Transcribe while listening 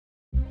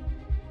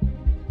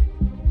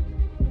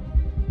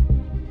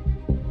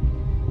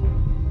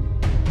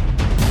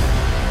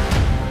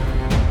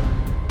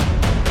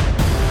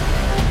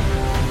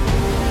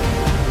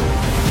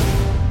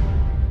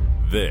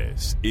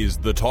is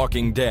The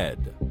Talking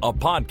Dead, a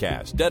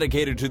podcast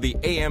dedicated to the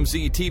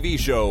AMC TV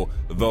show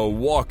The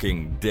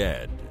Walking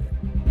Dead.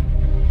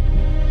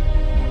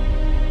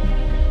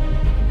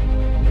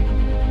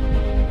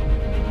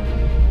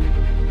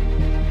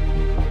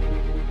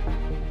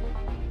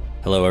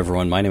 Hello,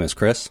 everyone. My name is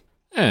Chris.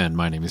 And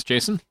my name is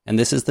Jason. And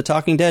this is The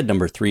Talking Dead,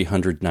 number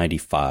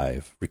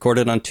 395,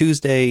 recorded on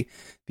Tuesday,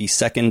 the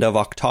 2nd of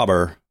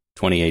October,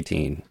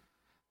 2018.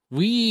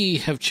 We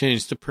have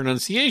changed the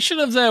pronunciation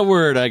of that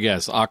word, I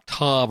guess.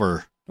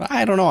 October.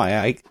 I don't know.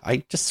 I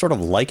just sort of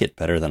like it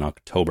better than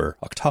October.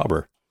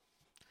 October.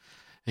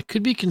 It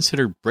could be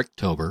considered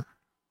Bricktober.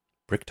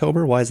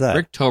 Bricktober? Why is that?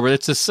 Bricktober.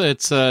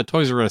 It's a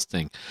Toys R Us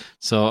thing.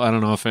 So I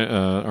don't know if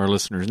our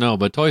listeners know,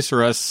 but Toys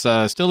R Us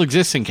still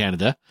exists in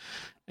Canada.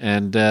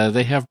 And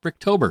they have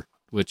Bricktober,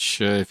 which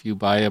if you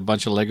buy a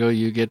bunch of Lego,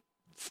 you get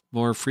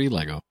more free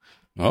Lego.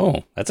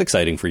 Oh, that's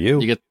exciting for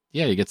you.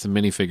 You get some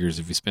minifigures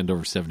if you spend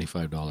over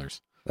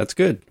 $75. That's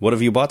good. What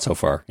have you bought so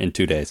far in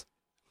 2 days?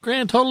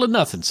 Grand total of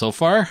nothing so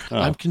far. Oh.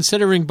 I'm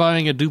considering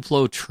buying a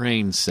Duplo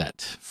train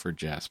set for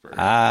Jasper.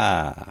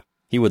 Ah,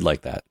 he would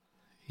like that.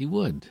 He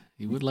would.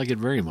 He would like it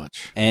very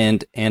much.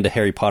 And a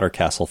Harry Potter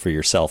castle for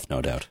yourself,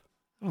 no doubt.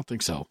 I don't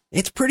think so.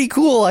 It's pretty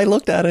cool. I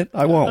looked at it.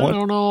 I want one. I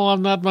don't know.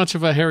 I'm not much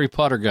of a Harry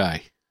Potter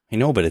guy. I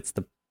know, but it's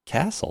the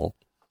castle.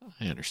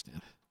 I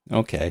understand.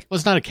 Okay. Well,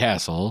 it's not a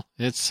castle.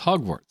 It's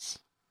Hogwarts.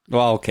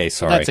 Well, okay,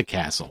 sorry. That's a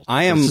castle.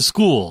 It's a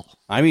school.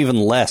 I'm even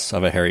less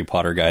of a Harry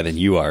Potter guy than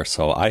you are,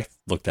 so I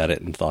looked at it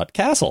and thought,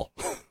 castle.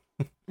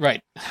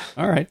 Right.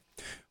 All right.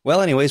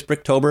 Well, anyways,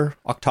 Bricktober,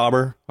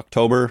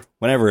 October,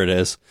 whenever it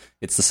is,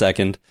 it's the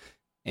 2nd.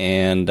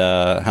 And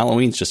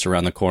Halloween's just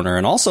around the corner.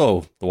 And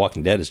also, The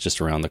Walking Dead is just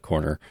around the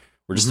corner.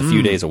 We're just a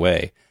few days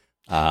away.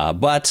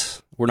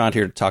 But we're not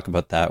here to talk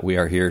about that. We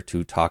are here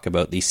to talk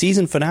about the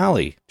season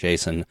finale,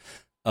 Jason,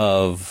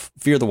 of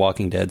Fear the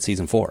Walking Dead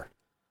Season 4.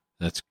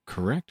 That's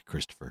correct,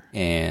 Christopher.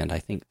 And I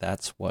think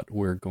that's what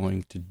we're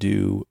going to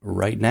do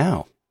right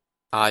now.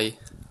 I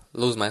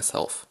lose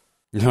myself.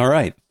 All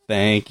right.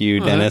 Thank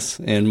you, Dennis,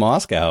 in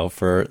Moscow,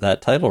 for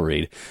that title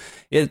read.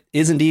 It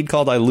is indeed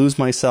called I Lose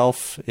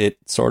Myself. It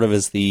sort of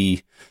is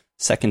the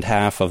second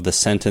half of the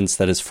sentence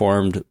that is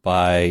formed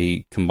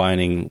by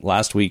combining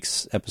last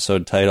week's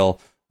episode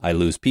title, I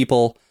Lose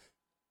People,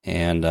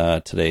 and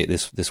today,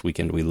 this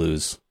weekend, we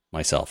lose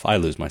myself. I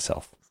lose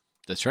myself.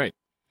 That's right.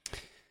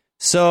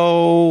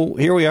 So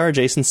here we are,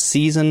 Jason,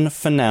 season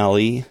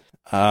finale.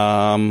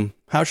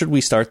 How should we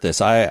start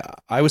this? I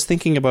was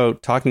thinking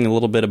about talking a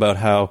little bit about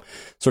how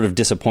sort of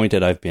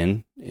disappointed I've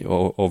been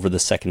over the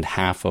second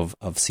half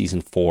of season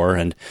 4,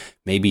 and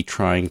maybe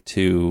trying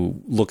to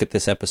look at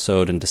this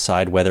episode and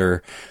decide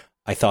whether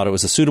I thought it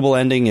was a suitable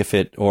ending, if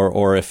it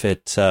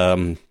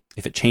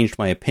changed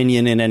my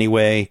opinion in any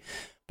way.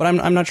 But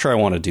I'm not sure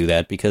I want to do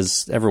that,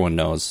 because everyone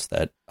knows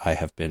that I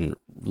have been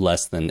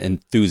less than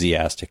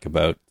enthusiastic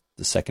about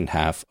the second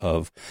half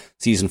of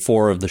season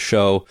 4 of the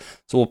show.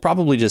 So we'll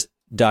probably just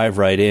dive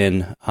right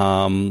in.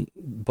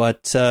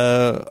 But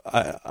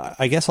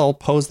I guess I'll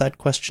pose that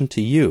question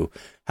to you.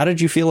 How did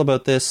you feel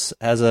about this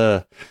as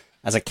a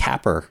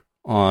capper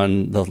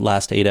on the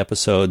last 8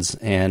 episodes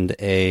and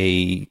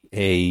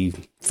a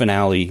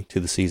finale to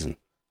the season?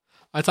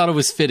 I thought it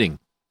was fitting.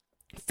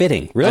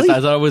 Fitting? Really?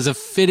 I thought it was a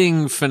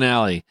fitting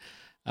finale.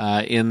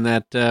 In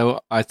that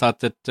I thought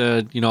that,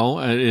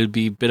 it'd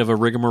be a bit of a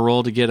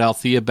rigmarole to get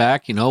Althea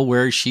back,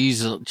 where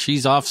she's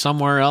off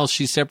somewhere else.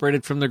 She's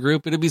separated from the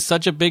group. It'd be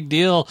such a big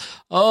deal.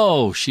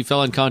 Oh, she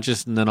fell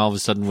unconscious and then all of a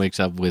sudden wakes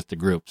up with the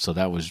group. So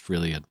that was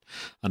really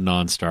a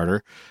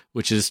non-starter,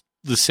 which is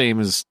the same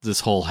as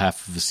this whole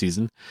half of the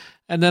season.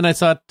 And then I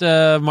thought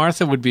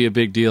Martha would be a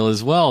big deal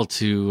as well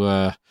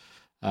to...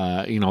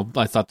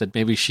 I thought that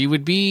maybe she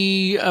would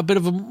be a bit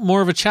of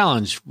more of a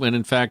challenge when,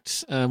 in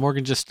fact,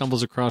 Morgan just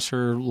stumbles across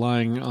her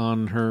lying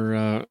on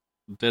her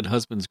dead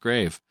husband's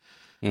grave.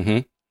 Mm-hmm.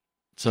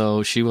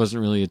 So she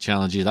wasn't really a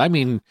challenge either. I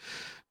mean,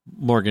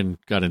 Morgan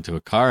got into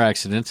a car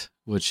accident,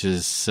 which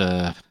is,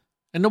 and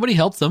nobody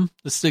helped them.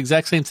 This is the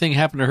exact same thing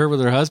happened to her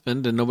with her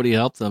husband, and nobody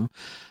helped them.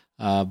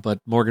 But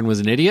Morgan was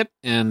an idiot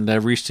and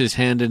reached his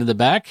hand into the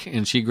back,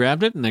 and she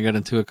grabbed it, and they got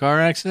into a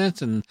car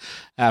accident. And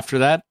after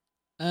that,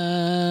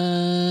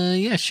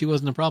 she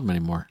wasn't a problem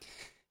anymore.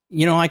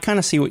 I kind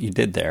of see what you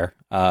did there.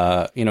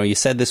 You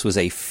said this was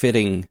a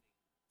fitting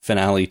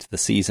finale to the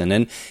season.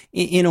 And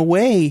in a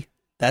way,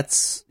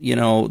 that's,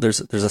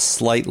 there's a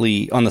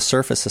slightly, on the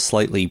surface, a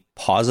slightly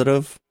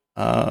positive,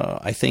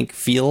 I think,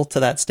 feel to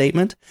that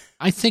statement.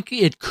 I think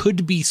it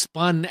could be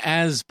spun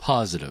as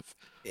positive.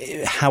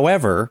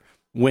 However,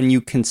 when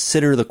you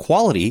consider the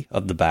quality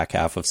of the back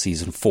half of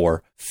season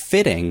 4,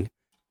 fitting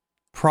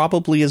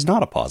probably is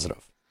not a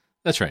positive.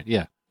 That's right,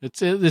 yeah.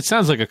 It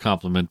sounds like a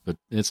compliment, but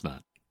it's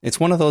not.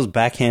 It's one of those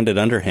backhanded,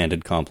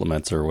 underhanded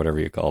compliments, or whatever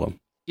you call them.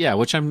 Yeah,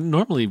 which I'm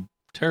normally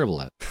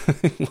terrible at.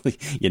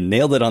 You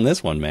nailed it on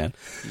this one, man.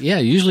 Yeah,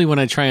 usually when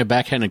I try a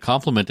backhanded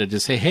compliment, I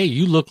just say, hey,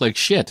 you look like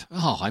shit.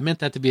 Oh, I meant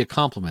that to be a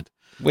compliment.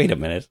 Wait a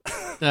minute.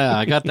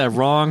 I got that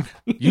wrong.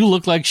 You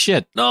look like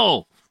shit.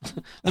 No,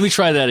 Let me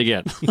try that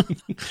again.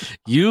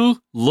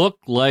 You look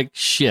like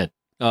shit.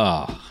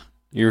 Oh,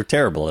 You're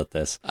terrible at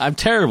this. I'm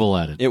terrible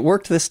at it. It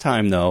worked this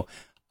time, though.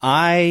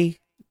 I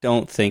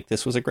don't think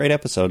this was a great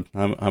episode.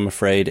 I'm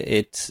afraid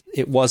it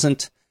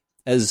wasn't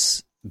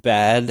as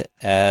bad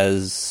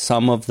as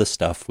some of the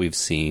stuff we've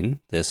seen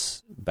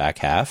this back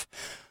half,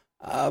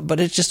 but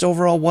it just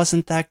overall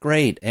wasn't that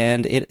great,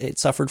 and it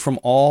suffered from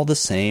all the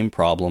same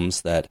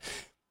problems that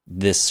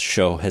this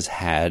show has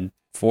had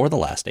for the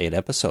last 8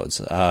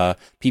 episodes.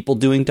 People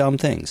doing dumb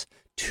things,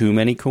 too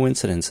many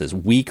coincidences,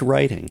 weak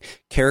writing,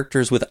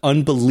 characters with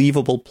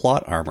unbelievable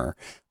plot armor,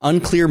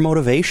 unclear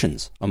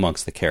motivations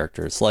amongst the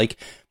characters, like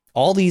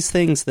all these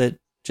things that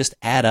just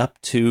add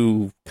up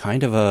to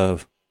kind of a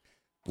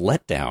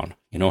letdown.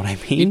 You know what I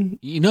mean?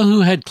 You know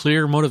who had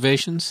clear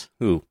motivations?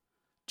 Who?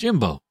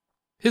 Jimbo.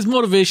 His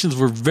motivations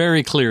were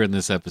very clear in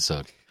this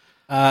episode.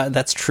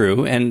 That's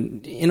true.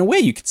 And in a way,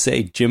 you could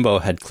say Jimbo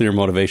had clear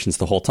motivations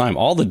the whole time.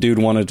 All the dude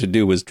wanted to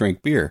do was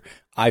drink beer.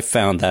 I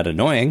found that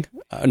annoying.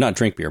 Not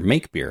drink beer,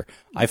 make beer.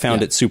 I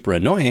found it super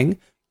annoying,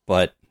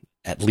 but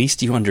at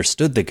least you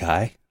understood the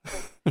guy.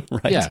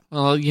 Right? Yeah.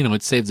 Well,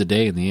 it saved the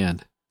day in the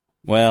end.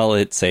 Well,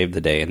 it saved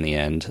the day in the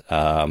end.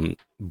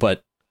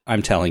 But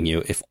I'm telling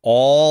you, if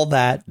all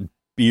that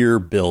beer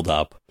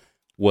buildup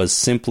was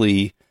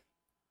simply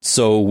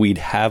so we'd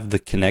have the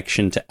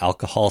connection to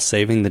alcohol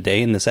saving the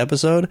day in this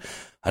episode,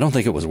 I don't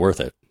think it was worth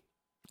it.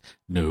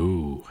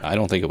 No. I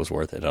don't think it was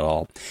worth it at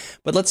all.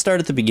 But let's start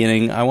at the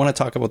beginning. I want to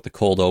talk about the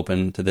cold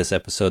open to this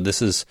episode. This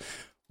is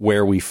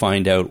where we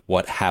find out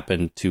what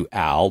happened to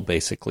Al,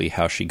 basically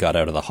how she got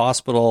out of the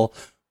hospital,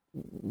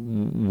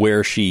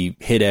 where she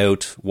hid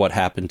out, what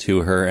happened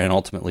to her, and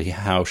ultimately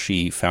how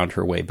she found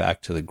her way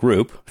back to the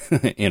group,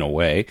 in a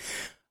way.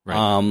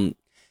 Right.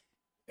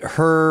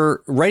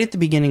 Her right at the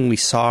beginning, we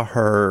saw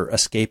her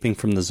escaping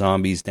from the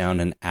zombies down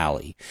an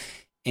alley,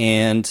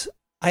 and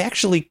I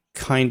actually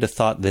kind of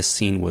thought this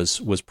scene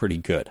was pretty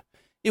good.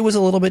 It was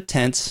a little bit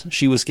tense.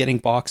 She was getting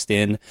boxed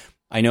in.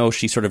 I know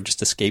she sort of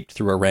just escaped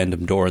through a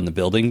random door in the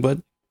building, but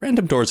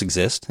random doors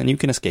exist, and you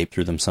can escape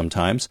through them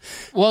sometimes.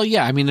 Well,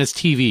 yeah, I mean, it's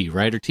TV,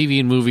 right? Or TV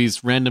and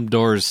movies, random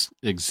doors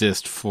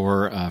exist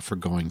for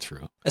going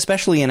through.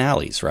 Especially in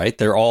alleys, right?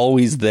 They're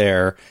always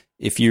there.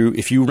 If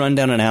you run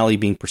down an alley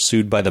being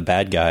pursued by the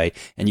bad guy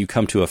and you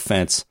come to a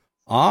fence,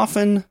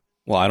 often,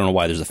 well, I don't know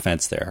why there's a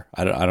fence there.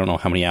 I don't know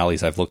how many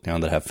alleys I've looked down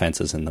that have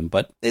fences in them,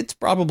 but it's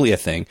probably a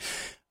thing.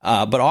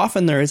 But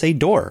often there is a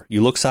door.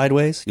 You look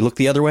sideways, you look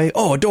the other way.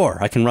 Oh, a door.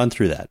 I can run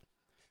through that.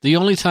 The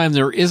only time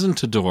there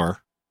isn't a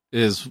door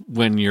is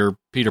when you're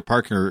Peter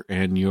Parker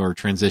and you're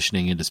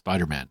transitioning into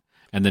Spider-Man,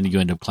 and then you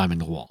end up climbing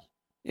the wall.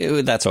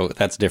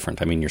 That's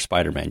different. I mean, you're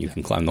Spider-Man. You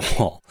can climb the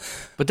wall.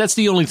 But that's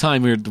the only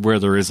time where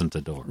there isn't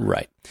a door.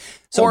 Right.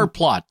 Or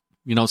plot.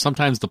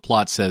 Sometimes the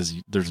plot says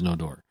there's no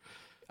door.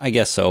 I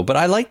guess so. But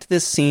I liked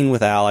this scene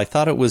with Al. I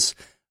thought it was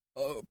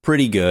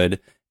pretty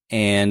good.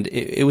 And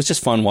it was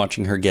just fun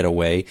watching her get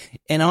away.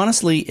 And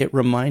honestly, it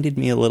reminded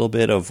me a little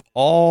bit of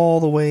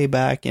all the way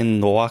back in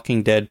the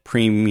Walking Dead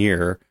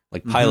premiere,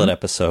 like pilot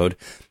episode,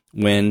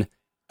 when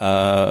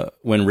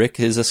Rick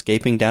is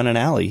escaping down an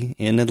alley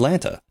in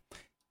Atlanta.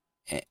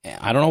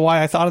 I don't know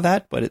why I thought of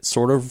that, but it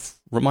sort of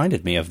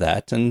reminded me of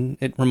that, and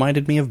it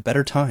reminded me of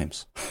better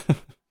times,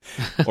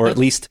 or at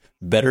least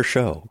better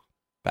show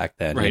back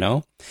then, right.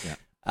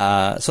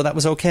 Yeah. So that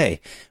was okay.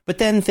 But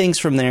then things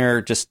from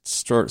there just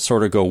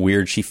sort of go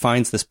weird. She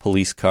finds this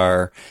police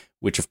car,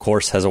 which of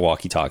course has a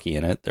walkie-talkie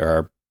in it.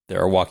 There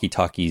are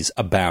walkie-talkies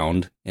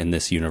abound in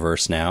this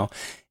universe now,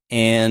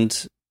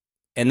 and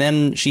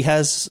then she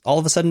all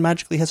of a sudden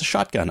magically has a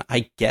shotgun.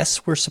 I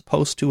guess we're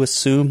supposed to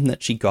assume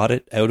that she got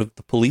it out of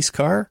the police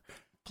car.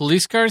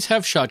 Police cars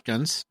have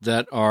shotguns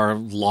that are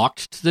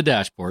locked to the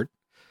dashboard.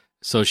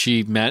 So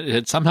she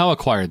had somehow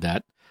acquired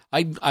that.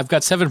 I've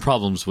got 7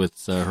 problems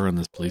with her in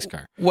this police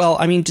car. Well,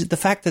 I mean, the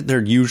fact that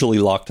they're usually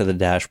locked to the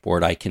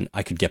dashboard, I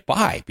could get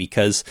by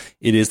because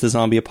it is the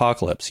zombie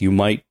apocalypse. You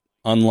might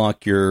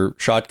unlock your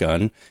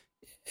shotgun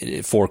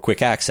for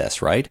quick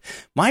access, right?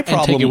 My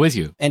problem,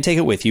 and take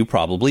it with you,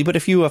 probably. But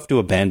if you have to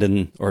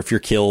abandon, or if you're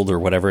killed or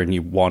whatever, and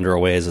you wander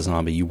away as a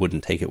zombie, you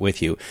wouldn't take it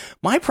with you.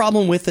 My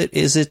problem with it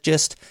is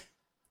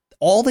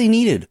all they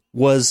needed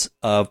was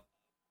a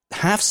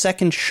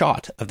half-second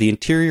shot of the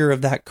interior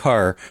of that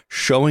car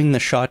showing the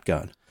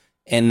shotgun,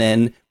 and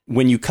then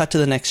when you cut to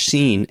the next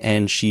scene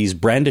and she's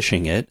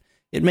brandishing it,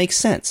 it makes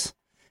sense.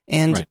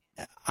 And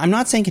right. I'm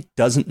not saying it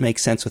doesn't make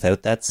sense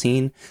without that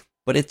scene,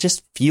 but it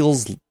just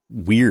feels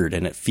weird,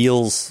 and it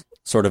feels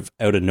sort of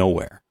out of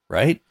nowhere,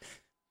 right?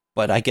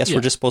 But I guess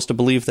we're just supposed to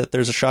believe that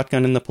there's a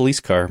shotgun in the police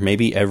car.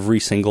 Maybe every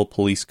single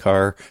police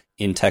car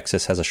in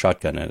Texas has a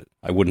shotgun in it.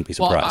 I wouldn't be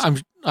surprised.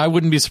 Well, I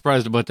wouldn't be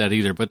surprised about that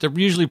either, but they're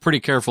usually pretty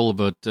careful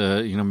about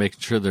making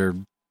sure they're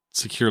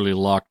securely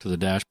locked to the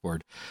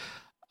dashboard.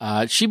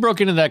 She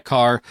broke into that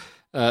car.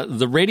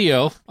 The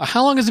radio,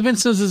 how long has it been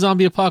since the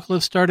zombie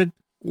apocalypse started?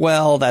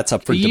 Well, that's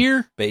up for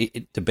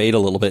debate a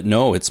little bit.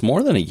 No, it's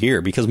more than a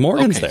year because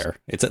Morgan's there.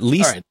 It's at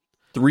least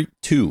All right.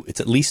 2.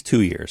 It's at least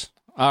 2 years.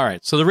 All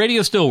right. So the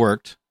radio still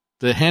worked.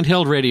 The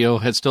handheld radio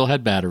still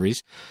had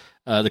batteries.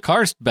 The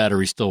car's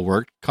battery still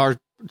worked. Car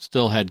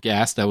still had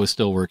gas that was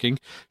still working.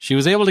 She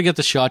was able to get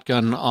the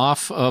shotgun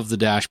off of the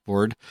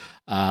dashboard.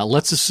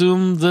 Let's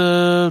assume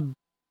the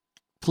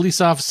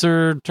police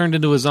officer turned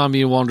into a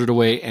zombie and wandered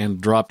away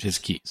and dropped his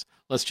keys.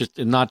 Let's just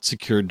not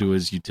secured to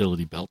his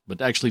utility belt,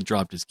 but actually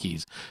dropped his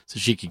keys so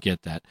she could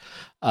get that.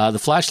 The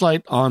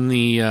flashlight on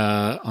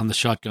the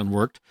shotgun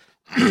worked.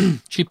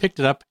 She picked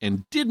it up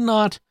and did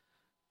not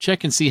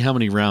check and see how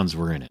many rounds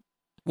were in it.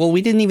 Well,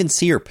 we didn't even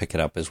see her pick it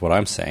up, is what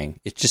I'm saying.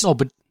 It's just no,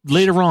 but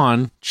later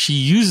on, she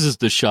uses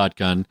the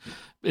shotgun.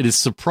 It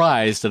is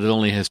surprised that it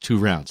only has 2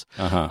 rounds.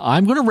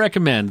 I'm going to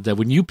recommend that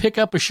when you pick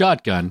up a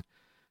shotgun,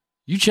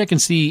 you check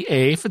and see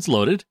A, if it's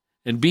loaded,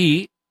 and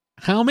B,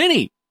 how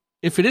many.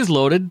 If it is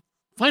loaded,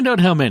 find out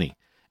how many.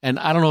 And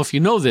I don't know if you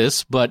know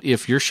this, but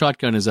if your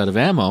shotgun is out of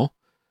ammo,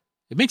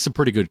 it makes a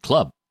pretty good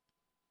club.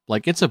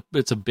 Like it's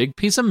a big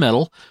piece of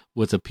metal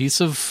with a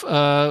piece of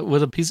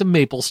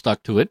maple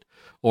stuck to it,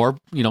 or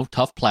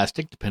tough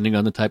plastic, depending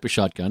on the type of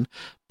shotgun.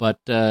 But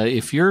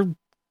if you're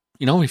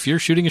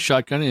shooting a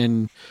shotgun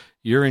and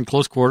you're in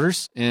close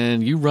quarters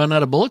and you run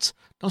out of bullets,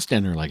 don't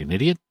stand there like an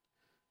idiot.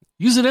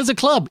 Use it as a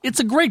club. It's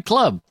a great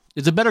club.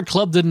 It's a better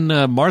club than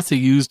Martha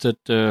used at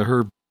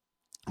her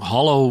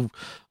hollow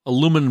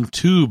aluminum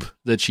tube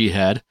that she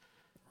had.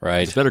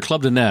 Right. It's a better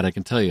club than that, I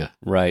can tell you.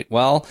 Right.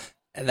 Well,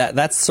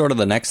 that's sort of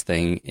the next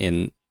thing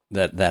in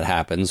that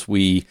happens.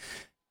 We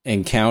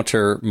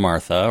encounter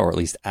Martha, or at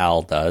least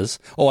Al does.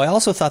 Oh, I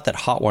also thought that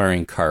hot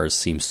wiring cars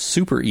seemed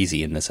super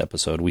easy in this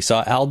episode. We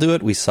saw Al do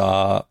it. We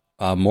saw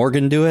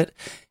Morgan do it.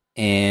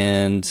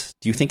 And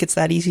do you think it's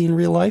that easy in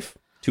real life?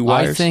 2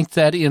 wires? I think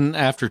that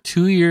after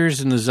 2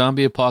 years in the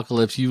zombie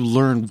apocalypse, you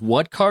learn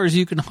what cars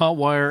you can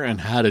hotwire and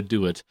how to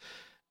do it.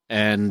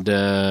 And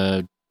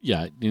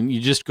you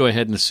just go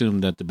ahead and assume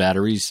that the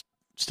batteries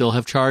still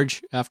have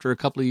charge after a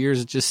couple of years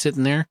of just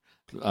sitting there.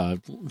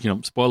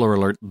 Spoiler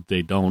alert,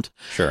 they don't.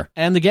 Sure.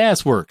 And the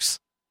gas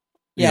works.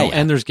 Yeah.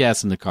 And there's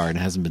gas in the car and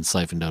it hasn't been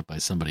siphoned out by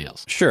somebody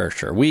else. Sure.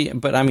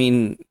 But I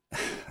mean,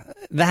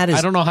 that is...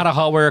 I don't know how to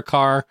hotwire a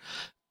car.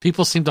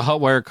 People seem to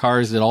hotwire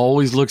cars. It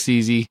always looks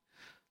easy.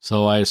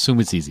 So I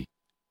assume it's easy.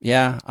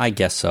 Yeah, I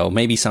guess so.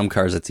 Maybe some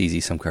cars it's easy,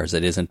 some cars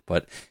it isn't,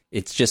 but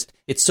it's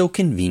so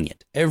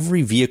convenient.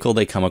 Every vehicle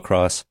they come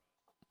across,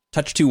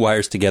 touch 2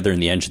 wires together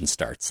and the engine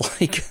starts.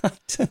 Like,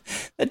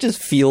 that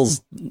just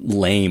feels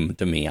lame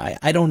to me.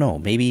 I don't know.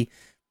 Maybe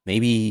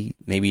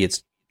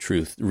it's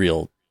true to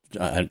real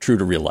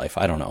life.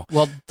 I don't know.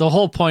 Well, the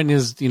whole point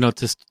is,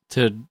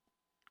 to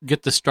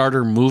get the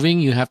starter moving,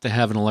 you have to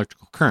have an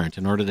electrical current.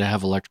 In order to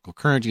have electrical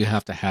current, you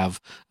have to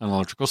have an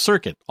electrical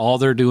circuit. All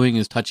they're doing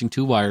is touching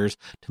 2 wires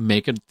to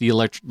make it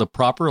the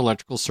proper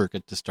electrical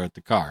circuit to start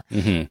the car.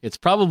 Mm-hmm. It's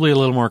probably a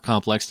little more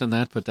complex than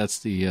that, but that's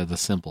the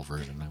simple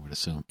version, I would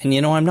assume. And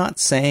I'm not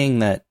saying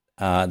that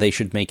they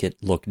should make it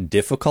look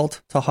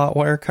difficult to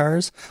hotwire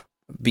cars,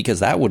 because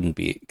that wouldn't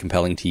be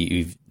compelling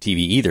TV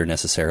either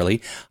necessarily.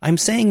 I'm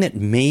saying that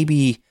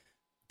maybe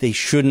they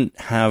shouldn't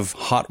have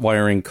hot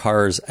wiring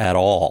cars at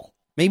all.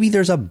 Maybe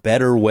there's a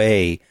better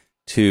way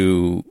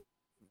to,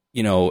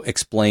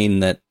 explain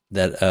that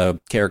a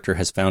character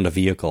has found a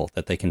vehicle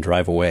that they can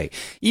drive away.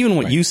 Even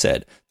what you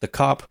said, the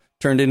cop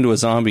turned into a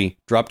zombie,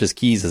 dropped his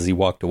keys as he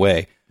walked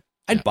away.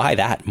 I'd buy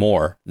that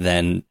more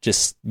than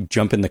just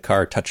jump in the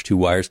car, touch 2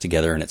 wires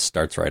together, and it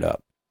starts right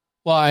up.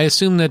 Well, I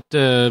assume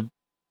that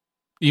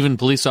even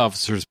police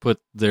officers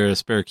put their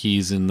spare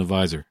keys in the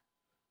visor.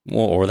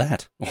 Well, or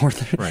that.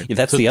 Right.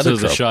 That's the other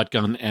trope. The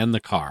shotgun and the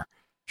car.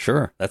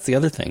 Sure, that's the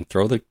other thing.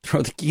 Throw the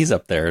keys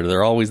up there.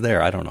 They're always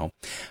there. I don't know.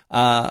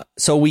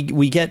 So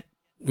we get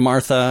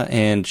Martha,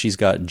 and she's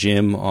got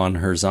Jim on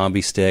her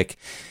zombie stick.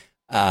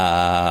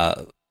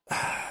 I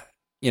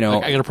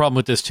got a problem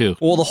with this too.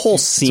 Well, the whole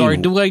scene. Sorry,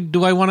 do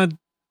I want to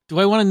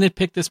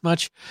nitpick this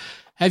much?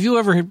 Have you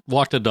ever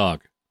walked a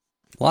dog?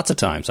 Lots of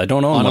times. I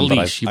don't own on one, a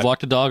leash. You've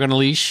walked a dog on a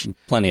leash?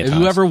 Plenty of times.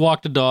 Have you ever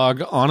walked a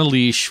dog on a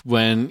leash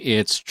when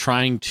it's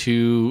trying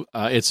to,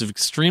 it's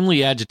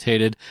extremely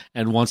agitated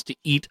and wants to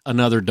eat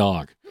another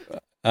dog?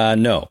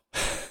 No.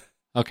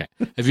 Okay.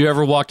 Have you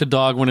ever walked a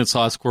dog when it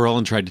saw a squirrel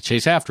and tried to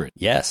chase after it?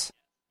 Yes.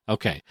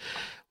 Okay.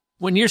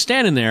 When you're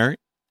standing there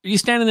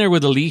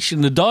with a leash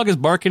and the dog is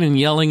barking and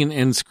yelling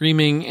and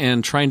screaming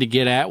and trying to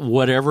get at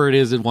whatever it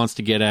is it wants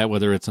to get at,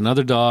 whether it's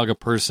another dog, a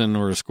person,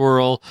 or a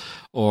squirrel,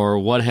 or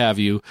what have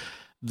you.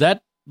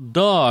 That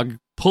dog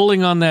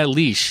pulling on that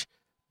leash,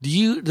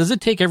 does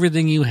it take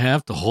everything you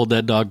have to hold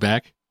that dog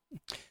back?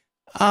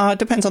 It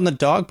depends on the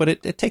dog, but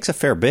it takes a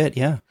fair bit,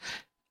 yeah.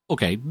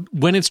 Okay,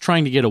 when it's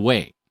trying to get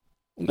away.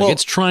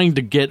 It's trying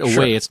to get away.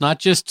 Sure. It's not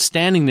just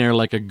standing there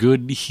like a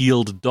good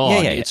heeled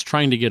dog. It's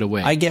trying to get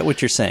away. I get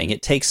what you're saying.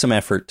 It takes some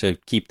effort to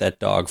keep that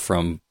dog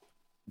from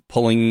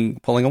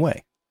pulling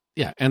away.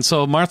 Yeah, and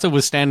so Martha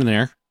was standing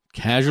there,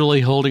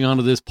 casually holding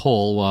onto this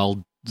pole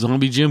while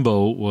Zombie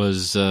Jimbo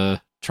was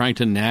trying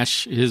to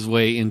gnash his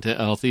way into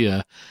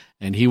Althea,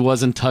 and he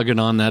wasn't tugging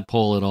on that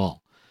pole at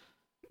all.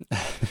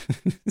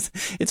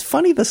 It's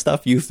funny the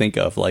stuff you think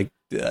of. Like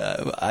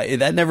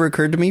that never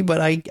occurred to me,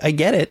 but I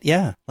get it.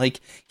 Yeah, like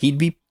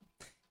he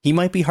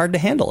might be hard to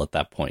handle at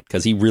that point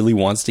because he really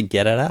wants to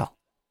get at Al.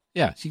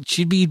 Yeah,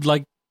 she'd be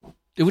like,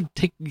 it would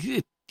take,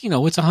 it's a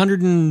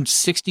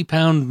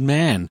 160-pound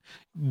man,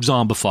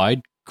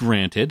 zombified,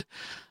 granted,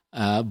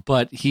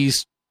 but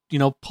he's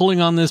pulling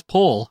on this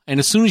pole, and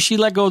as soon as she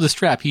let go of the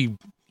strap, he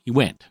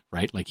went,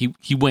 right? Like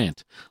he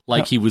went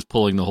like he was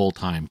pulling the whole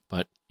time,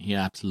 but he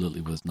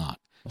absolutely was not.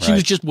 She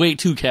was just way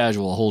too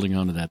casual holding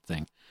onto that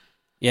thing.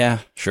 Yeah,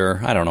 sure.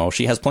 I don't know.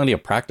 She has plenty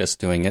of practice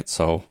doing it,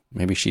 so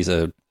maybe she's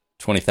a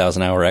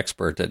 20,000-hour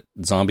expert at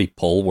zombie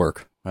pole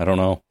work. I don't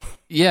know.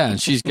 Yeah,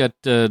 and she's got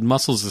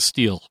muscles of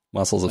steel.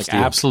 Muscles of like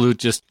steel. Absolute,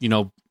 just,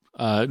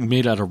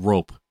 made out of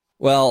rope.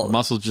 Well,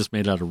 muscles just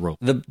made out of rope.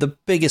 The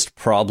biggest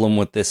problem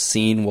with this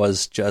scene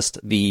was just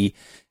the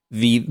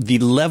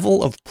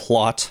level of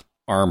plot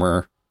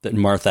armor that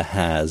Martha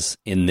has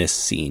in this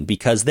scene,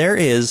 because there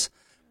is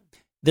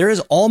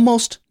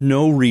almost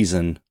no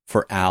reason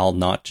for Al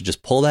not to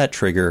just pull that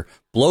trigger,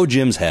 blow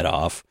Jim's head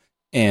off,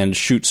 and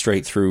shoot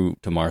straight through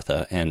to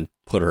Martha and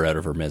put her out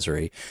of her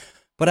misery.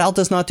 But Al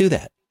does not do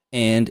that.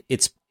 And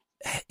it's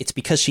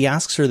because she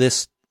asks her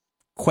this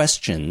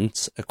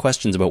questions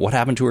about what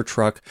happened to her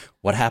truck,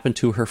 what happened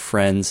to her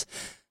friends.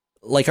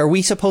 Like, are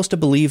we supposed to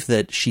believe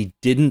that she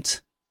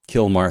didn't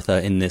kill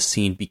Martha in this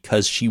scene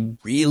because she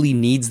really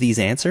needs these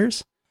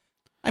answers?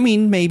 I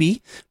mean,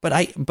 maybe,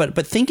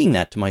 but thinking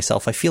that to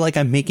myself, I feel like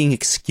I'm making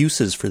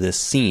excuses for this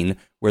scene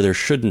where there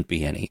shouldn't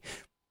be any.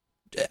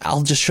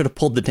 Al just should have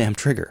pulled the damn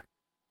trigger.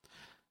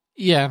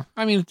 Yeah,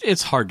 I mean,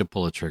 it's hard to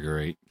pull a trigger,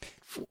 right?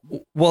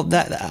 Well,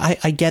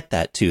 I get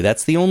that too.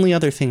 That's the only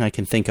other thing I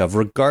can think of.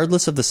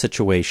 Regardless of the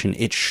situation,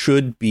 it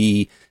should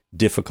be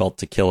difficult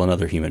to kill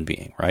another human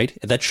being, right?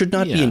 That should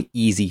not be an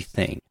easy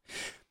thing.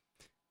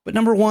 But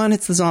number one,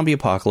 it's the zombie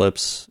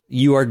apocalypse.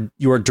 You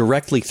are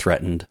directly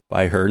threatened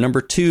by her.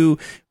 Number two,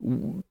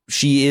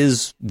 she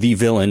is the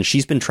villain.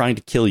 She's been trying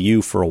to kill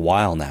you for a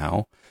while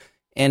now.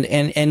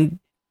 And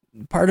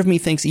part of me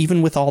thinks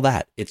even with all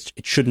that, it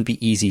shouldn't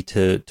be easy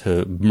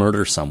to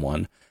murder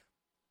someone.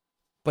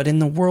 But in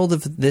the world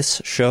of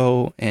this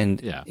show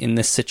and in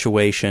this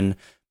situation,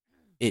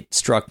 it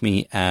struck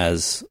me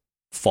as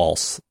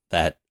false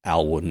that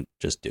Al wouldn't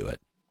just do it.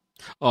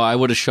 Oh, I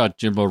would have shot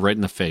Jimbo right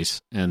in the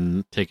face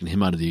and taken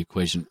him out of the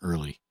equation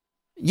early.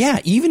 Yeah,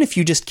 even if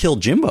you just kill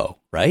Jimbo,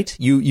 right?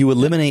 You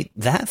eliminate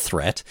that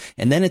threat,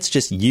 and then it's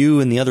just you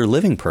and the other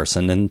living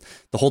person, and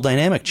the whole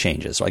dynamic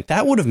changes. Like,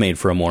 that would have made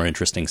for a more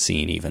interesting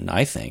scene, even,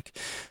 I think.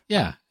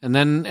 Yeah, and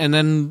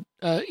then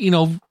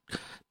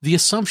the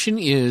assumption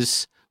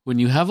is when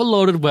you have a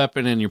loaded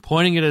weapon and you're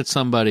pointing it at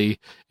somebody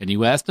and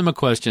you ask them a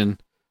question,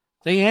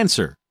 they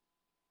answer,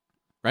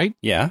 right?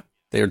 Yeah,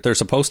 they're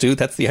supposed to.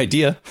 That's the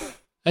idea.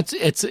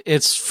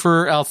 It's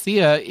for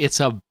Althea, it's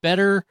a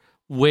better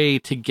way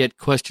to get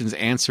questions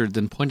answered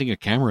than pointing a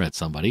camera at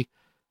somebody.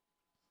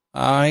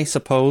 I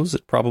suppose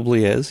it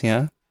probably is,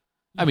 yeah.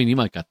 I mean, you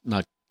might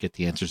not get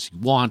the answers you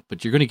want,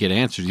 but you're going to get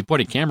answers. You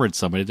point a camera at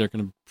somebody, they're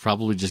going to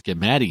probably just get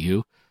mad at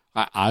you.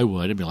 I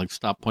would. I'd be like,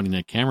 stop pointing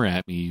that camera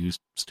at me, you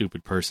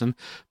stupid person.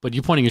 But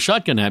you pointing a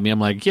shotgun at me,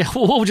 I'm like, yeah,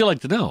 well, what would you like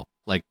to know?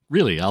 Like,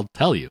 really, I'll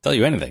tell you. Tell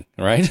you anything,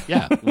 right?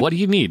 Yeah, what do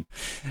you need?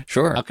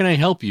 Sure. How can I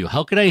help you?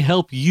 How can I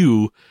help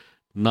you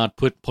not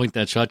point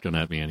that shotgun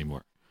at me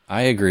anymore?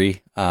 I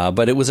agree.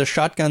 But it was a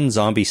shotgun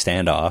zombie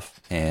standoff,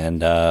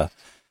 and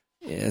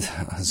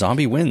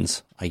zombie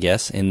wins, I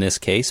guess, in this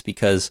case,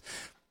 because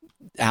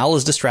Al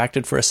is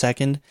distracted for a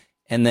second,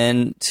 and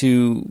then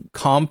to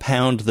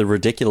compound the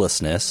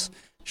ridiculousness,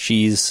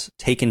 she's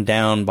taken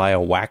down by a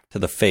whack to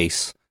the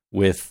face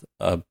with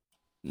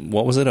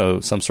what was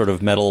it? Some sort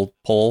of metal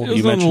pole?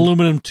 It was an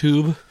aluminum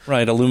tube.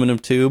 Right, aluminum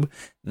tube.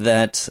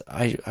 That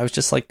I was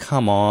just like,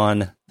 come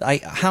on.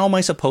 How am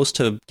I supposed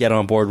to get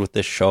on board with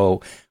this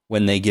show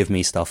when they give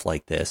me stuff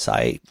like this?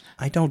 I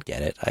don't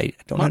get it. I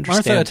don't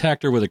understand. Martha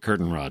attacked her with a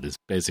curtain rod is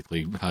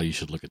basically how you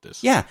should look at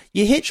this. Yeah,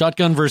 you hit...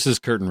 Shotgun versus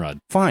curtain rod.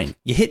 Fine.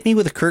 You hit me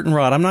with a curtain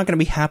rod. I'm not going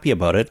to be happy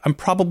about it. I'm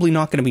probably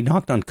not going to be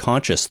knocked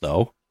unconscious,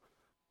 though.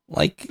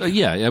 Like...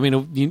 yeah, I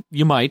mean,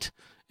 you might.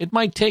 It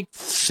might take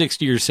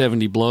 60 or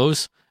 70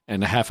 blows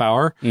and a half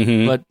hour,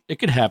 but it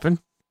could happen.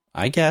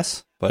 I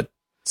guess, but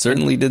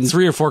certainly didn't...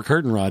 3 or 4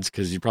 curtain rods,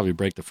 because you'd probably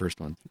break the first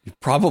one.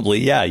 Probably,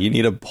 yeah. You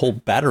need a whole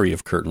battery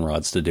of curtain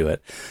rods to do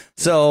it.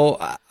 So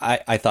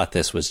I thought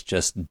this was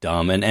just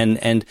dumb.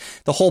 And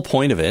the whole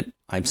point of it,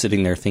 I'm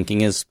sitting there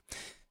thinking, is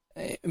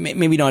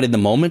maybe not in the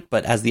moment,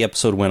 but as the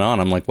episode went on,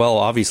 I'm like, well,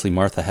 obviously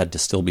Martha had to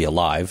still be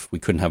alive. We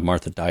couldn't have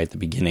Martha die at the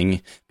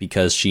beginning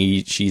because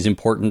she's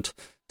important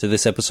to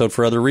this episode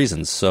for other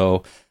reasons.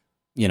 So,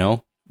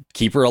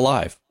 keep her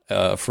alive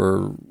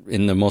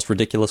in the most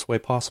ridiculous way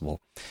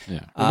possible.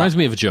 Yeah, reminds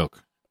me of a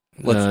joke.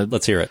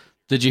 Let's hear it.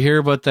 Did you hear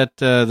about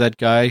that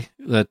guy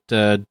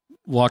that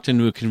walked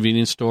into a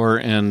convenience store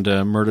and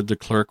murdered the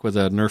clerk with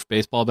a Nerf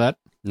baseball bat?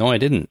 No, I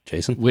didn't,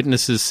 Jason.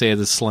 Witnesses say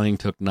the slaying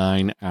took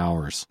 9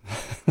 hours.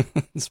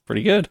 It's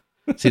pretty good.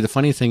 See, the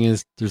funny thing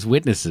is, there's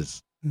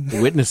witnesses.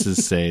 The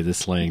witnesses say the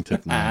slaying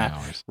took 9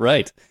 hours.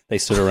 Right. They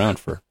stood around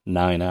for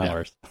 9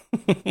 hours.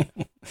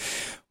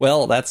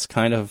 Well, that's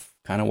kind of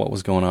what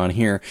was going on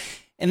here.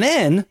 And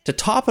then, to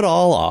top it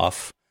all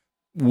off,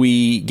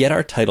 we get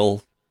our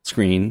title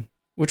screen,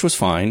 which was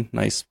fine.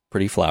 Nice,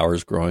 pretty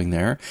flowers growing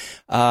there.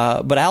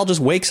 But Al just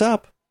wakes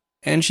up,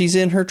 and she's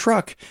in her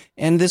truck.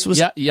 And this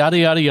was... Yada,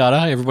 yada,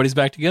 yada. Everybody's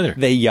back together.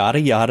 They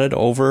yada-yada'd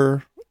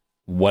over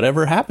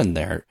whatever happened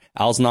there.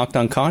 Al's knocked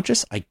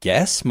unconscious. I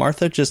guess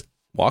Martha just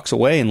walks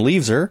away and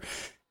leaves her.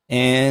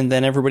 And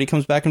then everybody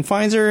comes back and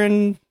finds her,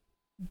 and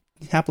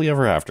happily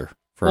ever after.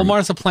 Well,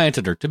 Martha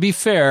planted her. To be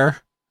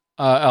fair,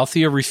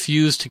 Althea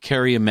refused to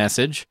carry a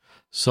message.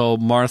 So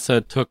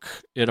Martha took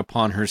it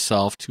upon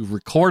herself to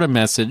record a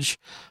message,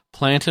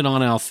 plant it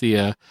on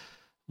Althea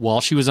while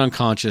she was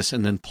unconscious,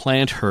 and then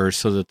plant her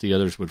so that the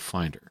others would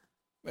find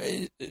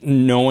her.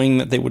 Knowing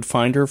that they would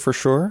find her for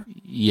sure?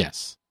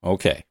 Yes.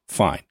 Okay,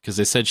 fine. Because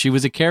they said she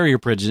was a carrier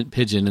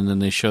pigeon, and then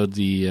they showed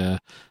the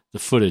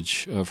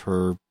footage of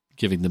her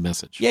giving the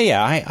message.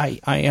 Yeah,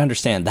 I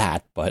understand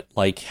that, but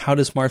like, how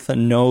does Martha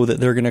know that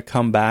they're going to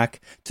come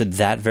back to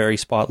that very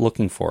spot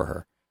looking for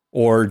her?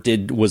 Or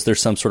was there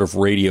some sort of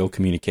radio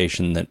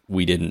communication that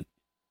we didn't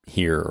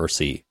hear or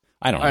see?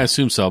 I don't know. I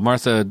assume so.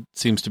 Martha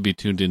seems to be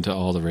tuned into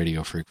all the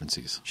radio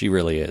frequencies. She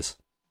really is.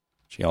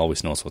 She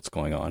always knows what's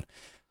going on.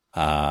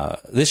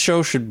 This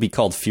show should be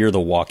called Fear the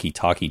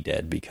Walkie-Talkie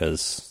Dead,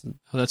 because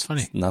that's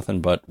funny. It's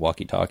nothing but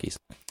walkie-talkies.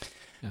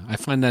 Yeah, I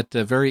find that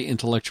very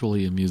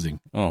intellectually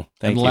amusing. Oh,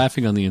 thank you. I'm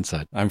laughing on the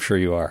inside. I'm sure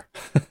you are.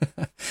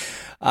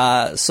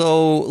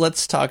 So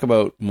let's talk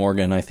about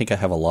Morgan. I think I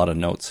have a lot of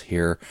notes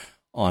here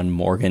on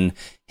Morgan.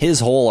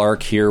 His whole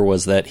arc here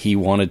was that he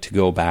wanted to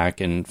go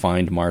back and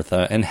find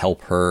Martha and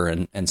help her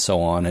and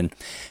so on.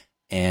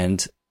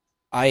 And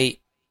I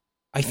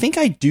think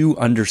I do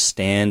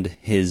understand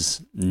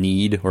his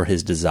need or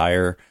his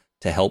desire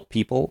to help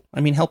people. I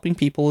mean, helping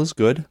people is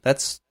good.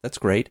 That's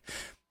great.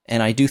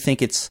 And I do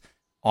think it's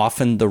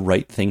often the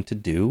right thing to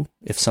do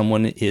if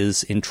someone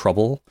is in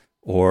trouble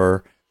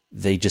or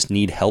they just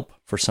need help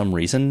for some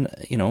reason.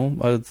 You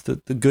know,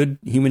 the good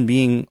human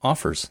being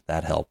offers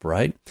that help,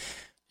 right?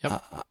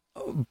 Yep.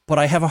 But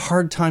I have a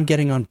hard time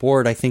getting on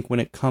board, I think, when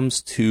it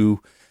comes to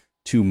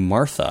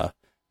Martha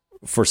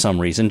for some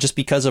reason, just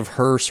because of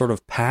her sort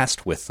of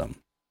past with them.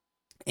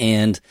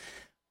 And,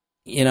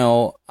 you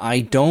know,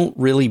 I don't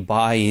really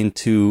buy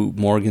into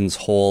Morgan's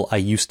whole I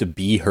used to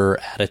be her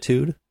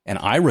attitude, and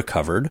I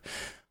recovered.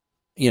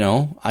 You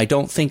know, I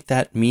don't think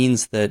that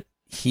means that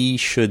he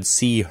should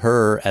see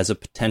her as a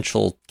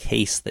potential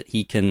case that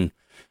he can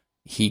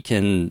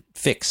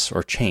fix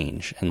or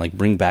change and like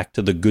bring back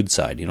to the good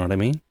side. You know what I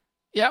mean?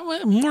 Yeah,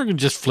 well, Morgan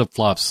just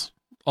flip-flops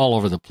all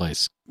over the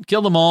place.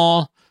 Kill them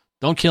all.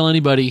 Don't kill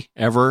anybody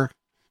ever.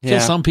 Kill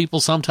some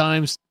people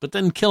sometimes, but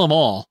then kill them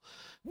all.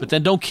 But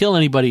then don't kill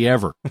anybody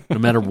ever, no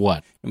matter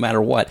what. No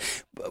matter what.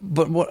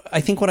 But what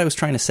I was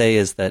trying to say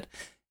is that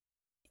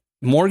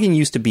Morgan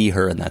used to be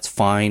her, and that's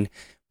fine.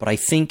 But I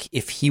think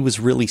if he was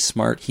really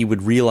smart, he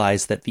would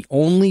realize that the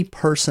only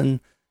person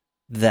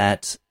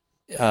that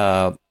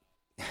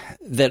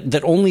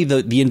only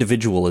the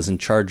individual is in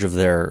charge of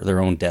their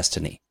own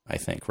destiny, I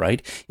think,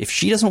 right? If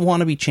she doesn't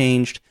want to be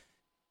changed,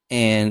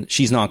 and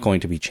she's not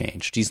going to be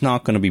changed. She's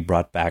not going to be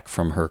brought back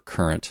from her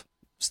current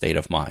state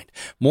of mind.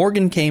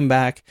 Morgan came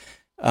back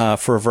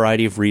for a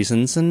variety of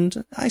reasons,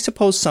 and I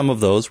suppose some of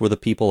those were the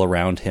people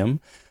around him.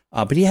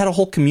 But he had a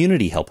whole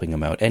community helping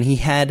him out, and he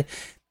had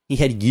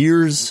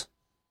years,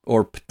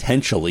 or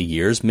potentially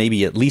years,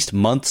 maybe at least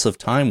months of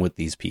time with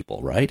these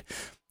people, right?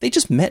 They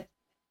just met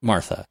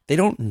Martha. They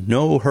don't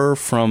know her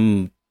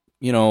from,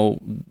 you know,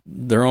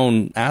 their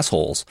own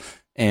assholes,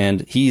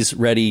 and he's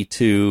ready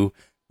to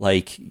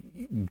like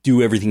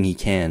do everything he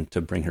can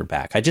to bring her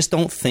back. I just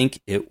don't think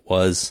it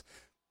was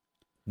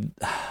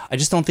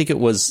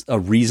a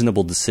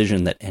reasonable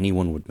decision that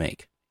anyone would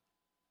make.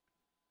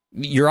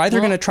 You're either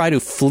going to try to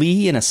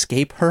flee and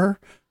escape her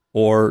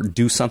or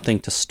do something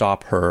to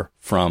stop her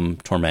from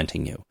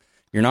tormenting you.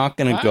 You're not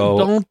going to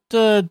go...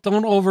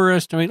 Don't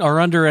overestimate or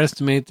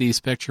underestimate the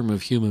spectrum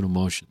of human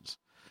emotions.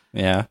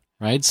 Yeah.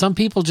 Right? Some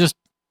people just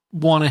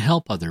want to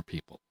help other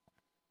people.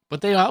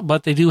 But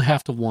they do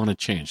have to want to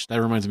change.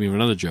 That reminds me of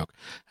another joke.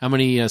 How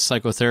many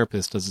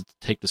psychotherapists does it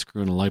take to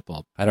screw in a light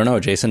bulb? I don't know,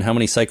 Jason. How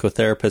many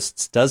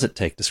psychotherapists does it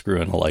take to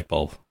screw in a light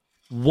bulb?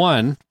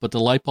 One, but the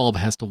light bulb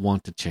has to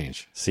want to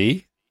change.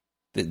 See?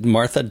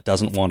 Martha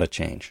doesn't want to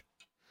change.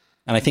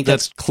 And I think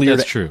that's clear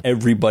to true.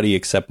 Everybody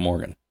except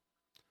Morgan.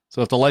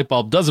 So if the light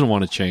bulb doesn't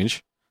want to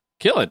change,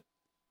 kill it.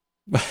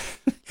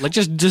 Like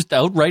just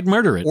outright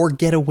murder it. Or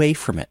get away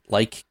from it.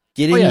 Like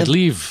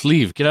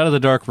leave. Get out of the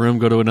dark room,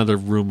 go to another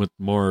room with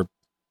more,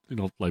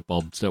 light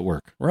bulbs that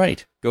work.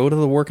 Right. Go to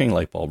the working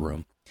light bulb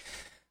room.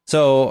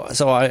 So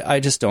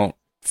I just don't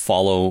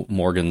follow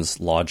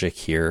Morgan's logic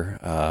here.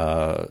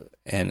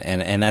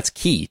 And that's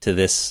key to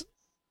this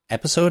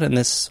episode and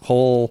this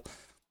whole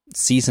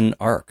season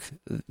arc.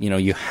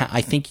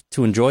 I think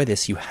to enjoy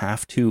this, you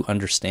have to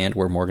understand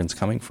where Morgan's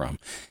coming from.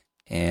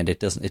 and it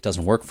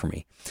doesn't work for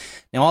me.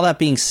 Now, all that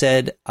being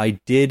said, I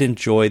did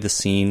enjoy the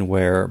scene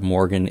where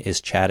Morgan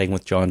is chatting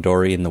with John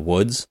Dory in the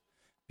woods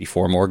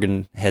before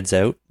Morgan heads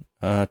out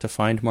to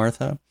find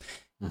Martha.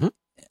 Mm-hmm.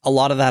 A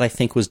lot of that, I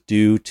think, was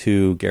due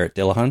to Garrett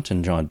Dillahunt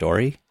and John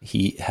Dory.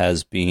 He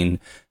has been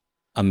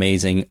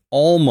amazing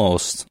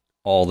almost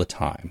all the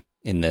time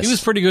in this. He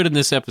was pretty good in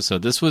this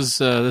episode. This was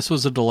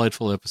a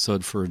delightful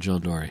episode for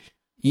John Dory.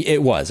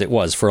 It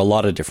was for a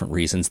lot of different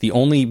reasons. The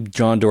only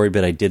John Dory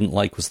bit I didn't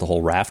like was the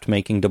whole raft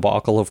making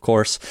debacle, of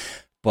course,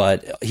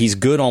 but he's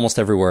good almost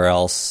everywhere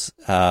else.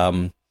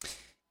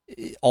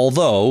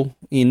 Although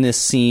in this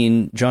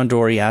scene, John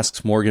Dory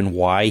asks Morgan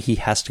why he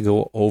has to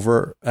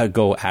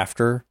go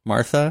after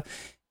Martha,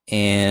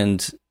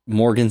 and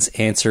Morgan's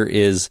answer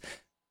is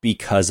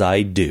because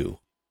I do.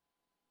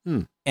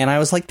 And I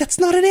was like, that's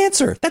not an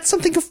answer. That's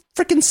something a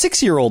freaking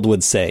 6-year-old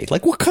would say.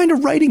 Like, what kind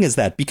of writing is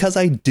that? Because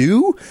I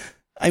do?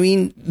 I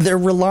mean, they're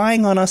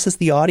relying on us as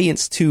the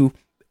audience to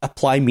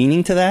apply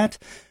meaning to that,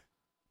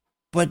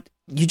 but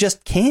you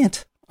just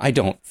can't, I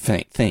don't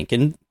think.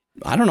 And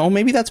I don't know,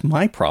 maybe that's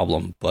my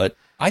problem, but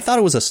I thought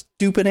it was a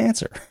stupid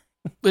answer.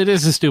 It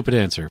is a stupid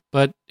answer,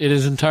 but it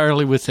is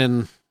entirely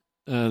within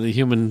the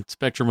human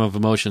spectrum of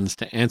emotions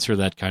to answer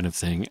that kind of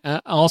thing.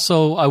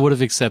 Also, I would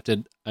have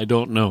accepted, I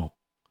don't know.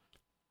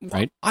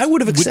 Right? I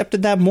would have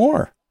accepted that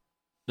more.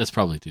 That's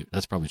probably true.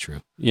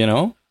 You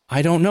know?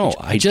 I don't know.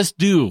 I just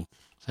do.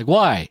 It's like,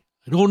 why?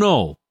 I don't know.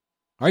 All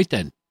right,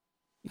 then.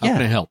 How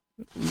can I help?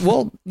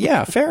 Well,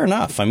 yeah, fair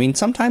enough. I mean,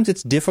 sometimes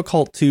it's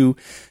difficult to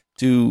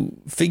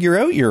figure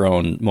out your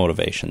own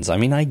motivations. I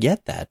mean, I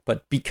get that.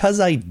 But because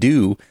I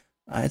do,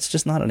 it's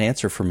just not an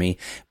answer for me.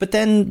 But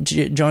then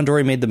John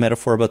Dory made the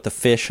metaphor about the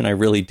fish, and I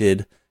really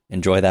did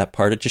enjoy that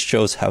part. It just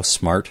shows how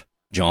smart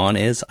John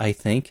is, I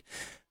think.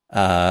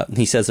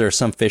 He says there are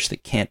some fish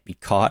that can't be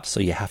caught, so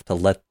you have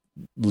to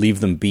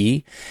leave them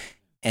be.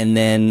 And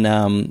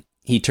then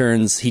he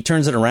turns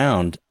it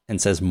around and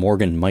says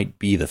Morgan might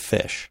be the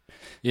fish.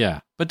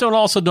 Yeah, but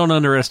don't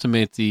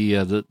underestimate the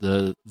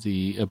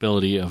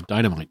ability of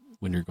dynamite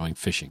when you're going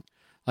fishing.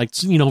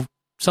 Like, you know,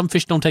 some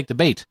fish don't take the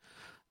bait.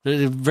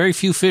 Very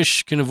few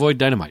fish can avoid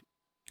dynamite.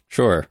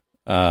 Sure,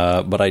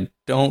 but I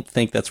don't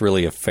think that's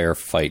really a fair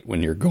fight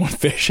when you're going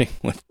fishing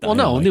with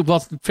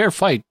dynamite. Fair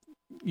fight.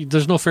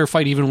 There's no fair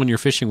fight even when you're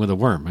fishing with a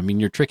worm. I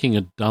mean, you're tricking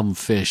a dumb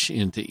fish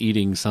into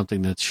eating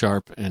something that's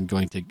sharp and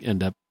going to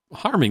end up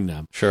harming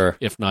them. Sure.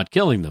 If not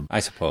killing them. I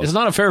suppose. It's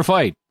not a fair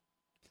fight.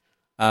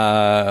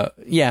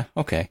 Yeah,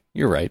 okay.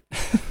 You're right.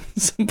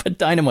 But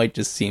dynamite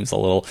just seems a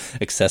little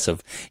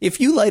excessive. If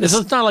you light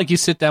it's not like you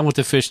sit down with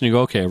the fish and you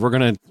go, okay, we're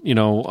going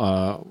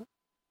to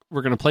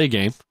play a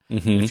game.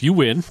 Mm-hmm. If you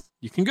win,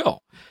 you can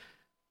go.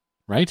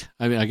 Right?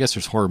 I mean, I guess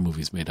there's horror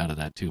movies made out of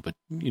that too, but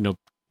you know,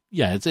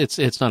 yeah,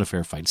 it's not a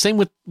fair fight. Same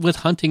with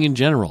hunting in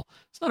general.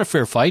 It's not a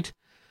fair fight.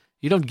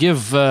 You don't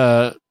give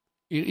a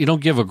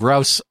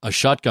grouse a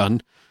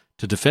shotgun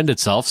to defend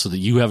itself so that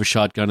you have a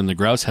shotgun and the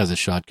grouse has a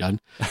shotgun.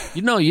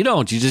 You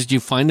don't. You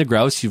find the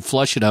grouse, you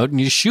flush it out, and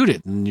you shoot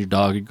it, and your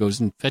dog goes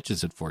and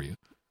fetches it for you.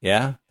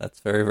 Yeah, that's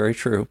very, very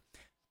true.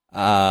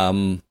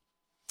 You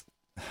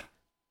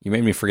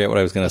made me forget what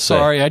I was going to say.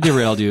 Sorry, I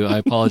derailed you. I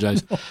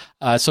apologize.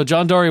 So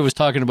John Dory was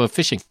talking about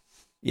fishing.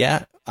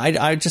 Yeah,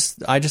 I just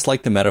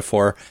like the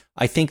metaphor.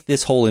 I think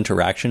this whole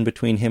interaction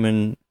between him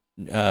and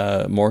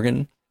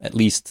Morgan, at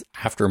least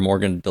after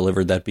Morgan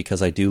delivered that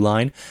because I do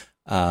line,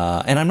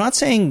 and I'm not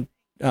saying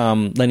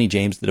Lenny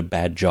James did a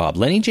bad job.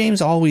 Lenny James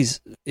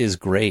always is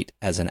great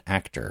as an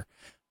actor,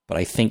 but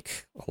I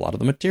think a lot of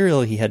the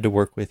material he had to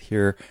work with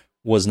here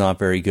was not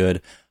very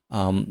good.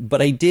 But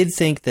I did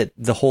think that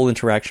the whole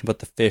interaction about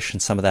the fish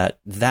and some of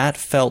that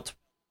felt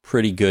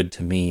pretty good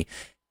to me,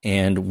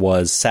 and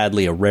was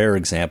sadly a rare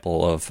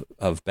example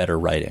of better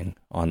writing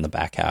on the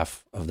back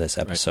half of this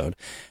episode,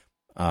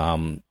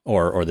 right.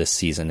 or this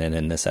season and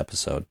in this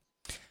episode.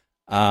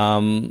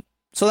 So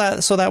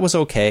that was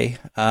okay.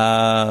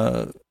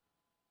 Another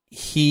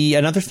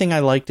thing I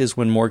liked is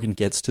when Morgan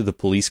gets to the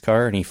police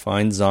car and he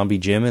finds Zombie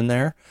Jim in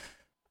there,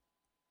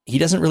 he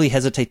doesn't really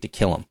hesitate to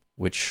kill him,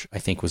 which I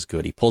think was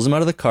good. He pulls him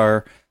out of the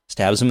car,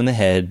 stabs him in the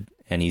head,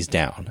 and he's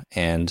down.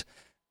 And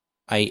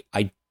I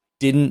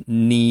didn't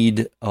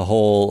need a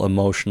whole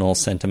emotional,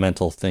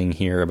 sentimental thing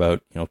here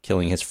about,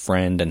 killing his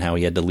friend and how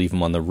he had to leave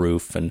him on the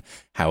roof and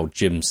how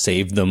Jim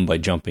saved them by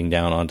jumping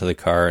down onto the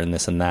car and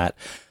this and that.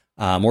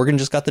 Morgan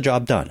just got the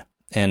job done.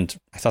 And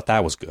I thought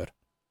that was good.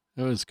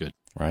 It was good.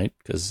 Right?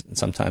 Because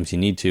sometimes you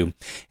need to. And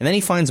then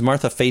he finds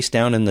Martha face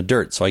down in the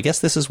dirt. So I guess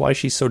this is why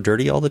she's so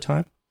dirty all the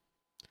time.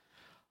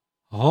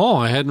 Oh,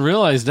 I hadn't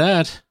realized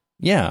that.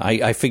 Yeah,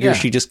 I figure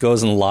she just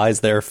goes and lies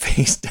there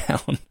face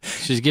down.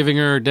 She's giving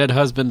her dead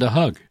husband a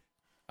hug.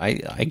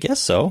 I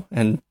guess so.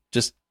 And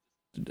just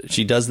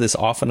she does this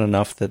often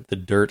enough that the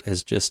dirt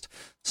has just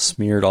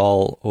smeared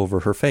all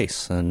over her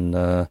face. And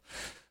that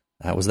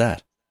was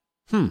that.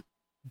 I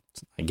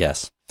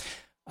guess.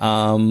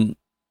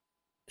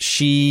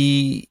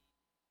 She,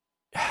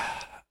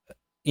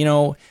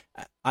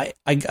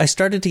 I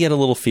started to get a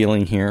little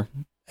feeling here.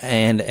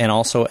 And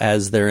also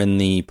as they're in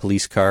the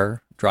police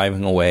car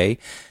driving away,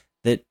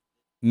 that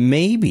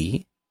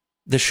maybe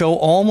the show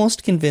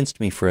almost convinced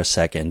me for a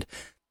second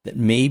that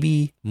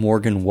maybe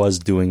Morgan was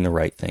doing the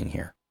right thing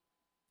here.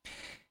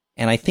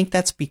 And I think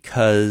that's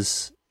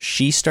because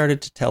she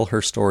started to tell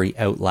her story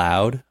out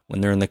loud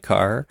when they're in the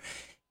car.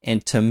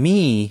 And to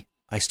me,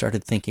 I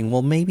started thinking,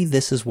 well, maybe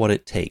this is what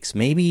it takes.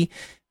 Maybe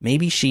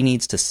she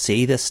needs to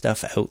say this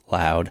stuff out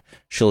loud.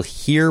 She'll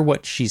hear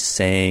what she's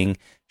saying.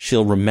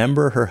 She'll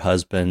remember her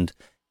husband,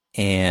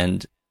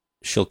 and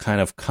she'll kind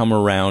of come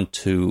around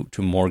to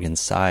Morgan's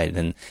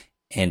side,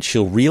 and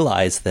she'll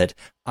realize that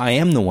I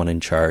am the one in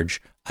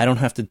charge. I don't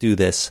have to do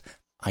this.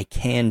 I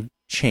can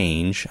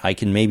change. I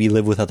can maybe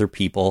live with other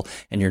people,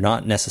 and you're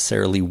not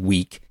necessarily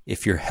weak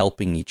if you're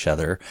helping each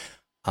other.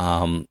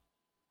 And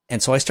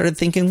so I started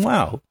thinking,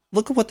 wow,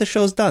 look at what the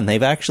show's done.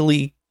 They've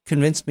actually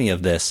convinced me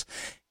of this.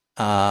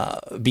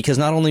 Because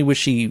not only was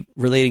she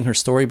relating her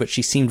story, but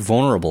she seemed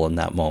vulnerable in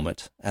that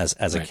moment as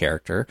a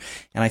character.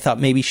 And I thought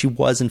maybe she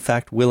was, in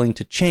fact, willing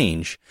to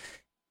change.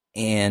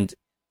 And,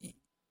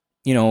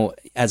 you know,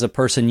 as a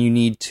person, you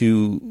need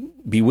to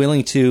be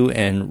willing to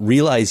and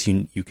realize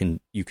you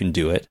can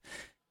do it.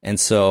 And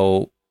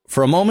so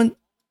for a moment,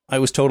 I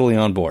was totally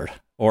on board,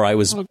 or I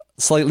was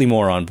slightly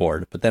more on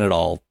board, but then it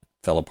all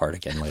fell apart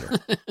again later.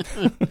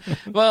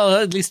 Well,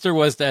 at least there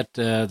was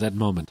that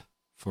moment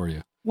for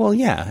you. Well,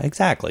 yeah,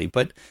 exactly.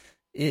 But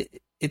it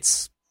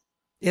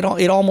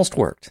almost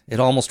worked. It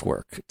almost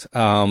worked.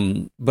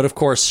 But of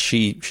course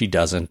she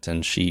doesn't,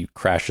 and she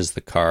crashes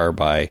the car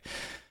by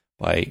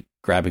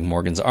grabbing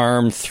Morgan's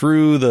arm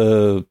through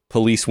the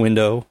police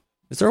window.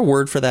 Is there a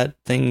word for that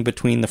thing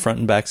between the front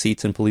and back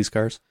seats in police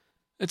cars?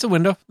 It's a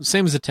window,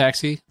 same as a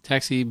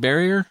taxi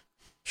barrier.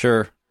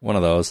 Sure, one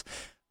of those.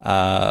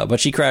 But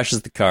she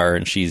crashes the car,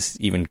 and she's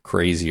even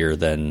crazier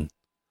than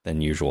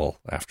usual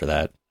after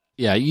that.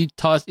 Yeah, you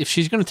toss. If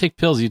she's going to take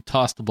pills, you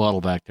toss the bottle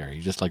back there.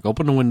 You just like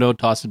open the window,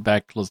 toss it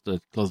back, close the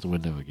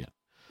window again.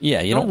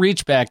 Yeah, you don't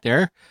reach back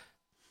there.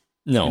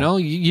 No, you know,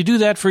 you do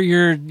that for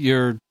your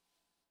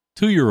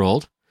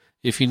 2-year-old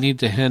if you need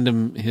to hand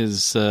him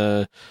his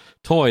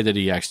toy that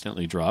he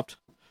accidentally dropped.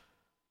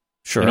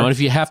 Sure. You know, if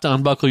you have to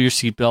unbuckle your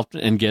seatbelt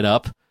and get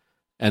up,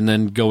 and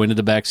then go into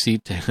the back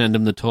seat to hand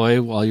him the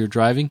toy while you're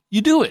driving, you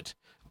do it.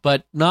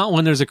 But not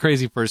when there's a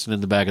crazy person in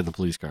the back of the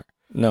police car.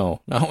 No,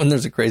 not when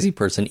there's a crazy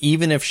person.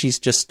 Even if she's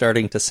just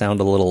starting to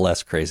sound a little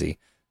less crazy,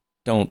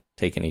 don't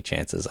take any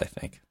chances, I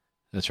think.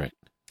 That's right.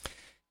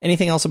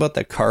 Anything else about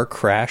that car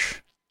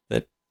crash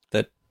that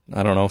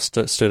I don't know,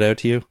 stood out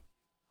to you?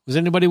 Was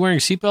anybody wearing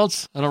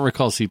seatbelts? I don't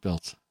recall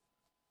seatbelts.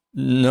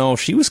 No,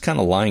 she was kind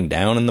of lying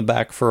down in the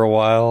back for a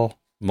while,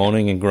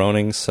 moaning and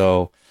groaning,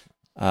 so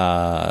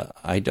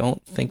I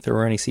don't think there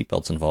were any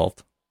seatbelts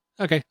involved.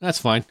 Okay, that's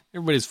fine.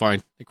 Everybody's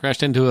fine. They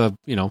crashed into a,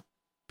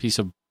 piece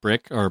of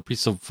brick or a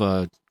piece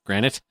of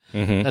granite.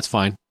 Mm-hmm. That's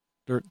fine.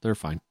 They're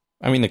fine.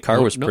 I mean, the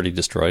car was pretty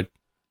destroyed.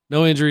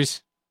 No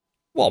injuries.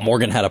 Well,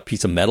 Morgan had a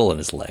piece of metal in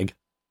his leg.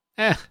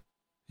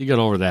 You got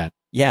over that.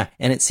 Yeah,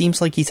 and it seems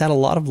like he's had a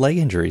lot of leg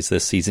injuries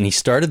this season. He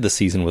started the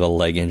season with a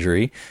leg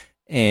injury,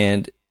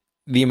 and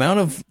the amount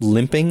of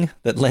limping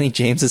that Lenny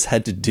James has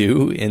had to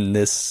do in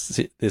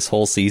this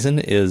whole season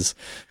is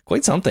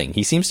quite something.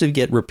 He seems to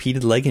get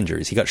repeated leg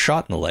injuries. He got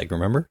shot in the leg,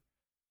 remember?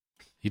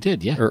 He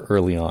did, yeah.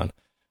 Early on.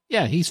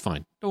 Yeah, he's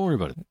fine. Don't worry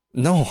about it.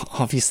 No,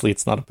 obviously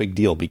it's not a big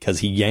deal because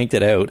he yanked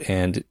it out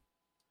and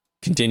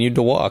continued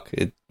to walk.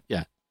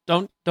 Yeah,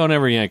 don't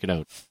ever yank it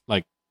out.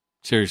 Like,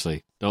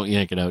 seriously, don't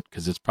yank it out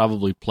because it's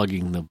probably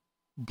plugging the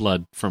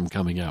blood from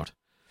coming out.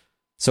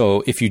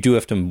 So if you do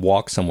have to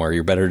walk somewhere,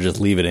 you're better to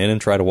just leave it in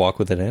and try to walk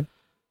with it in?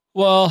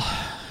 Well,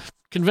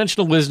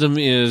 conventional wisdom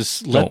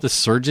is let the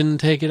surgeon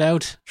take it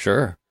out.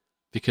 Sure.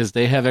 Because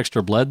they have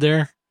extra blood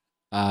there.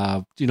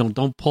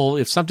 Don't pull.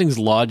 If something's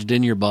lodged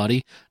in your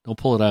body, don't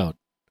pull it out.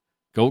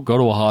 Go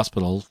to a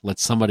hospital. Let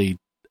somebody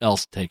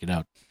else take it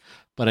out.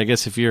 But I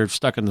guess if you're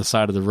stuck on the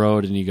side of the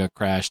road and you got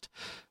crashed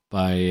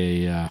by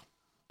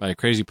a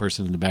crazy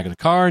person in the back of the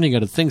car and you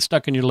got a thing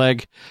stuck in your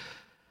leg,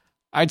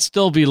 I'd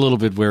still be a little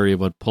bit wary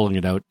about pulling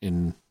it out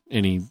in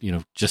any,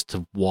 just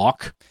to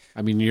walk.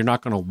 I mean, you're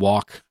not going to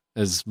walk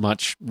as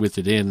much with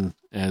it in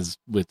as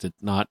with it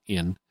not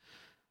in.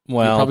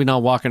 Well, you're probably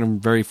not walking him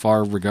very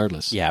far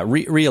regardless. Yeah,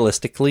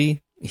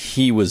 realistically,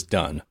 he was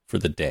done for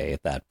the day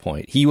at that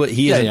point.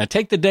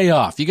 Take the day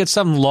off. You get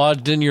something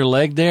lodged in your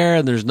leg there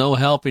and there's no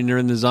help and you're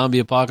in the zombie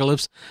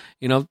apocalypse,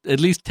 at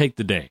least take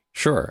the day.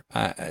 Sure.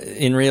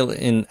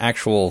 In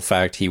actual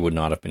fact, he would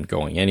not have been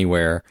going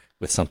anywhere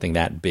with something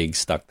that big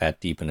stuck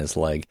that deep in his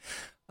leg.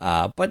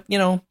 But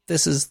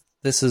this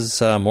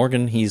is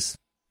Morgan. He's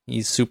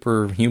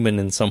superhuman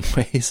in some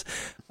ways.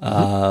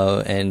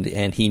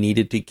 And he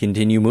needed to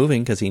continue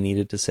moving because he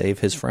needed to save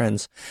his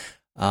friends.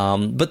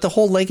 But the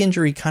whole leg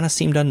injury kind of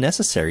seemed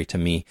unnecessary to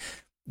me.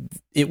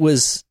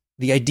 The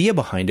idea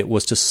behind it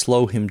was to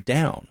slow him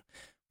down.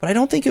 But I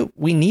don't think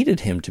we needed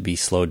him to be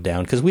slowed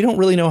down because we don't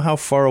really know how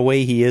far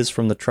away he is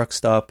from the truck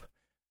stop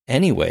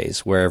anyways,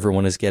 where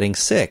everyone is getting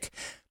sick.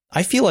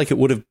 I feel like it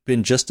would have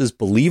been just as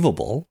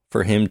believable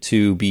for him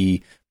to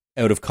be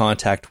out of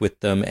contact with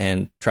them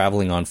and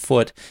traveling on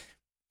foot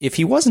if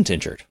he wasn't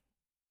injured?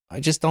 I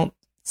just don't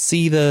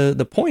see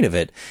the point of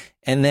it.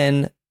 And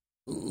then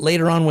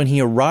later on, when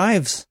he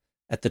arrives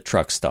at the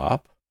truck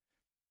stop,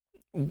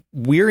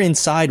 we're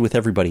inside with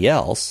everybody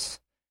else,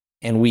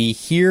 and we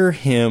hear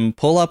him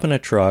pull up in a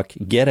truck,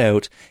 get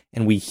out,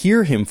 and we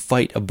hear him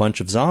fight a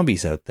bunch of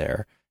zombies out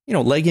there.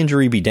 Leg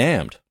injury be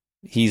damned.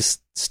 He's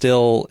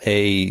still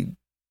a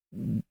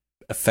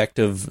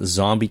effective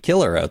zombie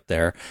killer out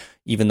there,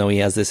 even though he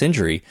has this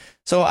injury.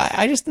 So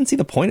I just didn't see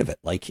the point of it.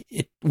 Like,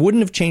 it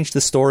wouldn't have changed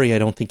the story, I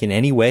don't think, in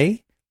any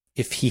way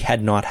if he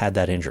had not had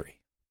that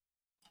injury.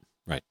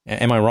 Right.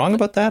 Am I wrong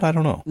about that? I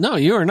don't know. No,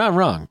 you are not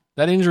wrong.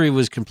 That injury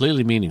was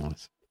completely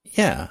meaningless.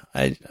 Yeah,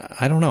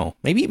 I don't know.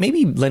 Maybe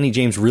Lenny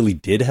James really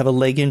did have a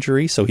leg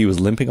injury, so he was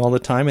limping all the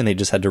time, and they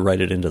just had to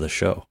write it into the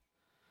show.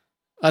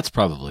 That's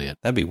probably it.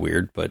 That'd be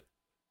weird, but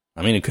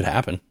I mean, it could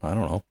happen. I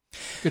don't know.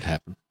 Could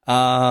happen.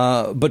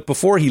 But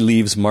before he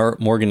leaves,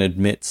 Morgan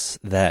admits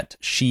that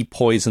she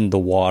poisoned the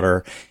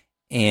water,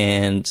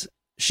 and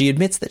she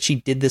admits that she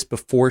did this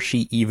before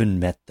she even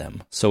met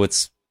them. So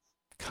it's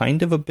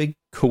kind of a big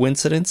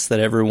coincidence that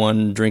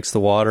everyone drinks the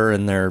water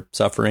and they're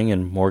suffering,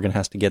 and Morgan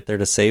has to get there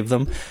to save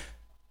them.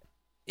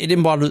 It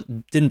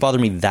didn't bother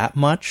me that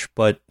much,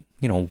 but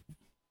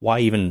why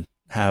even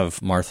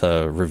have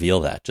Martha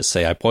reveal that? Just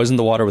say, I poisoned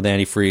the water with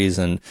antifreeze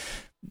and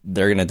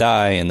they're going to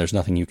die and there's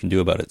nothing you can do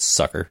about it,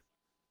 sucker.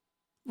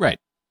 Right.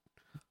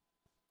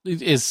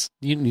 You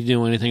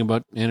know anything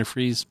about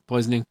antifreeze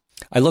poisoning?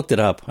 I looked it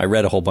up. I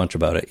read a whole bunch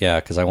about it, yeah,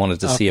 because I wanted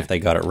to see if they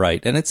got it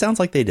right. And it sounds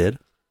like they did.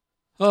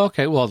 Oh,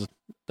 okay, well,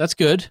 that's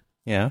good.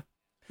 Yeah.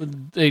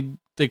 They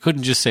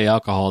couldn't just say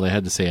alcohol. They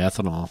had to say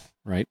ethanol,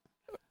 right?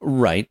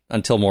 Right,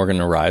 until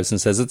Morgan arrives and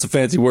says it's a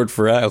fancy word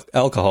for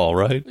alcohol,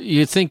 right?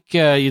 You'd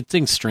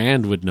think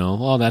Strand would know.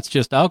 Oh, that's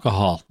just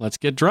alcohol. Let's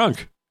get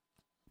drunk.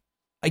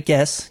 I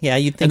guess, yeah,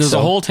 you'd think so. And there's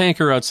a whole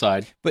tanker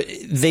outside. But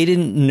they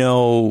didn't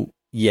know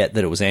yet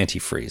that it was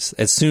antifreeze.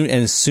 As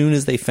soon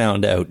as they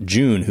found out,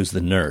 June, who's the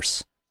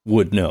nurse,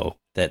 would know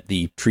that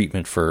the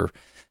treatment for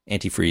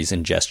antifreeze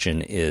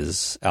ingestion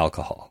is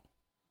alcohol.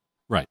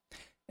 Right.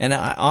 And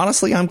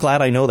honestly, I'm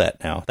glad I know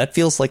that now. That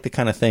feels like the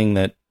kind of thing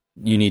that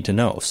you need to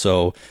know.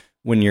 So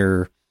when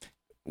you're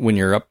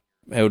up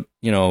out,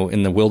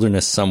 in the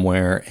wilderness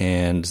somewhere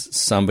and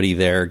somebody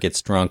there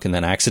gets drunk and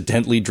then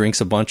accidentally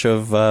drinks a bunch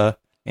of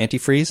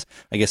antifreeze,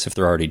 I guess if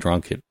they're already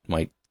drunk, it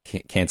might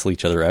cancel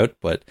each other out.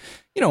 But,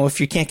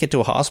 if you can't get to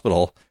a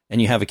hospital and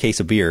you have a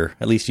case of beer,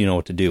 at least you know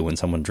what to do when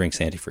someone drinks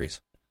antifreeze.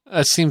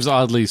 That seems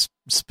oddly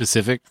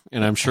specific,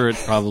 and I'm sure it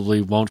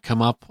probably won't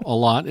come up a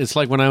lot. It's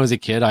like when I was a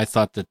kid, I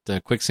thought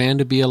that quicksand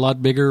would be a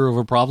lot bigger of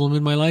a problem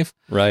in my life.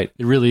 Right.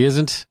 It really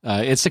isn't.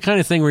 It's the kind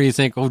of thing where you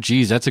think, oh,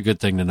 geez, that's a good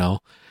thing to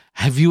know.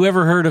 Have you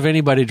ever heard of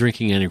anybody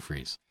drinking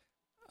antifreeze?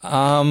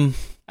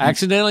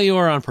 Accidentally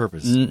or on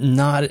purpose?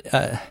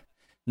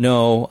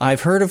 No.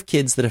 I've heard of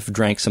kids that have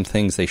drank some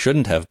things they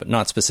shouldn't have, but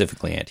not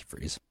specifically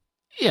antifreeze.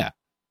 Yeah.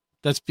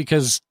 That's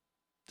because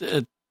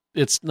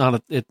it's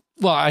not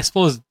well, I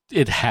suppose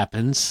it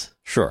happens.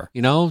 Sure.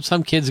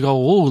 Some kids go,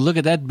 oh, look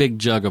at that big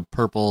jug of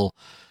purple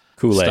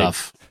Kool-Aid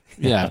stuff.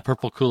 Yeah,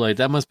 purple Kool-Aid.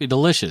 That must be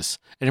delicious.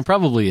 And it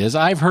probably is.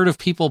 I've heard of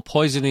people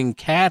poisoning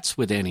cats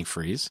with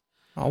antifreeze.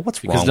 Oh,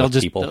 what's wrong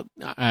with people?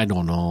 I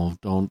don't know.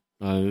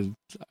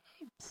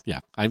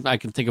 I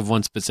can think of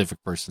one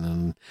specific person,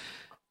 and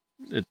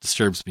it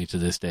disturbs me to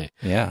this day.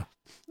 Yeah.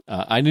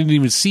 I didn't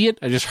even see it.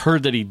 I just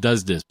heard that he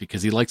does this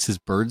because he likes his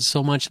birds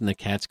so much, and the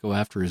cats go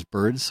after his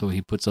birds, so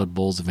he puts out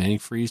bowls of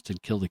antifreeze to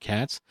kill the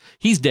cats.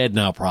 He's dead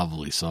now,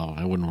 probably, so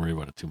I wouldn't worry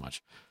about it too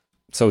much.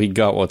 So he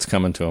got what's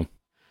coming to him.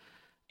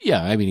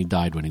 Yeah, I mean, he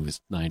died when he was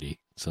 90,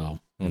 so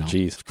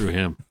geez. Screw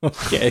him.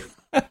 Okay.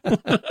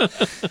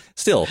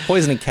 Still,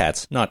 poisoning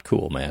cats, not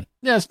cool, man.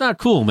 Yeah, it's not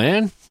cool,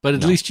 man. But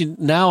at least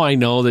now I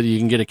know that you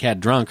can get a cat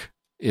drunk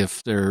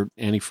if they're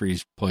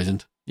antifreeze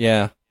poisoned.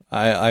 Yeah.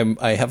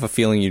 I have a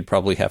feeling you'd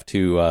probably have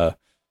to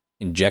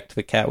inject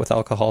the cat with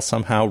alcohol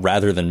somehow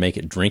rather than make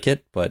it drink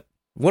it. But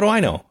what do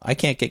I know? I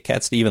can't get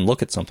cats to even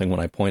look at something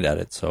when I point at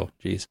it. So,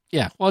 geez.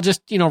 Yeah. Well,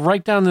 just,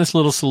 write down this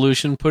little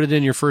solution, put it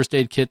in your first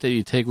aid kit that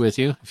you take with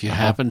you. If you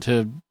happen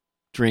to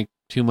drink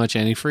too much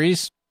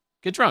antifreeze,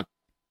 get drunk.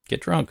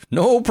 Get drunk.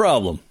 No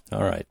problem.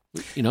 All right.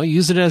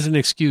 Use it as an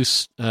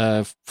excuse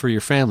for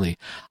your family.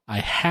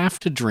 I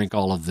have to drink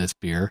all of this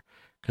beer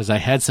because I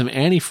had some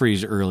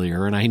antifreeze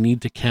earlier and I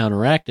need to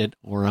counteract it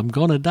or I'm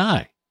going to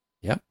die.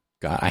 Yep.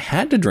 God, I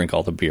had to drink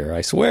all the beer,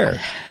 I swear.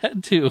 I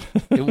had to.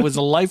 It was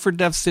a life or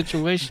death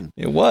situation.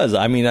 It was.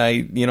 I mean,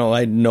 I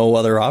had no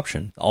other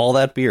option. All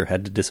that beer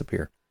had to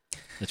disappear.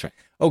 That's right.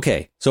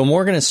 Okay. So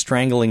Morgan is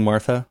strangling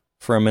Martha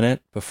for a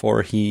minute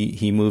before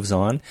he moves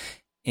on.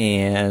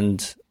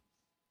 And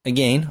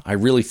again, I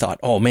really thought,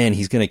 oh man,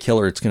 he's going to kill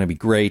her. It's going to be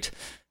great.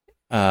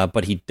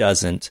 But he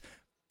doesn't.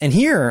 And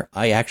here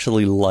I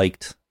actually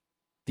liked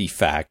the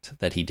fact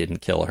that he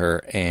didn't kill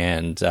her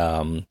and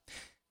the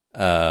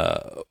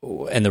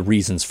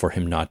reasons for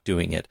him not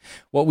doing it.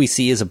 What we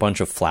see is a bunch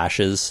of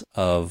flashes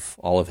of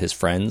all of his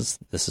friends.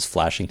 This is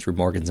flashing through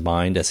Morgan's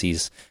mind as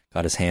he's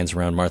got his hands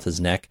around Martha's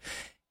neck.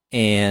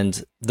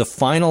 And the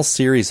final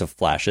series of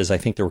flashes, I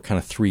think there were kind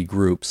of 3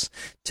 groups.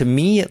 To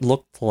me, it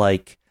looked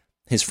like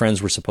his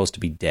friends were supposed to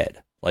be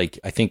dead. Like,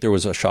 I think there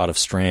was a shot of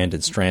Strand,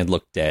 and Strand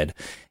looked dead.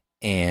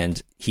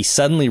 And he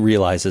suddenly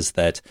realizes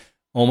that,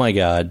 oh my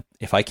God,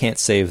 if I can't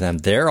save them,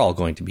 they're all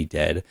going to be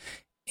dead.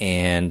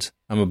 And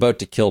I'm about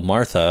to kill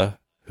Martha,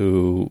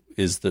 who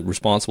is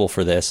responsible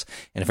for this.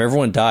 And if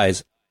everyone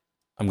dies,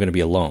 I'm going to be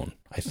alone.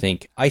 I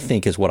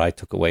think is what I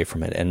took away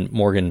from it. And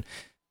Morgan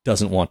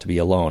doesn't want to be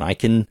alone. I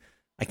can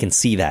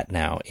see that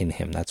now in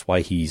him. That's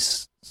why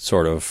he's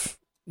sort of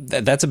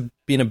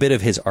been a bit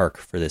of his arc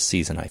for this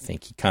season. I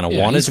think he kind of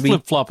wanted to be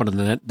flip-flopping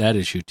on that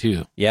issue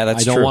too. Yeah,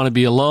 that's true. I don't want to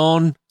be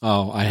alone.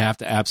 Oh, I have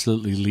to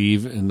absolutely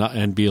leave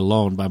and be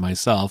alone by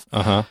myself.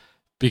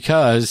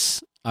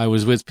 Because I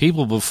was with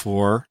people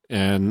before,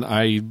 and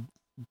I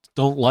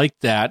don't like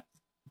that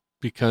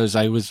because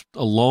I was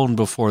alone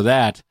before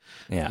that.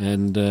 Yeah,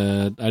 and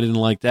I didn't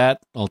like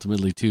that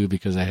ultimately too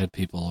because I had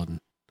people and.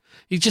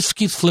 He just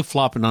keeps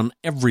flip-flopping on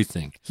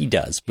everything. He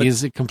does. But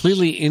he's a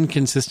completely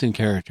inconsistent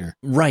character.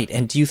 Right.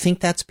 And do you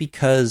think that's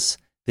because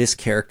this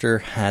character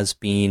has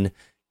been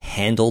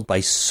handled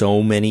by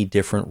so many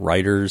different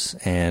writers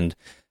and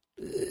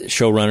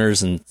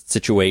showrunners and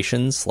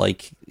situations?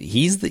 Like,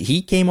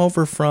 he came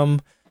over from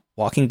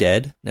Walking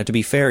Dead. Now, to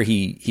be fair,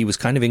 he was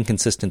kind of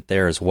inconsistent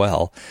there as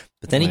well.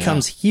 But then he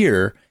comes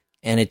here,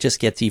 and it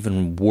just gets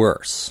even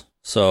worse.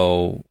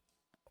 So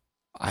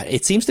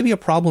it seems to be a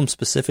problem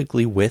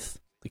specifically with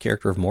the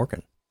character of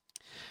Morgan.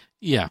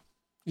 Yeah,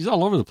 he's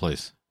all over the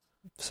place.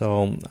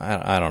 So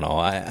I don't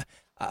know.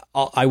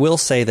 I will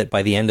say that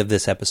by the end of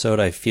this episode,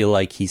 I feel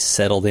like he's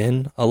settled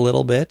in a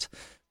little bit.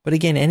 But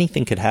again,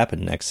 anything could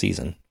happen next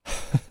season.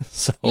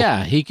 So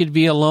yeah, he could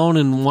be alone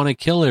and want to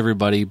kill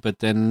everybody, but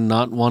then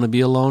not want to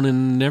be alone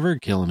and never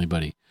kill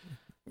anybody.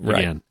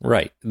 Again.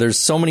 Right.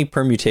 There's so many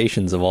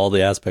permutations of all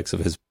the aspects of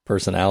his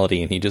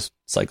personality, and he just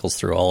cycles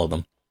through all of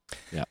them.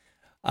 Yeah.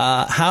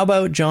 How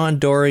about John,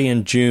 Dory,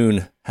 and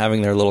June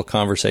having their little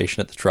conversation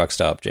at the truck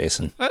stop,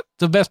 Jason?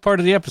 The best part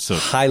of the episode.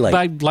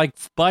 Highlight.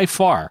 By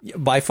far.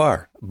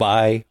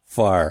 By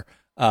far.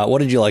 What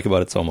did you like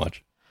about it so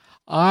much?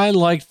 I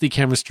liked the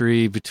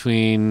chemistry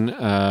between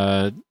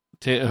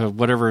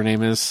whatever her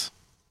name is.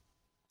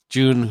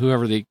 June,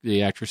 whoever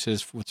the actress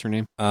is. What's her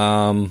name?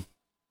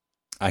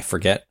 I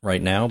forget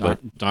right now,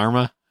 but...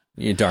 Dharma.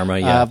 Yeah, Dharma,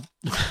 yeah.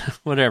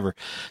 Whatever.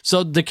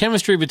 So the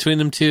chemistry between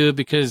them two,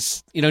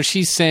 because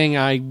she's saying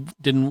I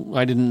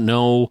didn't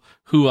know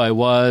who I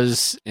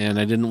was, and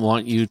I didn't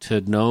want you to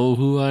know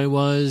who I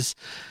was,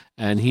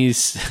 and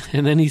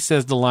then he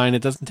says the line,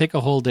 "It doesn't take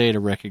a whole day to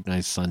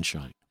recognize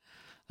sunshine."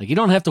 Like, you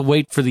don't have to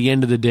wait for the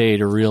end of the day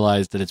to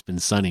realize that it's been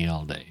sunny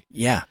all day.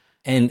 Yeah.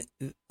 And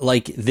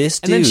like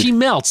this dude, and then she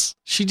melts.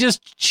 She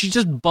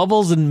just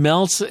bubbles and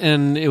melts,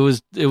 and it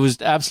was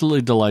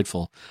absolutely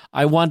delightful.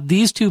 I want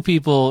these two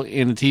people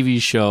in a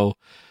TV show,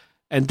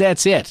 and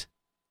that's it.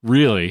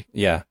 Really?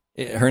 Yeah.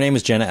 Her name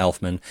is Jenna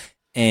Elfman,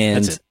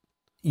 and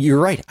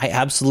you're right. I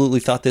absolutely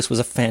thought this was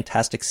a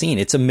fantastic scene.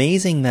 It's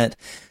amazing that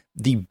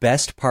the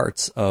best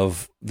parts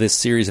of this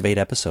series of 8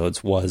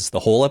 episodes was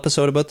the whole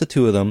episode about the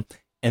two of them,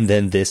 and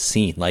then this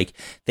scene. Like,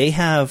 they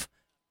have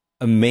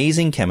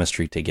amazing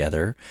chemistry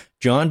together.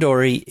 John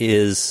Dory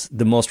is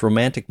the most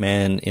romantic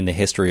man in the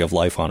history of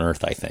life on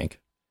Earth, I think.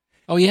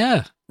 Oh,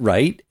 yeah.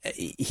 Right?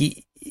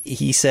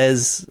 He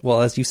says,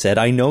 well, as you said,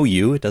 I know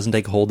you. It doesn't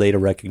take a whole day to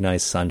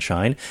recognize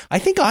sunshine. I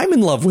think I'm in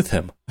love with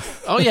him.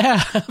 Oh,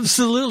 yeah,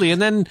 absolutely.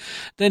 And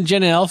then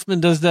Jenna Elfman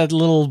does that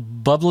little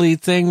bubbly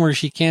thing where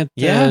she can't,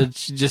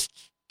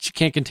 she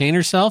can't contain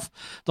herself.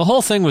 The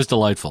whole thing was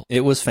delightful.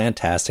 It was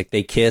fantastic.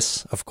 They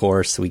kiss, of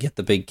course. We get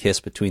the big kiss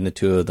between the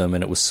two of them,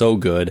 and it was so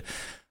good.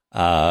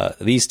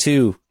 These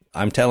two,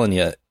 I'm telling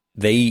you,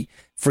 they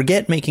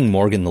forget making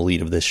Morgan the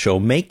lead of this show.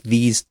 Make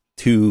these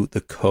two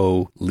the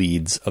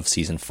co-leads of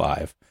season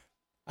 5.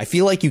 I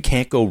feel like you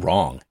can't go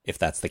wrong if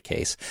that's the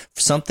case.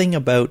 Something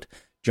about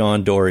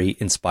John Dory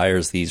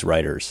inspires these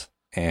writers.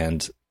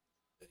 And,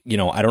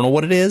 I don't know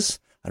what it is.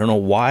 I don't know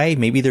why.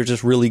 Maybe they're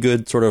just really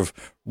good sort of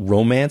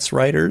romance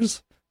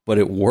writers, but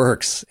it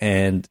works,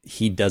 and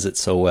he does it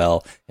so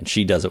well, and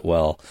she does it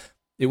well.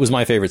 It was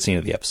my favorite scene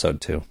of the episode,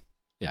 too.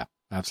 Yeah,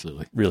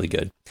 absolutely. Really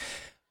good.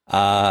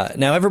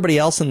 Now, everybody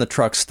else in the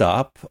truck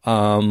stop,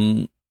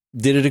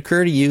 did it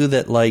occur to you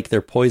that, like,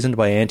 they're poisoned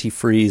by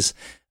antifreeze?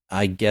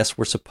 I guess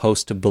we're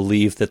supposed to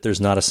believe that there's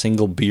not a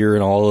single beer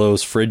in all of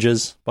those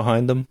fridges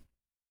behind them?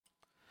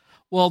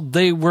 Well,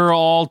 they were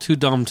all too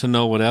dumb to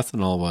know what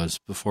ethanol was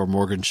before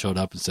Morgan showed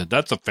up and said,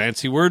 "That's a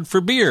fancy word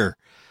for beer."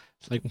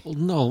 It's like, well,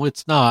 no,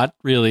 it's not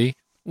really.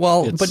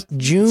 Well, but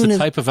June is a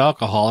type of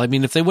alcohol. I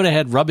mean, if they would have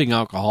had rubbing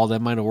alcohol,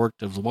 that might have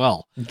worked as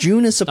well.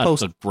 June is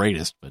supposed not the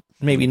greatest, but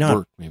maybe not.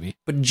 Work, maybe.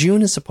 But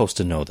June is supposed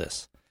to know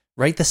this,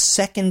 right? The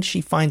second she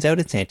finds out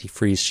it's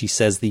antifreeze, she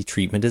says the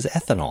treatment is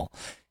ethanol.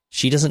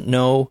 She doesn't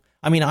know.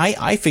 I mean,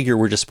 I figure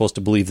we're just supposed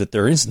to believe that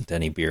there isn't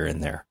any beer in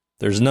there.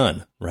 There's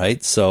none,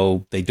 right?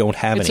 So they don't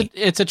have any.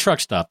 It's a truck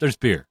stop. There's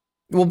beer.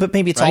 Well, but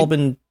maybe it's all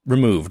been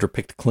removed or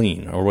picked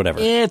clean or whatever.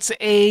 It's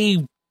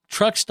a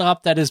truck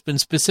stop that has been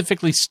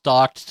specifically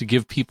stocked to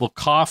give people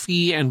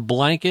coffee and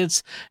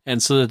blankets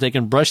and so that they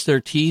can brush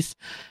their teeth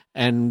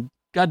and,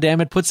 God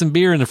damn it, put some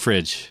beer in the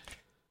fridge.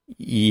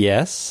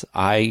 Yes,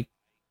 I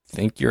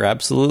think you're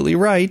absolutely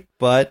right,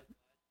 but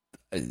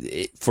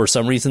for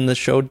some reason the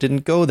show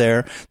didn't go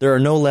there. There are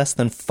no less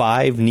than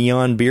 5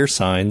 neon beer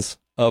signs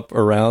up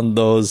around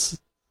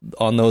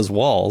on those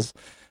walls,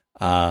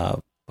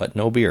 but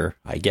no beer,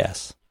 I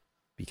guess,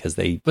 because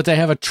But they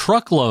have a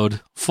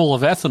truckload full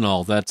of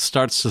ethanol that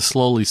starts to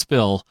slowly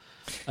spill,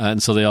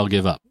 and so they all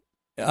give up.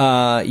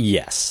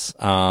 Yes.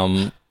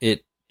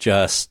 It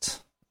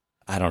just,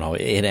 I don't know,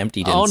 it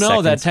emptied in seconds.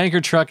 seconds. That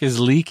tanker truck is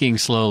leaking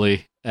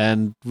slowly,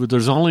 and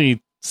there's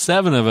only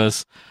 7 of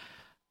us.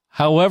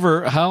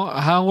 However,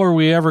 how are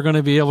we ever going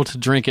to be able to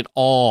drink it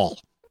all?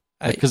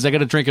 Because they got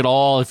to drink it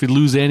all. If you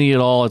lose any at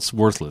all, it's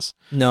worthless.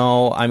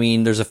 No, I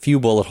mean, there's a few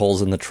bullet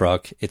holes in the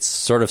truck. It's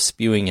sort of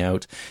spewing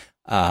out.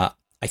 I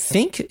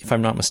think, if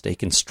I'm not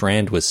mistaken,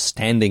 Strand was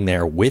standing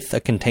there with a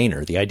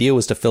container. The idea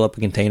was to fill up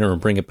a container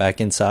and bring it back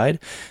inside.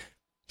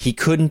 He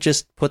couldn't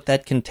just put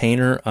that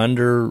container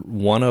under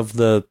one of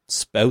the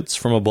spouts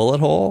from a bullet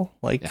hole?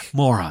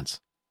 Morons.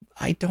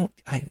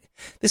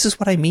 This is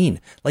what I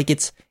mean.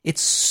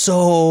 It's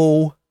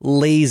so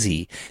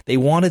lazy. They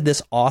wanted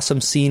this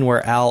awesome scene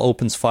where Al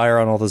opens fire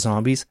on all the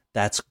zombies.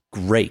 That's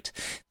great.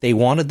 They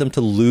wanted them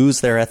to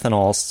lose their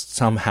ethanol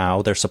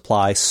somehow, their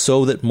supply,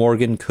 so that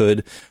Morgan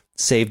could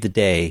save the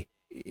day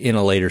in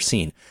a later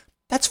scene.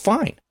 That's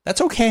fine.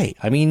 That's okay.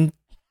 I mean,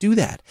 do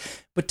that.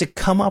 But to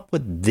come up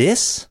with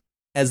this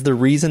as the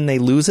reason they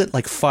lose it,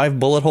 5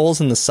 bullet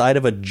holes in the side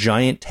of a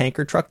giant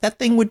tanker truck, that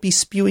thing would be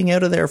spewing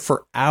out of there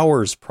for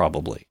hours,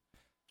 probably.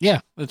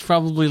 Yeah, it's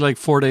probably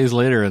 4 days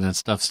later and that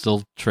stuff's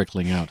still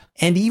trickling out.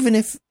 And even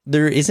if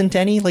there isn't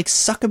any,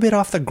 suck a bit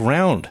off the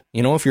ground.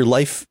 If your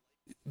life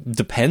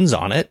depends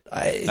on it.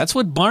 That's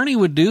what Barney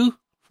would do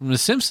from The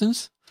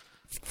Simpsons.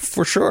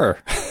 For sure.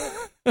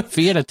 If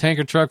he had a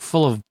tanker truck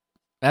full of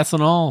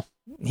ethanol,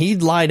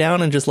 he'd lie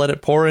down and just let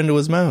it pour into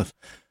his mouth.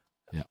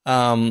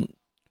 Yeah.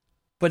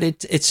 But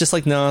it's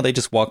just no, they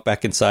just walk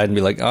back inside and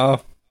be like,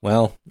 oh,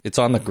 well, it's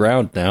on the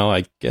ground now.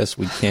 I guess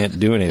we can't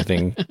do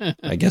anything.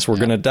 I guess we're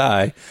going to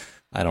die.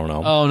 I don't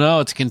know. Oh, no,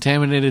 it's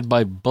contaminated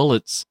by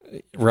bullets.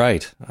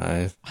 Right.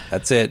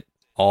 That's it.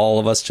 All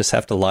of us just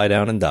have to lie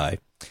down and die.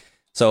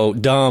 So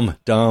dumb,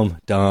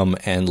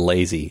 and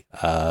lazy.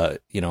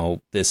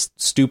 This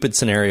stupid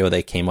scenario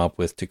they came up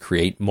with to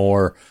create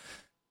more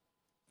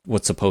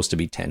what's supposed to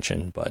be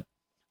tension, but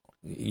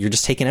you're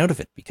just taken out of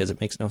it because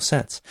it makes no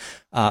sense.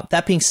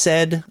 That being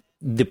said,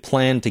 the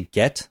plan to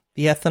get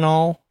the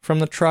ethanol from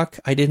the truck,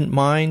 I didn't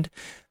mind.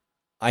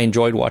 I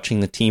enjoyed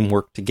watching the team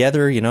work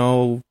together.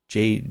 John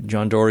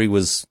Dory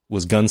was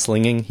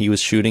gunslinging. He was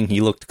shooting. He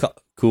looked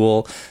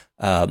cool.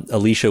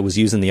 Alicia was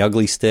using the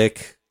ugly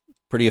stick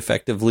pretty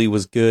effectively,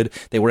 was good.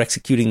 They were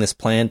executing this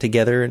plan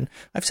together. And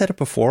I've said it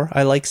before,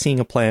 I like seeing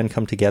a plan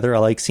come together. I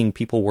like seeing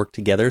people work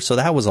together. So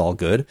that was all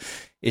good.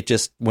 It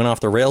just went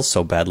off the rails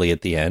so badly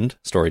at the end,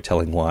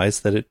 storytelling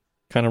wise, that it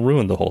kind of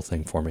ruined the whole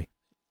thing for me.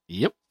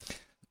 Yep.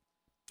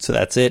 So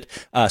that's it.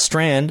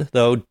 Strand,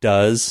 though,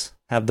 does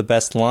have the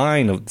best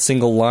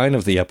single line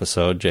of the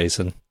episode,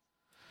 Jason.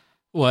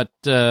 What,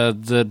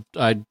 as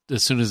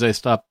soon as I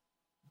stop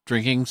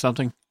drinking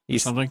something? He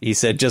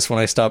said, just when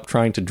I stop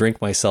trying to drink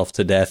myself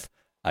to death,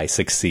 I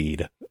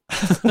succeed.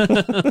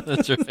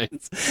 That's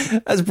right.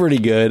 That's pretty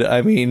good.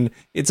 I mean,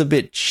 it's a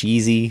bit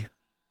cheesy,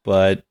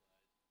 but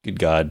good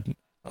God,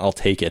 I'll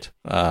take it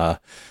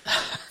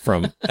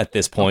from at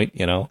this point,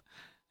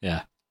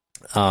 Yeah.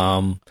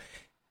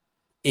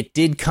 It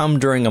did come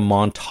during a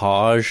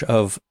montage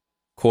of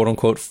quote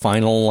unquote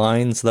final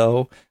lines,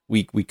 though.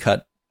 We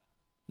cut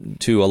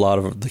to a lot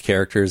of the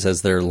characters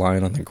as they're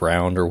lying on the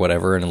ground or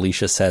whatever, and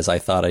Alicia says, I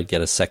thought I'd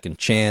get a second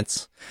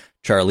chance.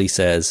 Charlie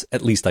says,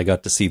 at least I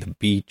got to see the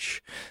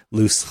beach.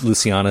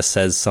 Luciana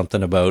says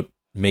something about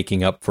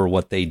making up for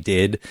what they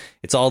did.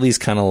 It's all these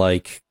kind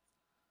of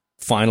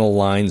final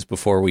lines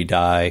before we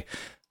die.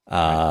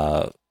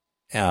 I've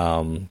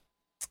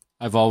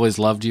always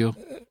loved you.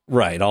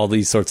 Right, all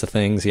these sorts of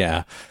things,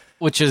 yeah.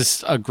 Which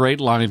is a great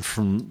line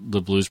from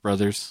the Blues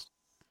Brothers.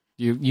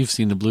 You've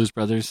seen the Blues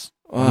Brothers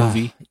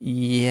movie?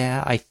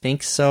 Yeah, I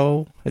think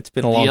so. It's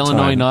been a long time. The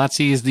Illinois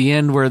Nazis, the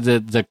end where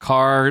the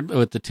car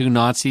with the 2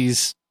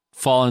 Nazis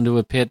fall into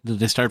a pit,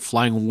 they start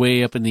flying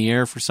way up in the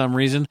air for some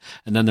reason,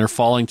 and then they're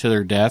falling to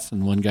their death,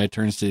 and one guy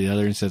turns to the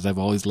other and says, I've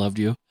always loved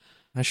you.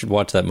 I should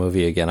watch that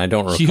movie again. I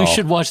don't recall. You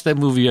should watch that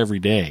movie every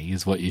day,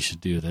 is what you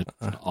should do. That's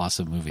an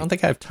awesome movie. I don't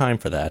think I have time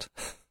for that.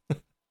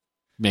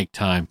 Make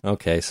time.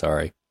 Okay,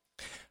 sorry.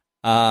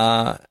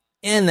 And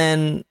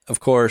then,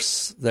 of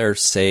course, they're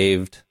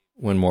saved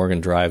when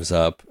Morgan drives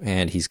up,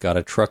 and he's got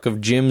a truck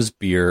of Jim's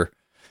beer,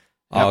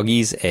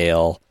 Augie's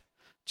Ale.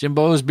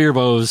 Jimbo's Beer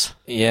Bows.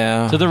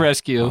 Yeah. To the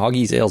rescue.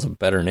 Augie's Ale's a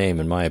better name,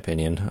 in my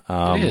opinion.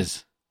 It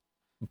is.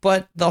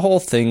 But the whole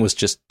thing was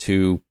just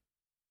too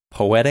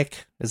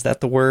poetic. Is that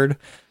the word?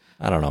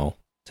 I don't know.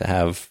 To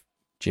have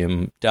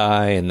Jim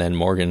die and then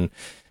Morgan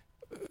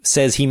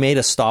says he made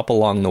a stop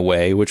along the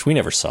way, which we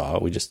never saw.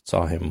 We just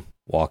saw him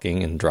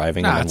walking and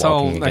driving and it's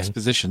walking all again.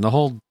 exposition. The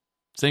whole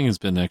thing has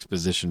been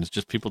exposition. It's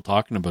just people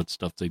talking about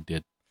stuff they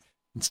did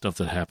and stuff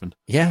that happened.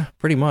 Yeah,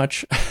 pretty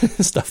much.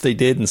 Stuff they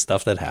did and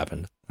stuff that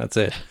happened. That's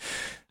it.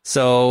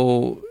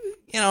 So,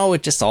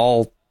 it just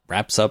all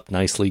wraps up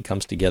nicely,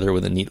 comes together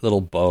with a neat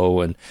little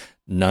bow, and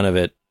none of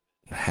it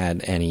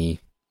had any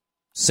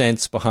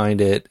sense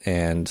behind it.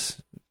 And,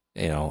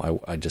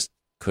 I just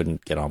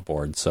couldn't get on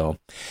board. So,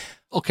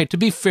 okay, to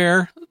be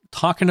fair,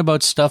 talking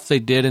about stuff they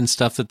did and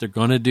stuff that they're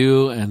going to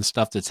do and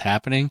stuff that's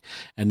happening,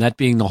 and that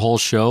being the whole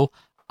show,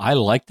 I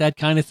like that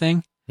kind of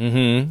thing.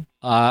 mm-hmm.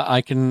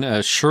 I can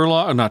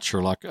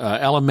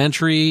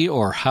Elementary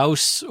or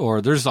House,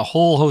 or there's a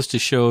whole host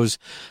of shows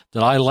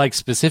that I like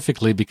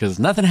specifically because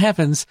nothing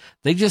happens.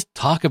 They just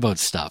talk about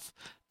stuff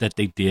that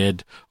they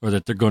did or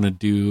that they're going to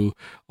do.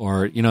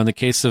 Or, in the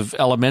case of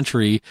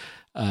Elementary,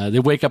 they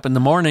wake up in the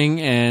morning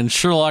and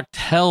Sherlock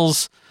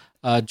tells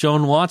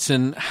Joan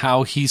Watson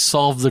how he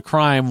solved the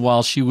crime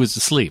while she was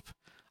asleep.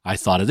 I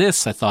thought of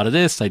this,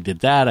 I did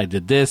that, I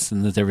did this,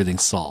 and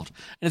everything's solved.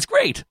 And it's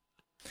great.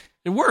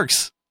 It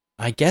works.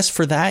 I guess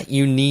for that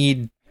you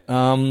need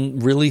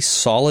really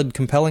solid,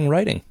 compelling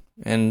writing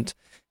and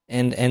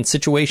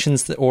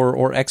situations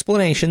or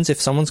explanations.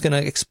 If someone's going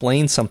to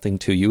explain something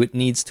to you, it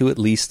needs to at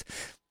least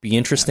be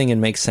interesting and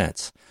make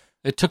sense.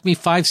 It took me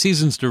 5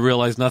 seasons to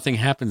realize nothing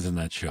happens in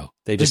that show.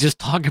 They just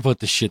talk about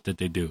the shit that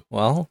they do.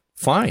 Well,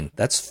 fine.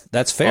 That's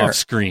fair. Off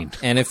screen.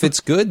 And if it's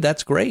good,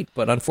 that's great.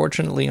 But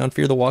unfortunately, on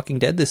Fear the Walking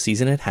Dead this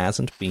season, it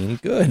hasn't been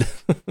good.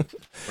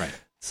 Right.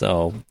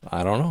 So,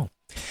 I don't know.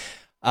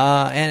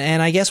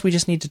 And I guess we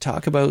just need to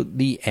talk about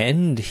the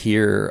end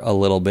here a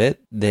little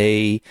bit.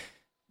 They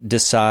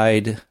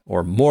decide,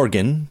 or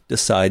Morgan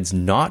decides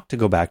not to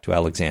go back to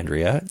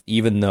Alexandria,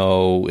 even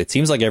though it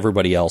seems like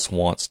everybody else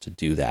wants to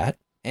do that.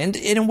 And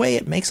in a way,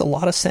 it makes a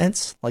lot of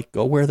sense. Like,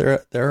 go where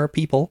there are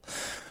people.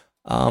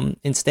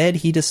 Instead,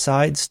 he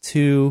decides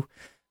to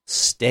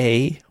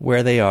stay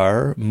where they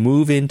are,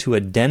 move into a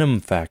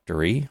denim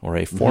factory, or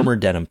a former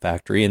denim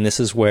factory. And this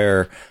is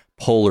where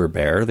Polar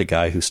Bear, the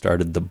guy who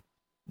started the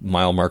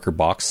mile marker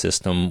box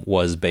system,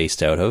 was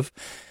based out of.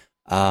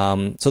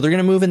 So they're going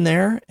to move in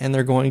there, and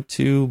they're going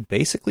to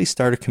basically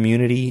start a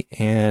community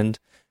and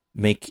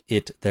make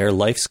it their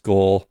life's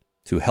goal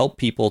to help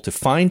people, to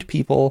find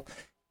people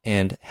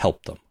and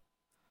help them.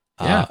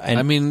 Yeah,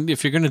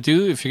 if you're going to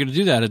do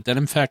that, a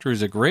denim factory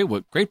is a great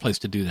place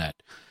to do that.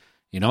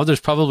 There's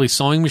probably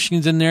sewing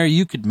machines in there.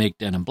 You could make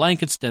denim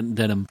blankets,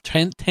 denim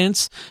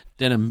tents,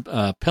 denim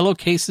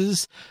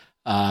pillowcases.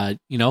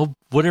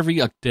 Whatever,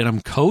 a denim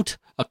coat,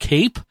 a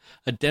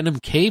denim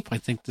cape. I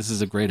think this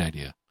is a great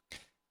idea.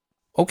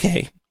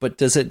 Okay, but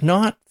does it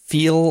not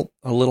feel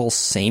a little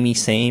samey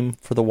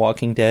for The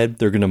Walking Dead?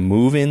 They're going to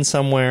move in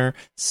somewhere,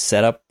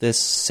 set up this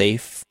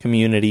safe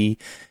community.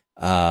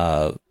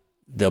 They'll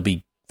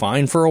be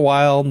fine for a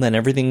while,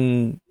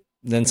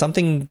 then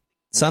something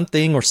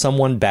or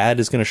someone bad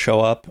is going to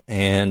show up,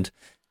 and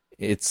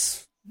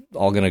it's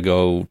all going to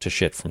go to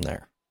shit from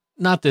there.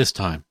 Not this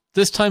time.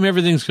 This time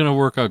everything's going to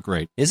work out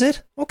great. Is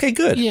it? Okay,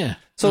 good. Yeah.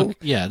 So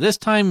this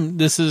time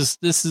this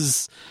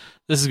is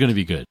going to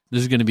be good.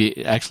 This is going to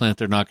be excellent.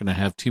 They're not going to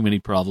have too many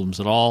problems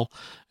at all.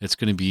 It's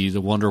going to be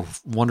the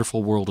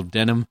wonderful world of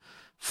denim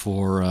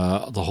for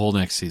the whole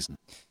next season.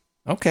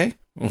 Okay.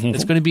 Mm-hmm.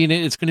 It's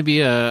going to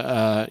be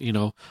a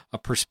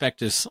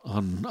prospectus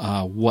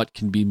on what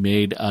can be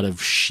made out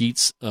of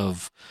sheets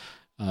of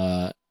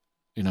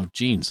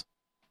jeans.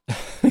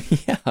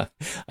 Yeah,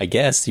 I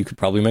guess you could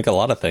probably make a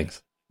lot of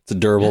things. It's a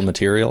durable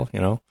material,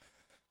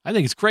 I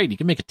think it's great. You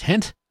can make a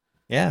tent.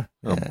 Yeah.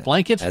 Or a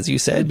blanket. As you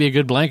said. It'd be a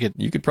good blanket.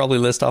 You could probably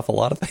list off a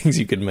lot of things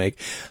you could make.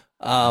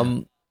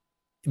 But,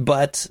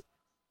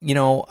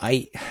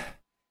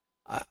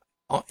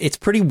 it's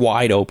pretty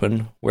wide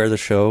open where the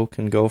show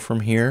can go from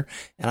here.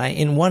 And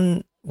in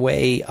one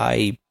way,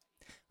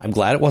 I'm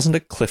glad it wasn't a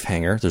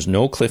cliffhanger. There's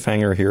no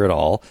cliffhanger here at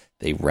all.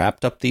 They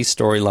wrapped up these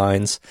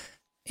storylines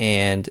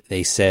and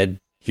they said,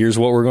 here's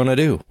what we're going to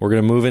do. We're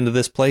going to move into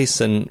this place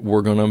and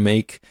we're going to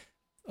make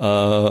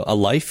a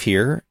life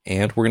here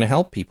and we're going to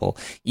help people.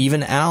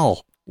 Even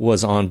Al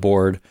was on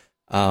board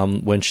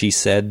when she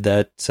said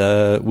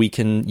that we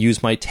can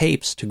use my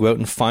tapes to go out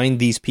and find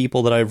these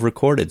people that I've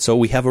recorded. So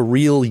we have a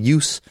real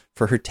use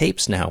for her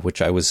tapes now,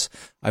 which I was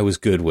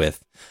good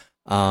with.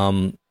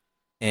 And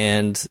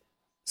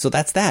so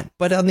that's that.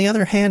 But on the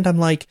other hand, I'm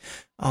like,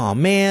 oh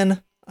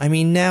man,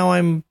 now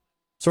I'm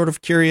sort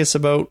of curious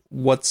about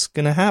what's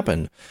going to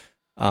happen.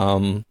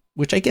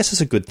 Which I guess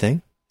is a good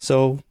thing.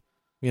 So,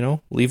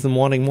 leave them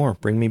wanting more.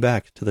 Bring me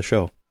back to the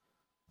show.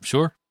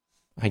 Sure.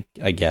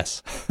 I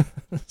guess.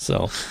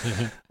 So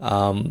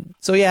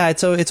yeah,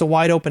 it's a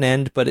wide open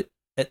end, but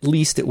at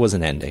least it was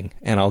an ending,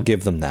 and I'll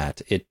give them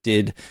that. It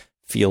did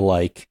feel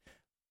like,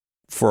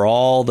 for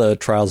all the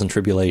trials and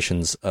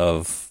tribulations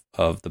of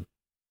the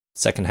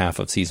second half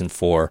of season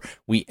 4,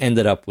 we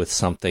ended up with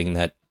something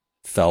that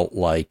felt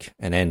like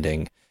an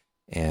ending,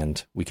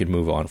 and we could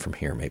move on from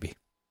here, maybe.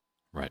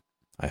 Right.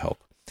 I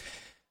hope.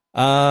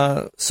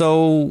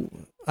 So,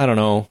 I don't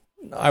know.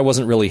 I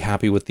wasn't really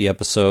happy with the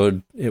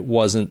episode. It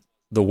wasn't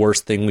the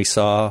worst thing we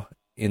saw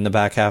in the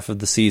back half of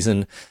the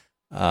season,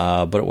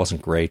 but it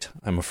wasn't great,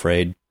 I'm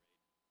afraid.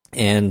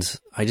 And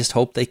I just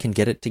hope they can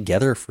get it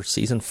together for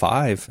season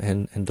 5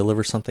 and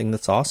deliver something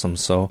that's awesome.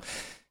 So,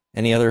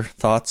 any other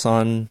thoughts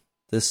on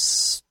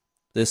this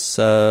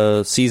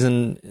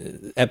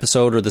season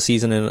episode or the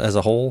season as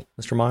a whole,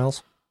 Mr.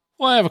 Miles?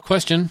 Well, I have a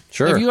question.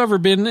 Sure. Have you ever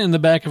been in the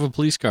back of a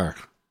police car?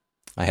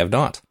 I have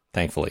not,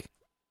 thankfully.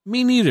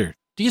 Me neither.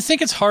 Do you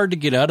think it's hard to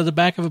get out of the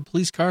back of a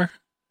police car?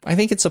 I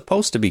think it's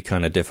supposed to be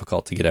kind of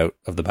difficult to get out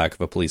of the back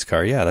of a police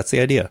car. Yeah, that's the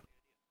idea.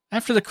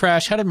 After the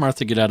crash, how did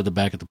Martha get out of the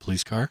back of the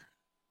police car?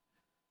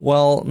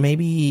 Well,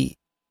 maybe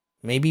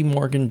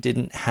Morgan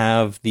didn't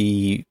have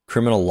the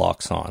criminal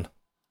locks on.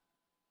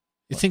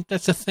 You think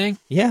that's a thing?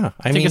 Yeah,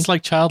 I think it's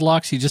like child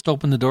locks. You just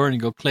open the door and you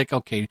go click.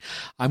 Okay,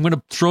 I'm going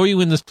to throw you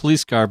in this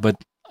police car, but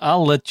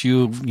I'll let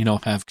you,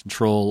 have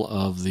control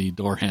of the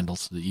door handle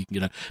so that you can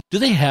get out. Do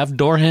they have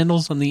door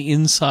handles on the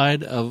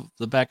inside of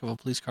the back of a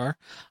police car?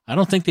 I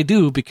don't think they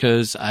do,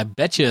 because I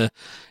bet you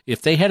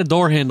if they had a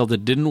door handle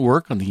that didn't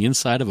work on the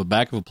inside of a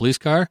back of a police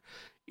car,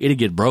 it'd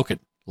get broken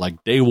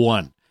like day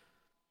one.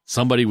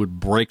 Somebody would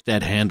break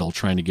that handle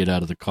trying to get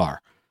out of the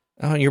car.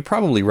 Oh, you're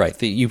probably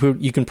right. You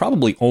can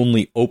probably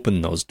only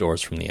open those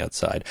doors from the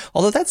outside.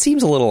 Although that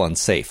seems a little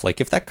unsafe.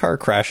 Like if that car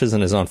crashes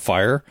and is on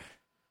fire,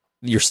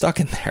 you're stuck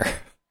in there.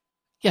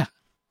 Yeah,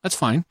 that's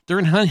fine. They're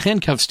in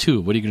handcuffs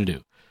too. What are you going to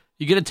do?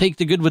 You got to take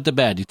the good with the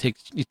bad. You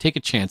take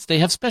a chance. They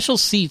have special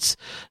seats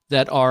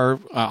that are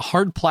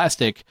hard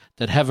plastic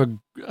that have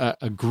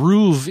a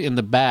groove in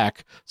the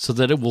back so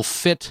that it will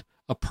fit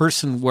a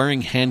person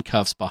wearing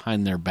handcuffs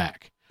behind their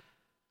back.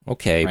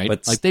 Okay, right?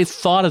 But like they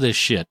thought of this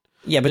shit.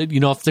 Yeah, but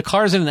if the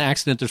car's in an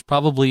accident, there's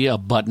probably a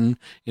button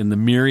in the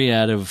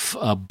myriad of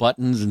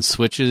buttons and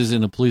switches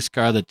in a police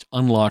car that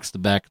unlocks the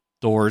back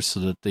doors so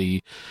that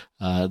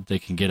they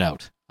can get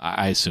out.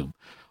 I assume,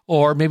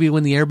 or maybe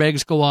when the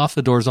airbags go off,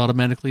 the doors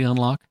automatically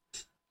unlock.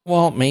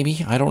 Well,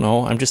 maybe, I don't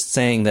know. I'm just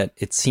saying that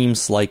it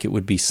seems like it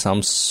would be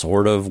some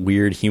sort of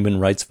weird human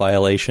rights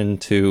violation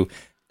to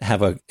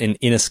have an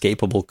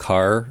inescapable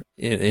car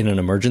in an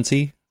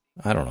emergency.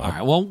 I don't know. All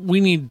right. Well, we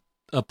need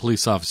a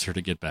police officer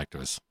to get back to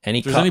us.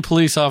 If there's any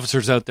police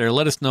officers out there,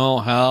 let us know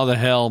how the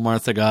hell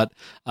Martha got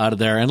out of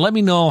there. And let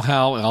me know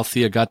how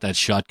Althea got that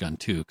shotgun,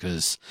 too,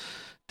 because,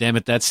 damn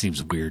it, that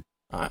seems weird.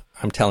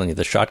 I'm telling you,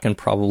 the shotgun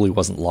probably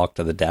wasn't locked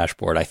to the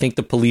dashboard. I think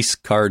the police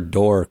car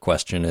door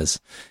question is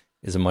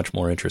a much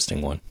more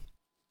interesting one.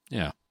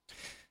 Yeah.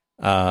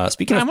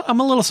 Speaking of... I'm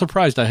a little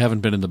surprised I haven't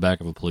been in the back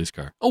of a police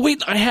car. Oh,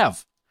 wait, I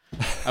have.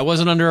 I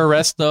wasn't under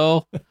arrest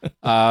though.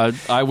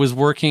 I was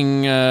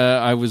working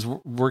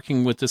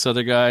with this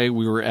other guy.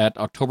 We were at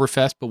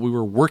Oktoberfest, but we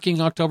were working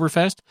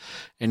Oktoberfest,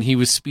 and he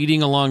was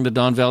speeding along the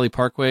Don Valley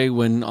Parkway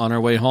when on our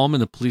way home,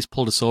 and the police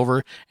pulled us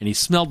over, and he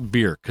smelled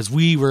beer because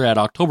we were at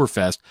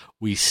Oktoberfest.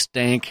 We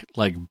stank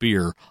like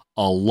beer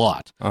a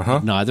lot.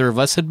 Neither of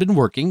us had been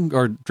working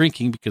or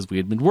drinking because we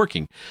had been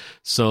working.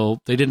 So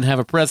they didn't have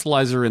a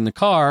breathalyzer in the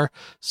car,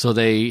 so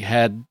they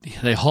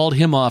hauled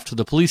him off to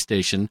the police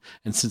station,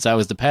 and since I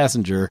was the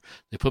passenger,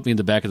 they put me in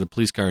the back of the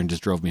police car and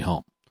just drove me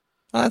home.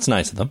 Oh, that's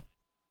nice of them.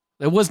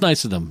 It was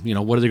nice of them.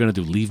 What are they going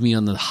to do? Leave me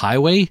on the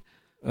highway?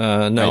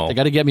 No. Right? They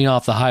got to get me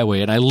off the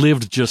highway, and I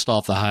lived just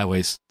off the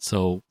highways,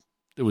 so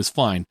it was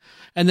fine.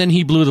 And then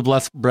he blew the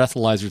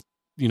breathalyzer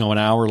an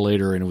hour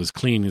later, and it was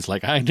clean. He's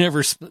like, I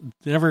never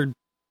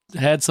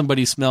had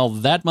somebody smell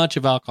that much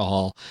of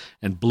alcohol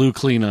and blew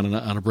clean on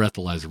a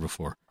breathalyzer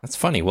before. That's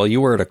funny. Well, you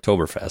were at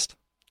Oktoberfest.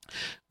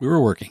 We were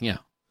working, yeah.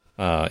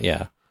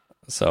 Yeah.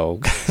 So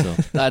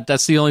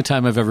that's the only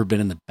time I've ever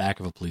been in the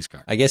back of a police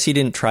car. I guess you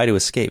didn't try to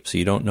escape, so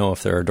you don't know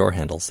if there are door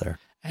handles there.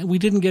 And we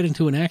didn't get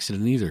into an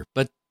accident either.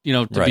 But,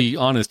 to be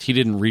honest, he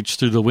didn't reach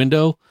through the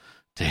window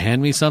to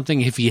hand me something.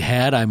 If he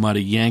had, I might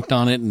have yanked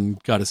on it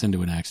and got us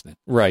into an accident.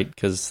 Right,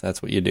 because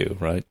that's what you do,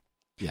 right?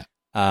 Yeah.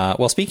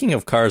 Well, speaking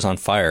of cars on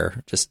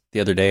fire, just the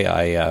other day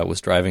I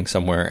was driving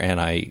somewhere and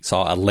I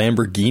saw a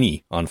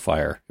Lamborghini on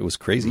fire. It was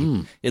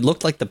crazy. It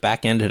looked like the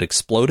back end had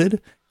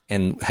exploded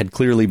and had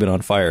clearly been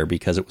on fire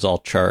because it was all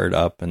charred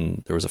up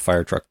and there was a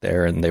fire truck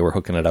there and they were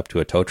hooking it up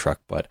to a tow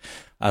truck. But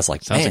I was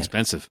like, sounds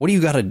expensive. What do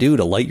you got to do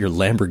to light your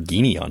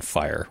Lamborghini on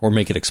fire or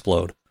make it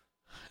explode?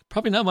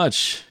 Probably not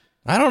much.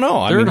 I don't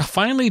know. They're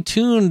finely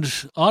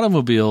tuned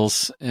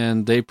automobiles,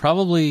 and they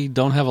probably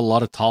don't have a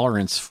lot of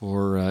tolerance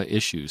for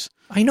issues.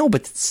 I know,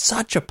 but it's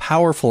such a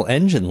powerful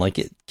engine. Like,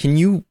 can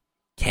you?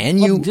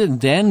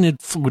 Then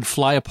it would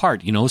fly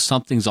apart.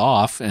 Something's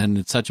off, and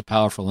it's such a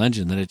powerful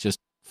engine that it just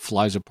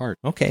flies apart.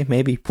 Okay,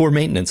 maybe poor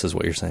maintenance is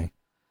what you're saying.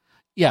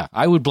 Yeah,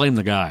 I would blame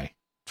the guy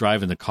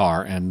driving the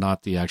car and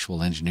not the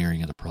actual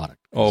engineering of the product.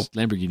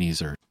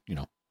 Lamborghinis are,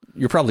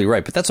 You're probably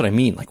right, but that's what I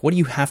mean. Like, what do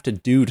you have to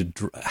do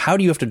how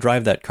do you have to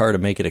drive that car to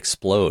make it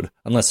explode?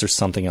 Unless there's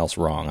something else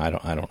wrong. I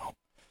don't know.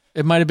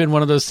 It might have been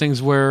one of those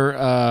things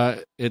where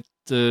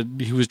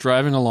he was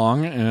driving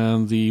along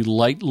and the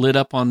light lit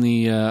up on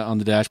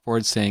the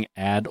dashboard saying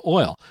 "add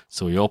oil."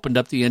 So he opened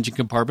up the engine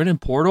compartment and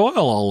poured oil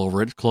all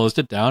over it, closed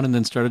it down, and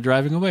then started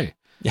driving away.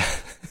 Yeah,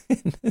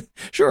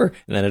 sure.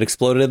 And then it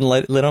exploded and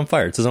lit on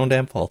fire. It's his own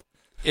damn fault.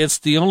 It's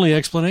the only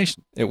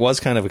explanation. It was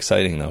kind of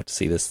exciting, though, to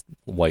see this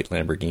white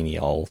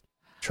Lamborghini all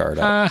charred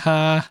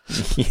up.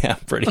 Yeah,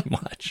 pretty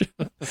much.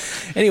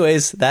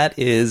 Anyways, that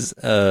is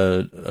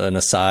an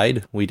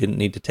aside we didn't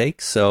need to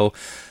take. So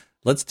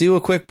let's do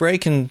a quick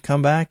break and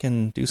come back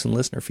and do some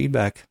listener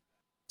feedback.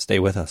 Stay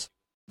with us.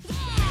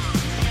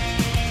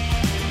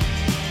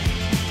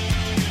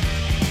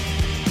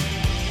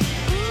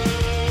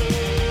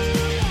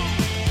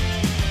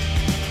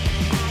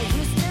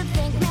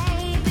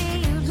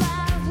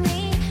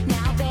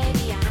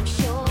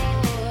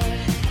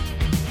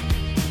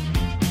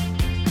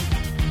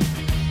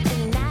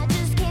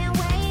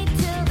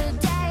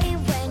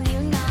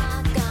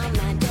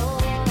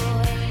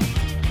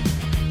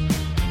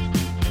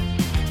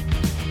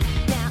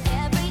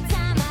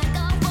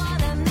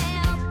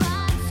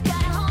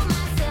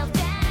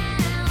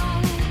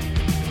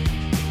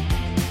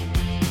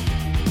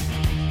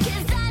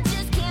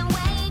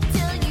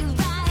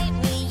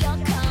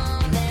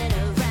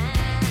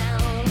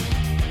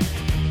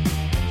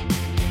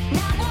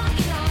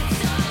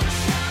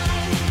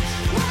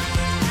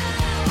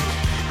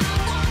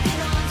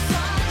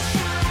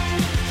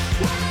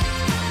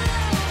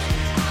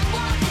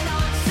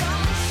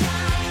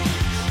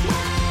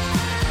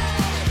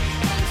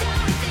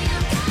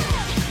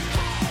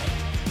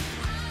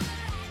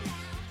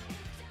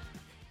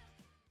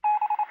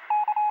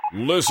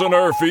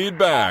 Listener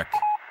feedback.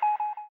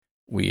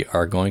 We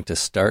are going to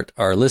start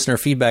our listener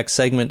feedback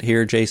segment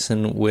here,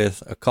 Jason,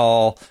 with a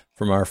call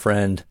from our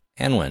friend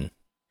Anwin.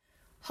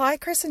 Hi,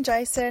 Chris and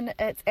Jason.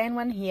 It's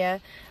Anwin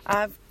here.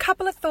 A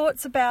couple of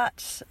thoughts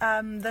about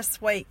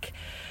this week.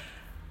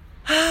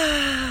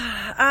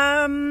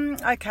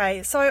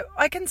 Okay, so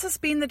I can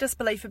suspend the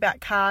disbelief about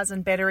cars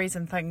and batteries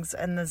and things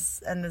in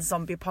the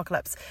zombie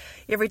apocalypse.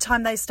 Every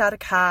time they start a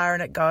car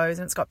and it goes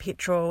and it's got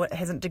petrol, it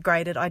hasn't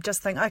degraded, I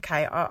just think,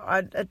 okay,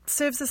 it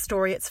serves the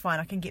story, it's fine,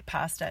 I can get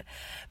past it.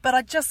 But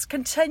I just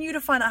continue to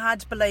find it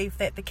hard to believe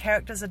that the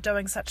characters are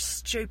doing such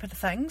stupid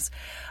things.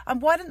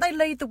 Why didn't they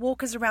lead the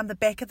walkers around the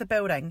back of the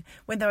building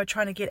when they were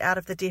trying to get out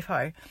of the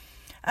depot?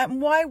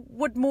 Why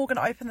would Morgan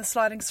open the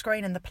sliding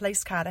screen in the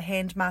police car to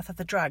hand Martha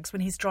the drugs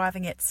when he's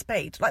driving at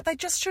speed? Like, they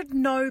just should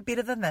know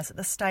better than this at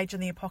this stage in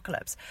the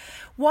apocalypse.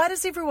 Why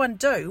does everyone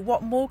do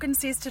what Morgan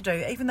says to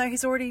do, even though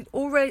he's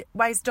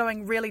always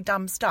doing really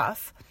dumb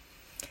stuff?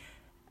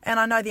 And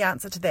I know the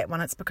answer to that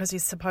one. It's because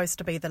he's supposed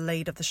to be the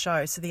lead of the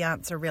show, so the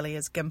answer really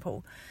is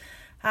Gimple.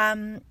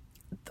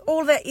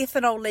 All that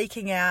ethanol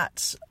leaking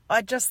out,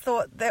 I just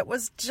thought it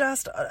was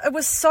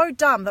so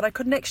dumb that I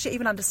couldn't actually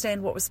even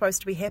understand what was supposed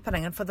to be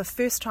happening. And for the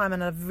first time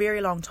in a very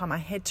long time, I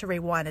had to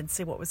rewind and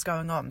see what was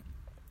going on.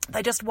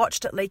 They just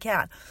watched it leak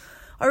out.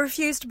 I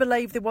refuse to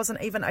believe there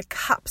wasn't even a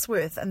cup's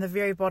worth in the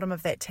very bottom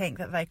of that tank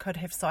that they could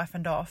have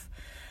siphoned off.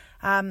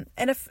 And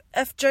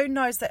if June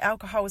knows that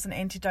alcohol is an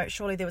antidote,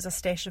 surely there was a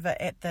stash of it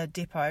at the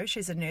depot.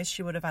 She's a nurse,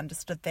 she would have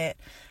understood that.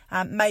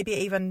 Maybe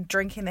even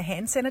drinking the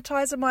hand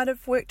sanitizer might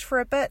have worked for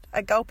a bit.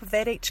 A gulp of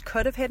that each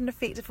could have had an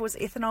effect if it was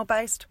ethanol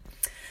based.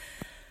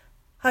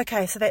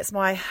 Okay, so that's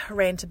my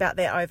rant about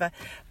that over.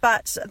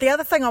 But the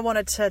other thing I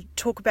wanted to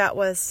talk about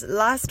was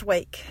last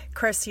week,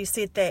 Chris, you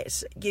said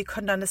that you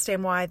couldn't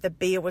understand why the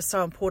beer was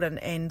so important,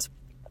 and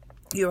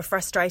you were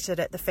frustrated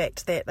at the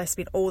fact that they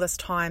spent all this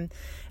time,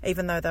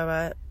 even though they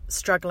were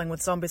struggling with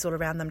zombies all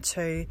around them,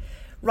 to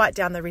write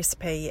down the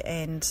recipe,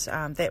 and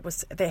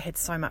that had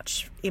so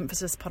much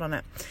emphasis put on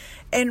it.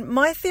 And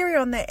my theory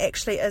on that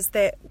actually is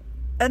that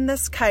in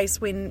this case,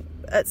 when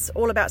it's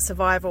all about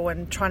survival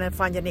and trying to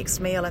find your next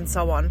meal and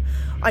so on,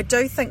 I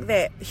do think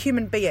that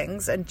human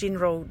beings in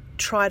general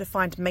try to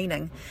find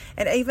meaning,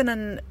 and even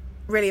in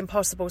really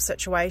impossible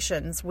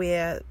situations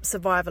where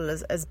survival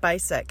is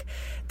basic,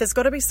 there's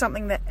got to be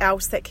something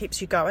else that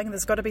keeps you going.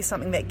 There's got to be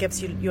something that gives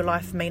you your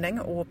life meaning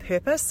or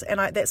purpose, and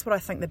that's what I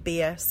think the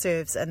beer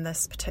serves in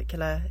this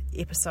particular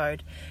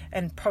episode,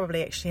 and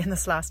probably actually in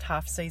this last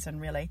half season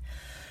really.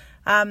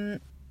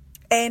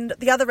 And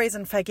the other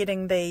reason for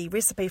getting the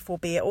recipe for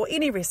beer, or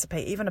any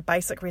recipe, even a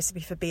basic recipe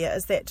for beer,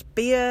 is that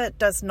beer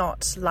does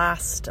not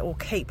last or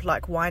keep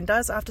like wine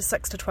does. After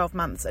 6 to 12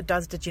 months, it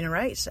does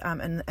degenerate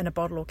in a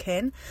bottle or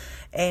can,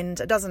 and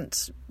it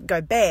doesn't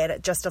go bad,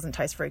 it just doesn't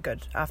taste very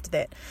good after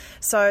that.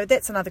 So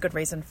that's another good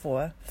reason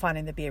for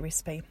finding the beer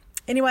recipe.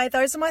 Anyway,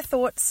 those are my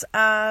thoughts.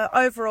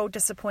 Overall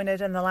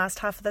disappointed in the last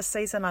half of this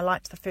season. I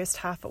liked the first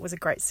half. It was a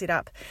great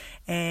setup,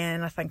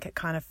 and I think it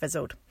kind of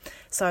fizzled.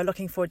 So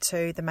looking forward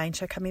to the main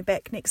show coming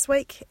back next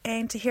week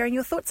and to hearing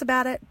your thoughts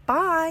about it.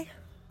 Bye.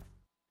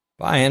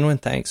 Bye, Anwin.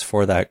 Thanks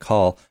for that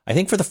call. I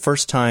think for the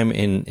first time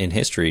in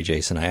history,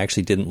 Jason, I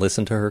actually didn't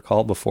listen to her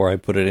call before I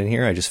put it in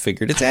here. I just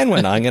figured it's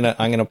Anwin. I'm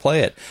gonna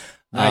play it.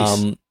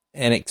 Nice.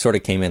 And it sort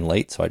of came in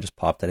late, so I just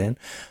popped it in.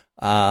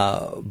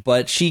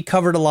 But she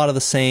covered a lot of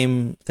the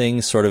same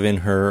things sort of in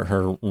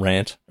her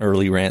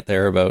early rant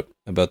there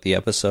about the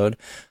episode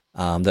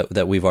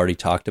that we've already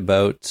talked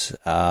about.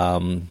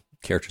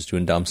 Characters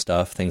doing dumb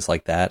stuff, things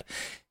like that.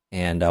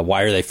 And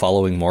why are they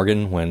following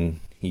Morgan when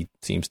he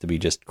seems to be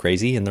just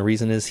crazy? And the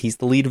reason is he's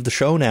the lead of the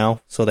show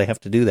now, so they have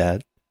to do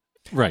that.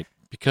 Right,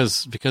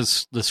 because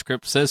the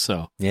script says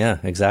so. Yeah,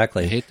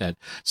 exactly. I hate that.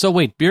 So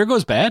wait, beer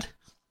goes bad?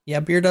 Yeah,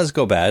 beer does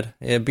go bad.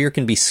 Beer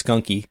can be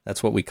skunky.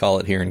 That's what we call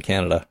it here in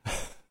Canada.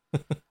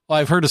 Well,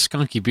 I've heard of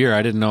skunky beer.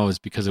 I didn't know it was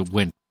because it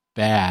went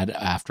bad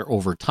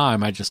over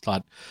time. I just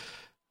thought,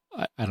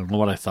 I don't know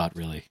what I thought,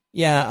 really.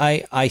 Yeah,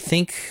 I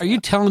think... Are you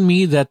telling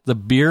me that the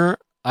beer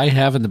I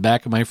have in the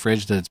back of my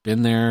fridge that's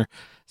been there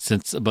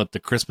since about the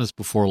Christmas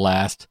before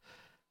last,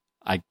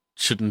 I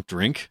shouldn't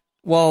drink?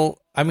 Well,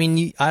 I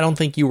mean, I don't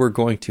think you were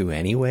going to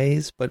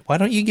anyways, but why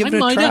don't you give it a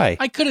try?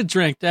 I could have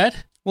drank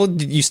that. Well,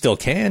 you still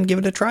can. Give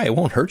it a try. It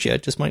won't hurt you.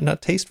 It just might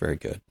not taste very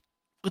good.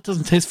 It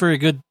doesn't taste very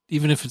good,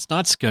 even if it's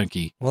not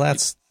skunky. Well,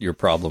 that's your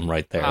problem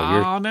right there.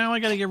 Oh, now I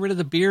got to get rid of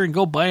the beer and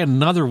go buy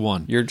another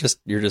one. You're just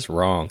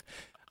wrong.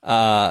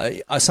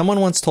 Someone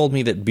once told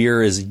me that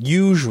beer is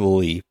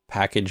usually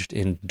packaged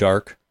in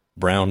dark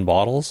brown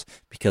bottles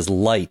because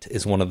light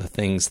is one of the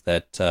things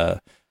that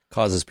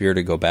causes beer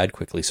to go bad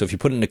quickly. So if you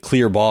put it in a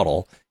clear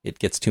bottle, it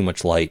gets too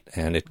much light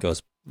and it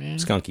goes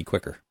skunky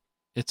quicker.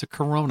 It's a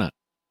Corona.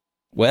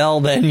 Well,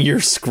 then you're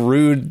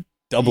screwed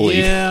doubly.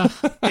 Yeah,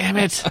 damn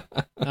it.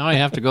 Now I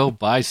have to go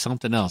buy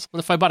something else. What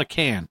if I bought a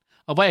can?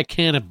 I'll buy a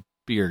can of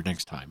beer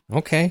next time.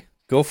 Okay,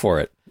 go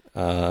for it.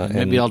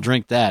 Maybe I'll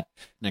drink that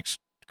next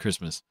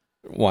Christmas.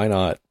 Why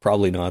not?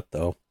 Probably not,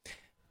 though.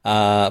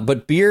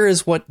 But beer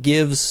is what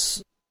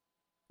gives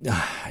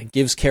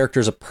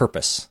characters a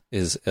purpose,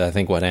 is I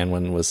think what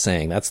Anwen was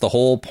saying. That's the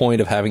whole point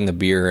of having the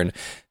beer and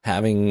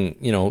having,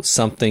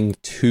 something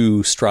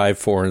to strive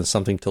for and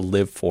something to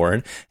live for.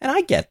 And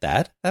I get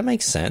that. That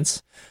makes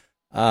sense.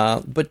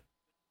 But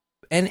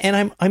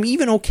I'm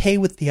even okay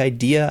with the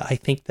idea. I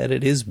think that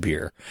it is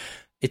beer.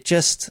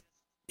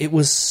 It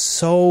was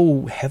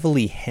so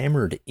heavily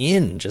hammered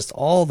in, just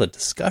all the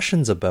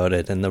discussions about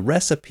it and the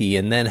recipe,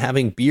 and then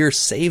having beer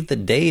save the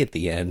day at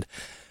the end.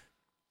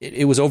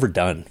 It was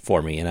overdone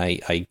for me, and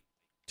I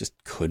just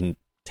couldn't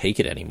take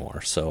it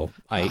anymore. So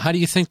how do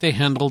you think they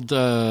handled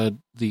the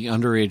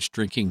underage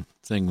drinking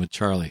thing with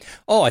Charlie?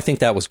 Oh, I think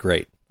that was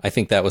great. I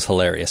think that was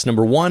hilarious.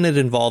 Number one, it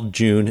involved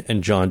June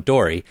and John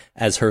Dory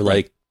as her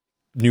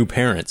new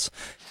parents,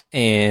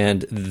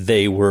 and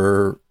they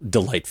were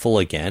delightful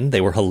again.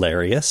 They were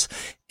hilarious,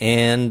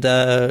 and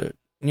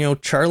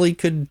Charlie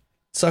could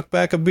suck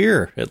back a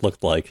beer. It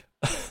looked like.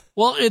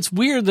 Well, it's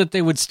weird that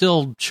they would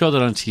still show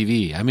that on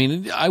TV. I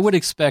mean, I would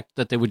expect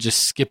that they would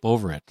just skip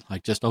over it.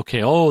 Like just, okay,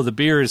 the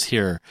beer is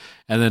here.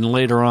 And then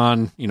later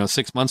on,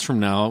 6 months from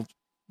now,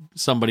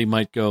 somebody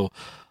might go,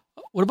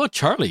 what about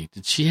Charlie?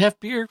 Did she have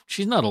beer?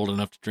 She's not old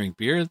enough to drink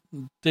beer.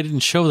 They didn't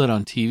show that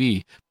on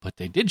TV, but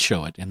they did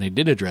show it and they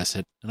did address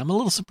it. And I'm a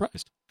little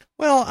surprised.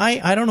 Well,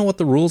 I don't know what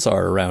the rules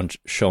are around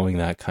showing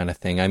that kind of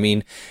thing. I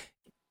mean,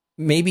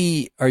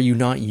 maybe are you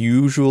not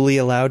usually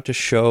allowed to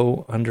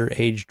show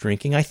underage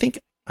drinking?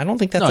 I don't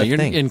think that's a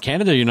thing. In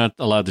Canada, you're not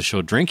allowed to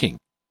show drinking.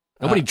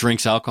 Nobody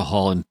drinks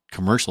alcohol in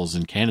commercials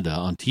in Canada.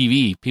 On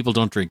TV, people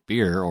don't drink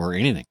beer or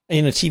anything.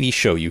 In a TV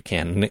show, you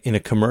can. In a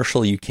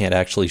commercial, you can't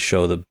actually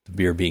show the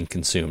beer being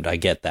consumed. I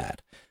get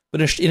that. But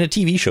in a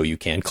TV show, you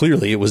can.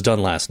 Clearly, it was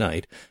done last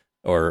night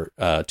or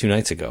 2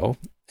 nights ago.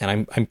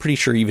 And I'm pretty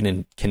sure even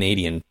in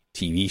Canadian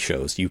TV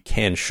shows, you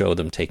can show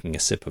them taking a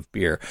sip of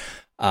beer.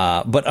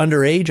 But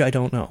underage, I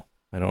don't know.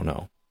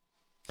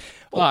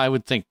 Well, I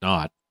would think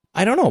not.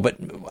 I don't know, but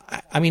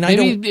I mean,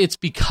 maybe it's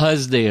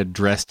because they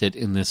addressed it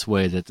in this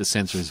way that the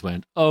censors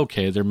went,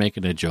 okay, they're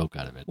making a joke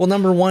out of it. Well,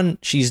 number one,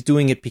 she's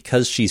doing it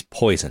because she's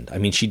poisoned. I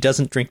mean, she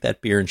doesn't drink that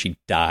beer and she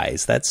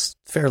dies. That's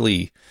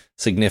fairly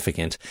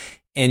significant.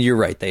 And you're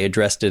right, they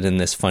addressed it in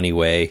this funny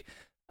way.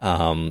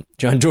 John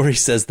Dory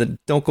says that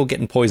don't go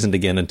getting poisoned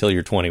again until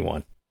you're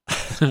 21.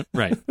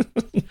 Right.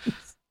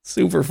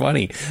 Super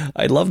funny.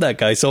 I love that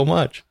guy so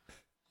much.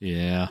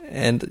 Yeah.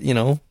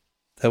 And,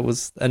 that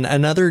was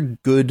another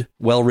good,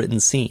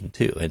 well-written scene,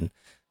 too. And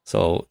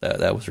so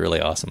that was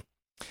really awesome.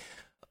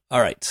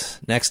 All right.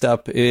 Next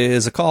up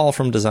is a call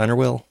from Designer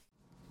Will.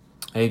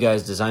 Hey,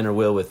 guys. Designer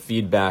Will with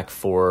feedback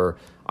for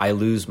I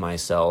Lose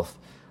Myself.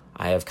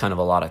 I have kind of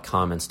a lot of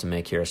comments to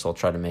make here, so I'll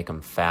try to make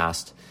them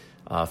fast.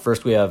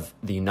 First, we have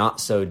the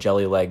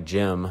not-so-jelly-leg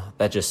Jim.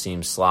 That just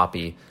seems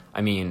sloppy.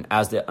 I mean,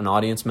 as an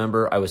audience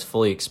member, I was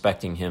fully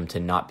expecting him to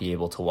not be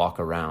able to walk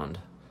around,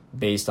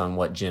 based on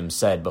what Jim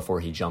said before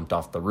he jumped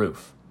off the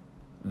roof.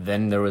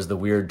 Then there was the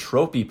weird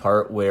tropey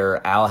part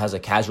where Al has a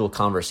casual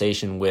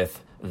conversation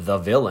with the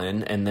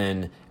villain and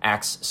then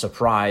acts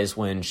surprised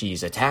when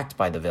she's attacked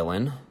by the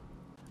villain.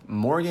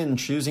 Morgan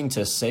choosing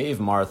to save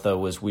Martha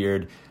was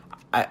weird.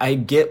 I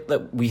get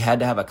that we had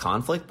to have a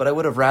conflict, but I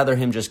would have rather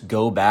him just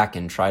go back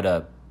and try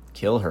to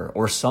kill her,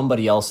 or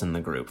somebody else in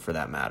the group for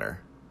that matter.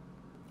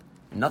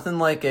 Nothing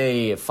like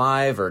a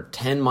 5 or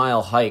 10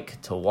 mile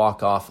hike to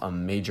walk off a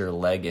major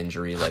leg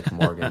injury like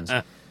Morgan's.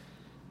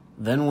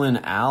 Then when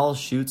Al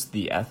shoots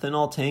the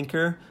ethanol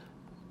tanker,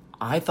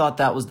 I thought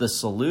that was the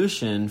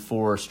solution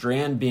for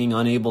Strand being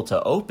unable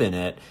to open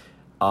it.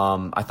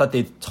 I thought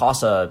they'd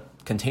toss a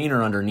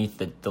container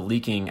underneath the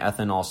leaking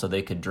ethanol so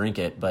they could drink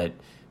it, but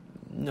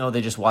no,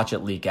 they just watch it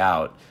leak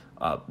out.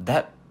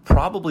 That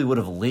probably would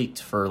have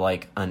leaked for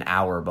like an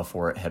hour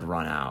before it had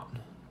run out.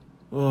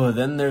 Oh,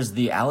 then there's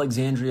the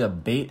Alexandria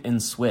bait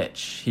and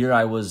switch. Here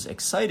I was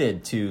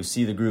excited to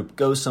see the group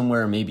go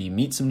somewhere, maybe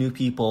meet some new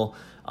people,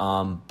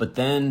 but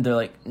then they're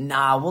like,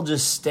 nah, we'll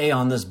just stay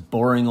on this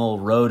boring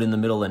old road in the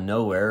middle of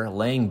nowhere,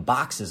 laying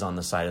boxes on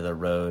the side of the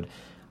road.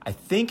 I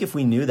think if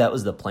we knew that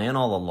was the plan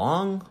all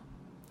along,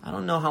 I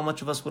don't know how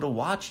much of us would have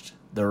watched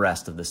the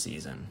rest of the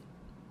season.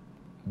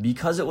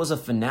 Because it was a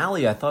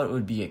finale, I thought it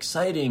would be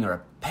exciting or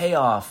a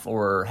payoff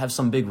or have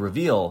some big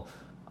reveal.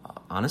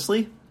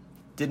 Honestly,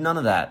 did none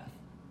of that.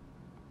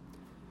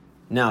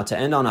 Now, to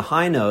end on a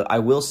high note, I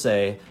will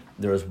say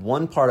there was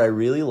one part I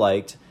really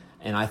liked,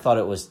 and I thought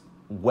it was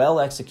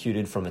well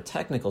executed from a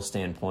technical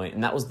standpoint,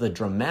 and that was the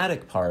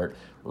dramatic part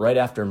right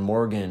after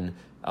Morgan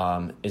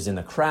is in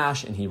the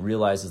crash and he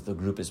realizes the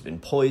group has been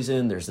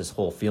poisoned. There's this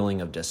whole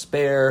feeling of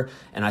despair,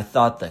 and I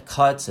thought the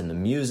cuts and the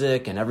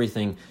music and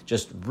everything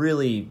just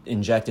really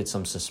injected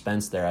some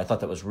suspense there. I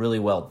thought that was really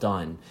well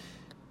done.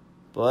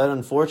 But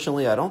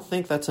unfortunately, I don't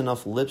think that's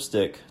enough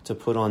lipstick to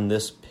put on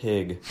this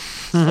pig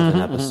of an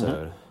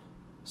episode.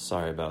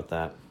 Sorry about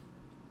that.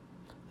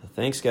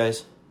 Thanks,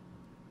 guys.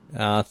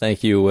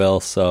 Thank you,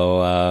 Will.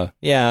 So,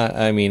 yeah,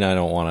 I mean, I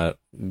don't want to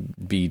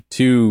be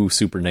too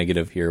super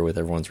negative here with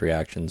everyone's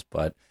reactions,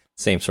 but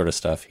same sort of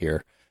stuff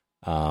here.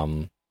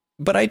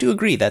 But I do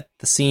agree that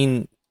the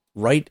scene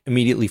right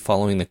immediately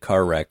following the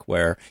car wreck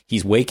where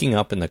he's waking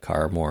up in the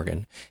car,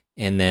 Morgan,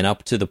 and then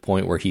up to the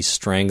point where he's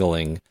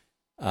strangling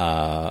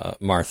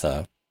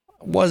Martha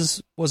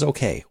was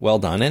okay. Well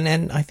done.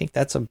 And I think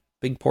that's a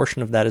big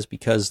portion of that is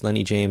because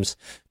Lenny James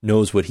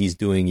knows what he's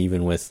doing,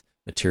 even with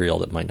material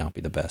that might not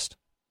be the best.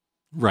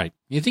 Right.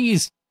 You think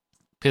he's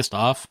pissed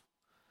off?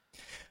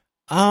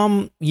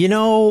 I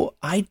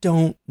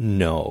don't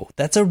know.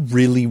 That's a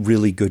really,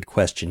 really good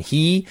question.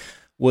 He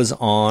was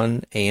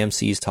on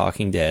AMC's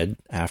Talking Dead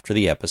after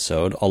the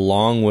episode,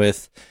 along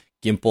with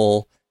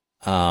Gimple,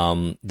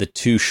 the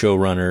two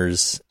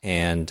showrunners,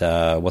 and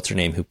what's her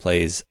name, who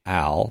plays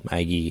Al,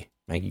 Maggie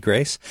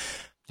Grace.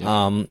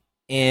 Yeah.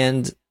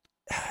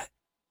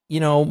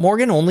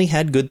 Morgan only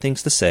had good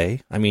things to say.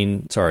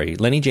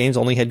 Lenny James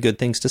only had good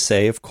things to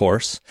say, of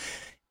course.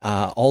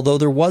 Although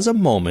there was a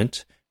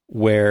moment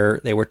where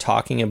they were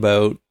talking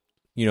about,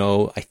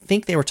 I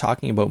think they were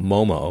talking about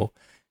Momo,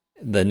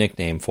 the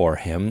nickname for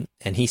him.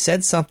 And he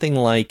said something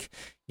like,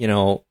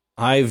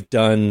 I've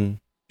done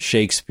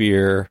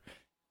Shakespeare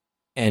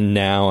and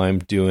now I'm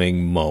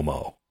doing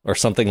Momo, or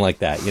something like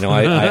that.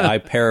 I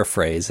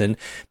paraphrase. And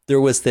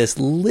there was this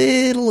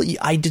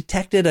I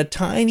detected a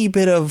tiny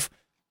bit of,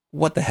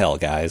 what the hell,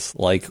 guys?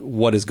 Like,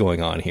 what is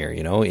going on here,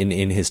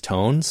 in his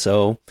tone?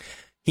 So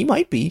he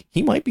might be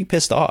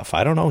pissed off.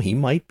 I don't know. He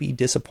might be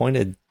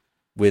disappointed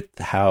with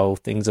how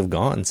things have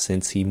gone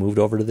since he moved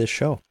over to this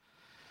show.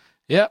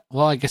 Yeah.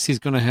 Well, I guess he's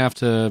going to have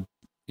to,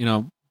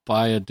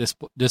 buy a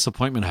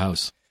disappointment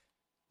house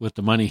with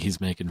the money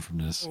he's making from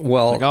this.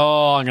 Well, like,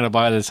 I'm going to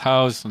buy this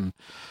house and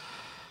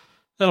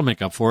that'll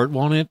make up for it,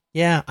 won't it?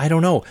 Yeah, I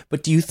don't know.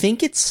 But do you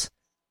think it's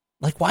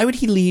like, why would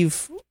he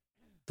leave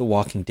The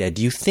Walking Dead?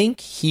 Do you think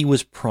he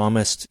was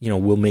promised,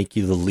 we'll make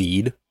you the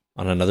lead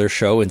on another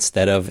show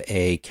instead of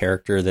a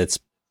character that's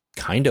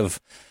kind of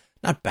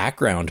not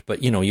background,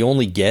 but you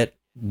only get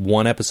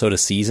one episode a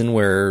season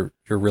where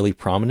you're really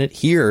prominent?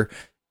 Here,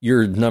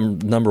 you're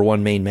number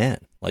one main man.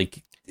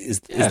 Like, is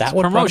that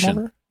what promotion? Brought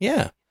him over?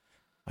 Yeah,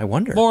 I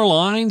wonder. More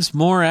lines,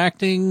 more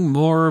acting,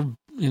 more,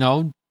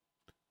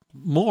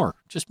 more,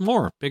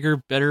 bigger,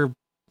 better,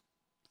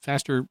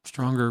 faster,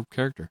 stronger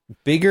character.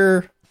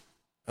 Bigger.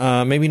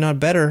 Maybe not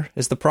better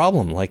is the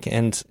problem.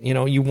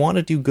 You want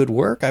to do good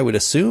work, I would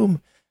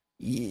assume,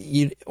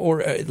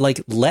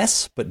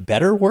 less but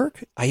better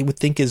work, I would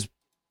think is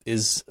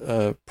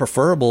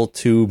preferable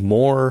to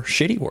more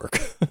shitty work.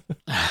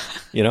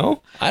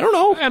 I don't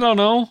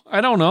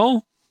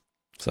know.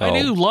 So,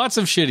 I do lots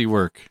of shitty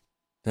work.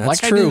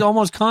 That's true. I do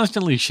almost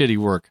constantly shitty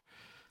work.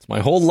 My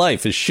whole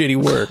life is shitty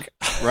work.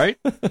 Right?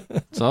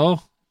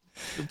 So,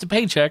 it's a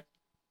paycheck.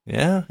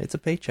 Yeah, it's a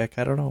paycheck.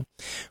 I don't know.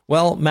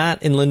 Well,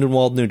 Matt in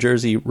Lindenwold, New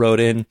Jersey wrote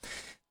in,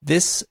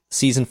 this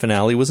season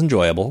finale was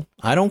enjoyable.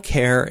 I don't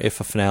care if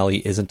a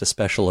finale isn't a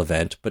special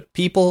event, but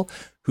people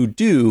who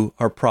do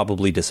are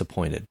probably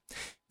disappointed.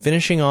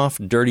 Finishing off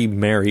Dirty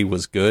Mary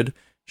was good.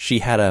 She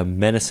had a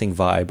menacing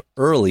vibe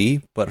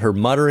early, but her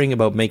muttering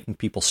about making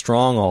people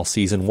strong all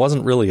season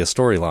wasn't really a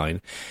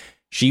storyline.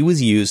 She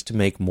was used to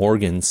make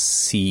Morgan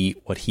see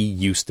what he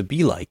used to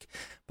be like.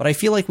 But I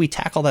feel like we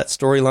tackle that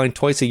storyline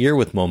twice a year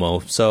with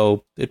Momo,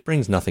 so it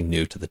brings nothing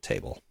new to the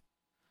table.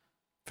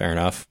 Fair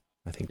enough.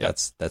 I think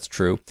that's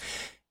true.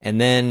 And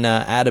then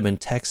Adam in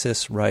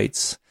Texas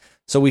writes,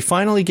 So we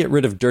finally get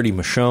rid of Dirty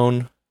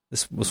Michonne.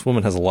 This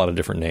woman has a lot of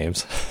different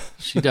names.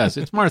 She does.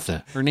 It's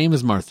Martha. Her name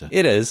is Martha.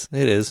 It is.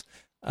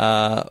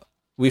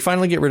 We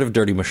finally get rid of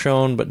Dirty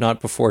Michonne, but not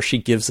before she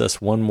gives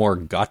us one more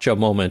gotcha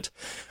moment.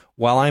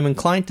 While I'm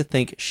inclined to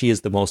think she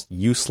is the most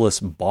useless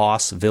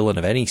boss villain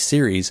of any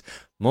series,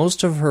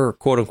 most of her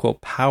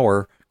quote-unquote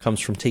power comes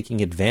from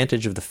taking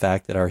advantage of the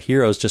fact that our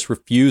heroes just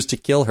refused to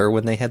kill her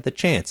when they had the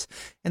chance.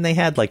 And they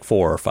had like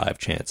 4 or 5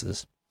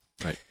 chances.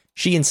 Right.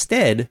 She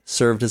instead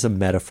served as a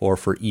metaphor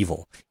for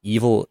evil.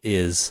 Evil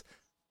is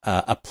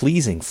a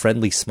pleasing,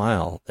 friendly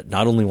smile that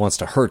not only wants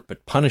to hurt,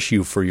 but punish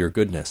you for your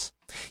goodness.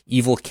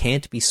 Evil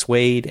can't be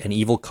swayed, and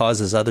evil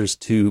causes others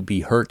to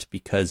be hurt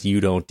because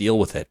you don't deal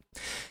with it.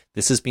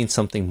 This has been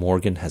something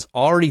Morgan has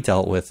already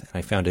dealt with, and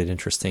I found it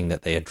interesting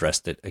that they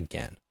addressed it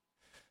again.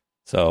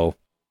 So,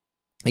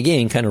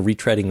 again, kind of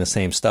retreading the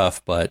same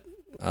stuff, but,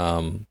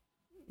 I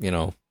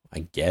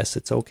guess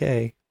it's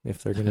okay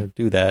if they're going to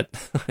do that.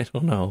 I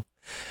don't know.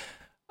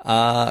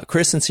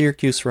 Chris in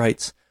Syracuse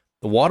writes,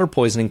 the water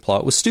poisoning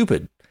plot was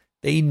stupid.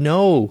 They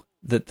know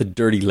that the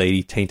dirty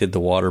lady tainted the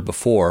water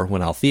before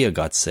when Althea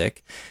got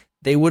sick.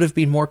 They would have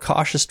been more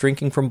cautious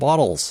drinking from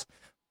bottles.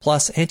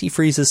 Plus,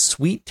 antifreeze is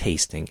sweet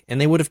tasting, and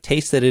they would have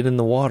tasted it in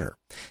the water.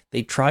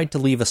 They tried to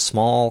leave a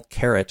small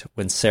carrot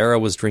when Sarah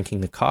was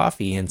drinking the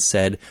coffee and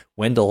said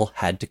Wendell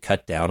had to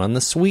cut down on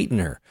the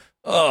sweetener.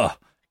 Ugh,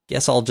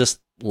 guess I'll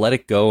just let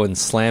it go and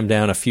slam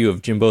down a few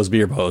of Jimbo's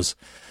beer bows.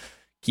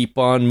 Keep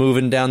on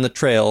moving down the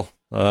trail,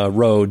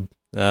 road.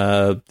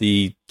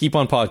 Keep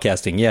on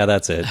podcasting. Yeah,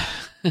 that's it.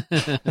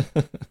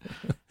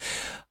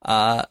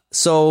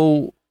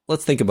 So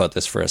let's think about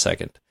this for a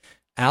second.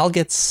 Al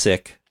gets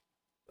sick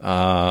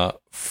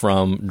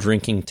from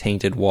drinking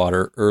tainted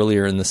water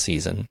earlier in the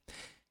season.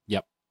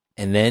 Yep.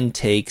 And then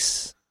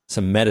takes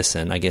some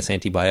medicine, I guess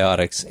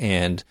antibiotics,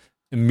 and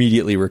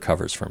immediately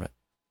recovers from it.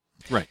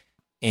 Right.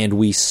 And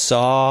we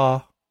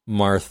saw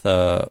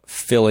Martha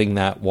filling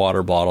that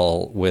water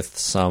bottle with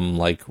some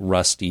like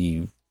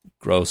rusty,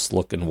 gross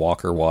looking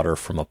Walker water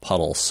from a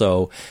puddle.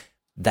 So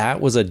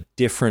that was a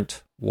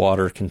different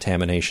water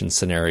contamination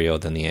scenario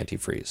than the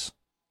antifreeze,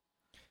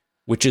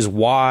 which is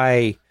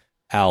why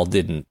Al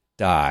didn't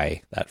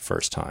die that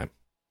first time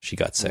she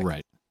got sick.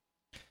 Right.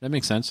 That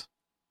makes sense.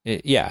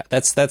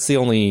 That's the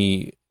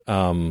only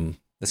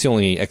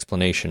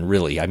explanation,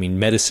 really. I mean,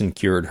 medicine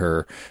cured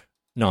her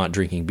not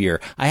drinking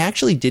beer. I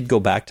actually did go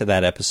back to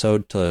that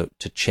episode to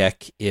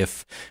check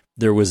if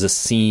there was a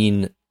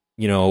scene,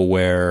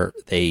 where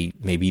they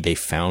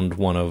found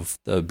one of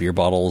the beer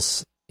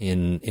bottles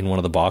in one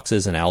of the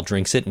boxes and Al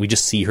drinks it and we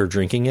just see her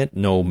drinking it,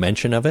 no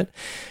mention of it,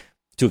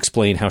 to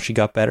explain how she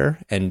got better.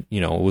 And,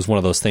 it was one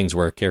of those things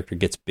where a character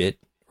gets bit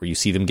or you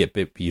see them get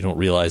bit, but you don't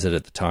realize it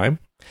at the time.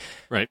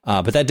 Right.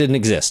 But that didn't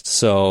exist.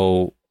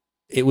 So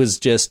it was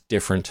just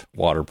different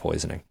water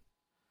poisoning.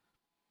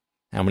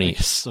 I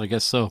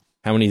guess so.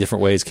 How many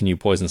different ways can you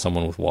poison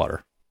someone with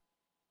water?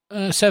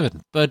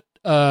 7. But,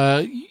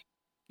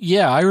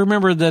 yeah, I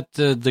remember that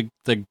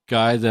the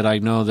guy that I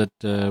know that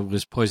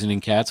was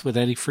poisoning cats with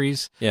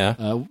antifreeze. Yeah.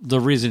 The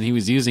reason he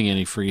was using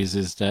antifreeze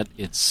is that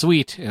it's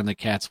sweet and the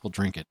cats will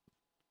drink it.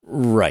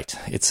 Right.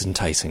 It's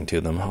enticing to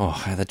them.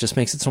 Oh, that just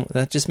makes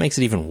it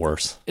even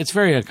worse. It's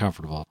very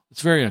uncomfortable.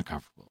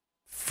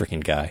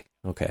 Freaking guy.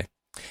 Okay.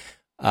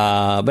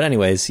 But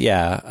anyways,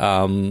 yeah.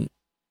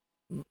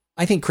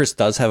 I think Chris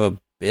does have a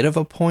bit of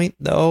a point,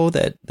 though,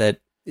 that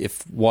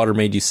if water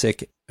made you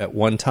sick at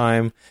one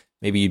time,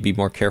 maybe you'd be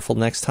more careful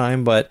next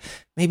time, but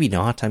maybe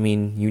not. I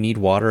mean, you need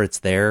water. It's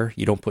there.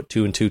 You don't put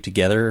 2 and 2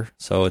 together,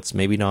 so it's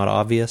maybe not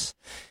obvious.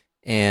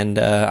 And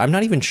I'm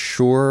not even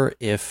sure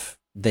if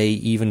they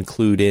even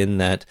clued in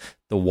that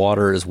the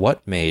water is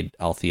what made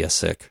Althea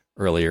sick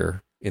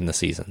earlier in the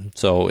season.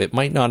 So it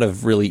might not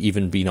have really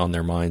even been on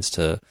their minds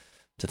to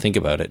think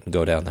about it and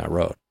go down that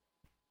road.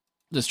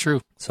 That's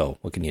true. So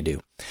what can you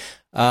do?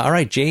 All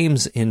right,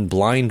 James in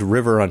Blind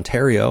River,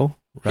 Ontario.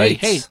 Right.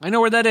 Hey, I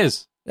know where that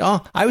is.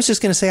 Oh, I was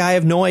just going to say I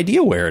have no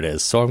idea where it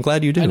is, so I'm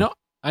glad you do.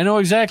 I know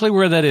exactly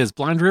where that is.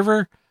 Blind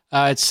River.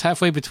 It's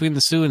halfway between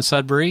the Sioux and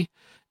Sudbury,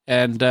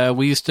 and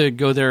we used to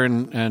go there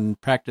and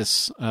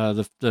practice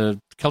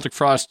the Celtic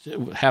Frost.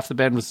 Half the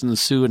band was in the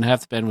Sioux and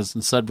half the band was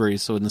in Sudbury.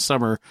 So in the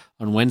summer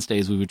on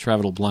Wednesdays we would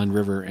travel to Blind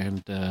River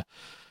and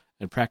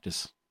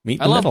practice.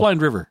 I love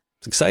Blind River.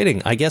 It's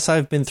exciting. I guess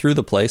I've been through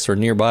the place or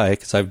nearby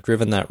because I've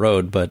driven that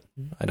road, but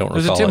I don't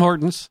recall. There's a Tim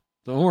Hortons.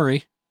 Don't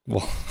worry.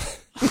 Well,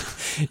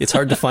 it's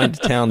hard to find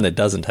a town that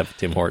doesn't have a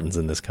Tim Hortons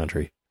in this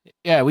country.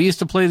 Yeah, we used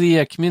to play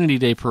the Community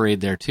Day Parade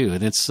there too,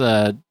 and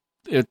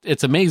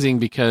it's amazing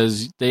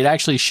because they'd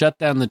actually shut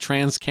down the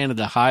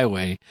Trans-Canada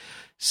Highway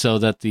so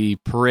that the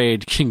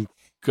parade can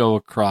go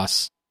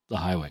across the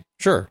highway.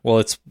 Sure. Well,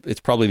 it's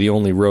probably the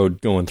only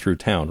road going through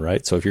town,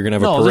 right? So if you're going to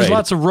have a parade... there's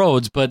lots of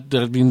roads, but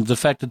I mean, the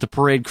fact that the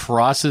parade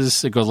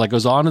crosses, it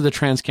goes onto the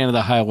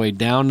Trans-Canada Highway,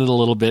 down it a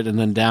little bit, and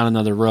then down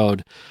another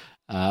road.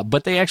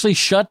 But they actually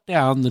shut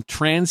down the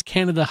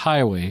Trans-Canada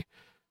Highway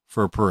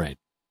for a parade.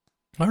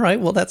 All right.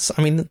 Well,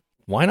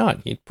 why not?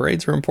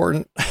 Parades are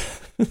important.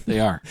 They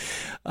are.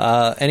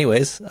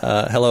 Anyways,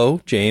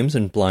 hello, James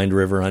in Blind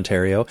River,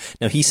 Ontario.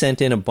 Now, he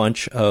sent in a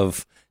bunch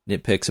of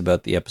nitpicks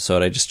about the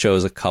episode. I just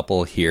chose a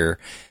couple here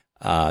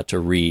to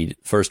read.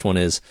 First one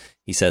is,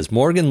 he says,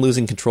 Morgan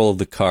losing control of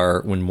the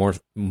car when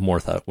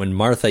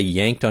Martha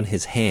yanked on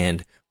his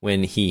hand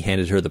when he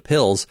handed her the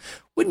pills.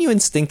 Wouldn't you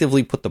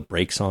instinctively put the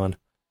brakes on?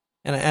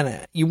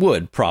 And you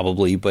would,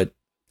 probably, but...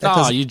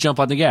 you jump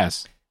on the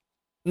gas.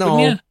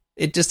 No,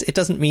 it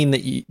doesn't mean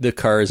that the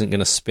car isn't going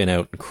to spin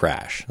out and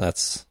crash.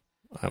 That's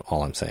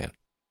all I'm saying.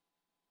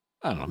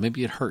 I don't know.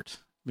 Maybe it hurt.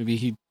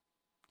 Maybe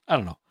I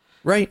don't know.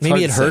 Right. It's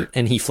maybe it hurt say.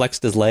 And he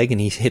flexed his leg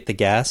and he hit the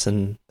gas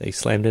and they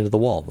slammed into the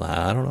wall.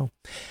 I don't know.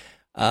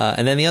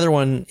 And then the other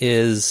one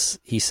is,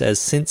 he says,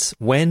 since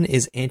when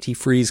is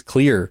antifreeze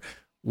clear?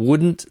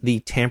 Wouldn't the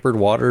tampered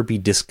water be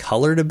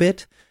discolored a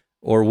bit?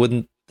 Or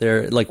wouldn't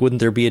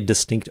there be a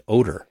distinct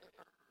odor?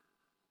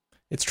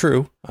 It's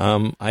true.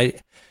 I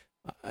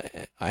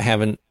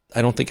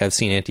don't think I've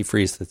seen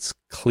antifreeze that's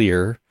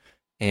clear.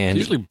 And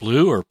it's usually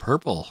blue or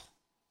purple.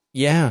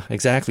 Yeah,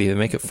 exactly. They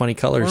make it funny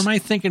colors. Or am I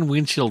thinking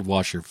windshield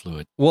washer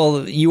fluid?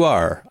 Well, you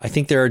are. I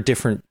think there are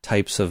different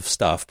types of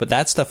stuff, but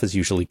that stuff is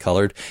usually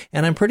colored.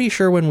 And I'm pretty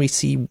sure when we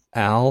see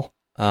Al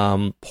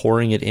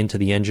pouring it into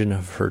the engine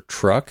of her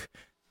truck,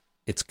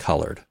 it's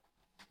colored.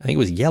 I think it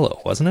was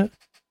yellow, wasn't it?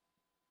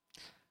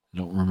 I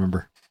don't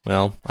remember.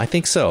 Well, I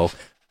think so.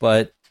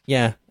 But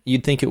yeah,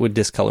 you'd think it would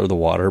discolor the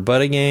water.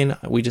 But again,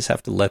 we just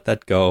have to let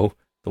that go.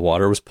 The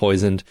water was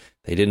poisoned.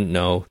 They didn't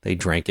know. They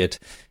drank it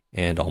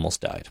and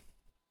almost died.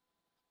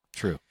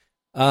 True.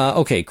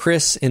 Okay,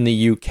 Chris in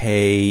the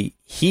UK,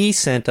 he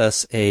sent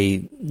us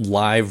a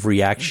live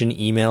reaction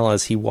email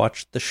as he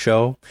watched the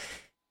show.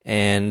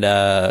 And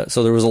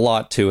so there was a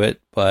lot to it,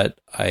 but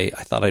I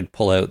thought I'd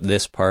pull out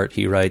this part.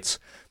 He writes,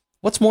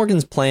 what's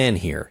Morgan's plan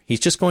here? He's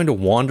just going to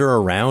wander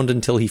around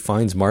until he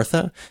finds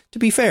Martha? To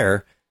be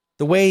fair,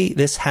 the way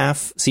this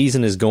half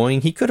season is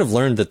going, he could have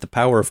learned that the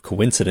power of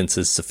coincidence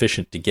is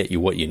sufficient to get you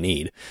what you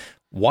need.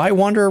 Why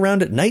wander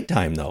around at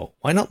nighttime, though?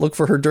 Why not look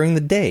for her during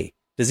the day?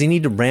 Does he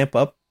need to ramp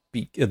up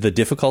the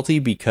difficulty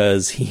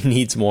because he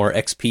needs more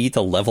XP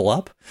to level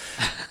up?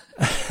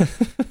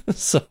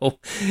 So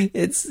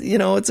it's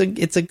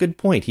a good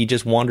point. He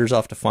just wanders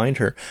off to find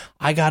her.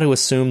 I got to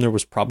assume there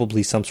was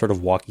probably some sort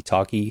of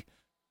walkie-talkie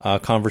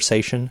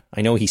conversation.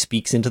 I know he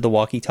speaks into the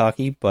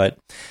walkie-talkie, but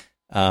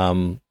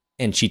and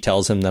she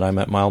tells him that I'm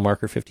at mile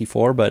marker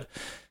 54. But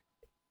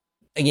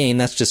again,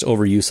 that's just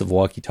overuse of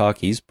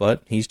walkie-talkies.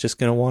 But he's just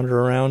going to wander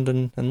around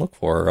and look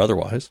for her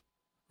otherwise.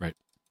 Right.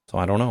 So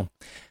I don't know.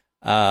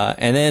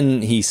 And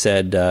then he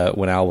said,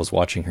 when Al was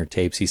watching her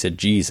tapes, he said,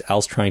 geez,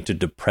 Al's trying to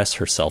depress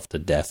herself to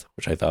death,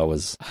 which I thought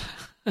was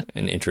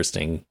an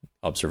interesting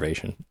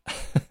observation.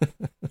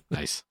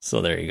 Nice.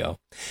 So there you go.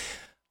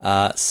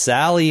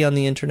 Sally on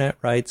the internet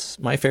writes,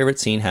 my favorite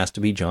scene has to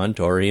be John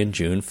Dory and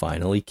June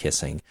finally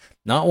kissing.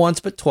 Not once,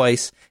 but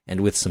twice,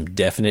 and with some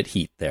definite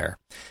heat there.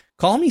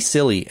 Call me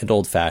silly and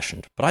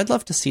old-fashioned, but I'd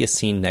love to see a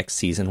scene next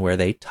season where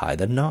they tie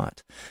the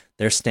knot.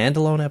 Their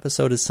standalone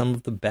episode is some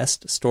of the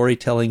best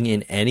storytelling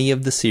in any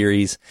of the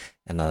series,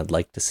 and I'd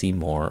like to see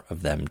more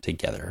of them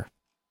together.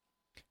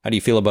 How do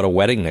you feel about a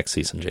wedding next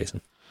season,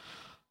 Jason?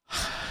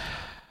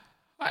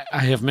 I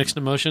have mixed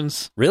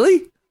emotions.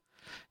 Really?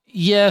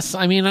 Yes.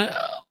 I mean,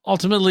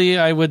 ultimately,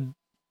 I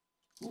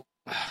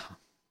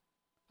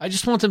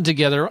just want them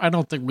together. I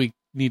don't think we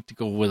need to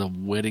go with a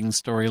wedding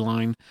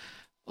storyline.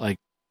 Like,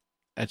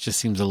 that just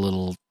seems a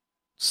little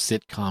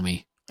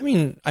sitcom-y. I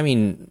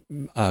mean,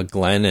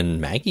 Glenn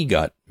and Maggie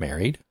got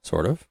married,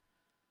 sort of.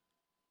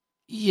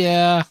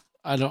 Yeah,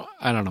 I don't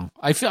know.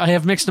 I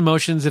have mixed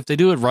emotions if they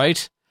do it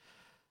right,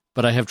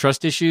 but I have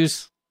trust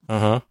issues.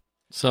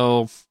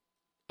 So,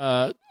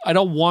 I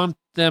don't want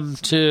them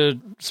to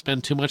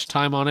spend too much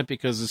time on it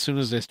because as soon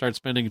as they start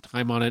spending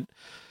time on it,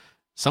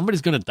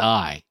 somebody's going to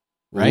die,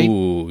 right?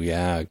 Ooh,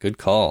 yeah, good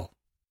call.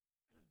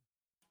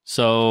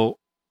 So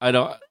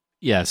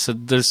so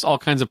there's all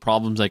kinds of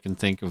problems I can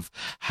think of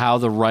how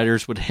the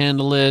writers would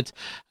handle it,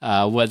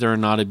 whether or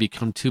not it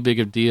become too big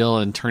a deal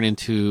and turn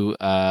into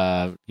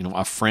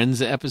a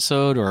Friends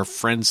episode or a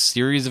Friends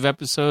series of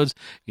episodes.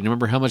 You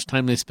remember how much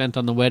time they spent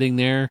on the wedding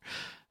there?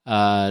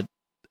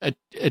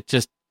 It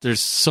just,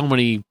 there's so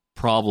many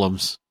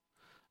problems,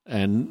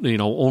 and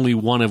only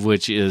one of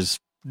which is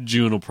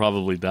June will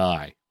probably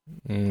die.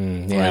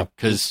 Yeah,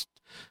 because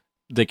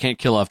they can't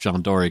kill off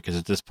John Dory, because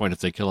at this point, if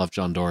they kill off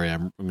John Dory,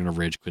 I'm going to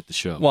rage quit the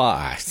show.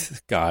 Well,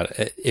 God,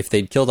 if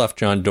they'd killed off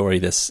John Dory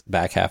this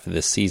back half of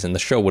this season, the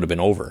show would have been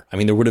over. I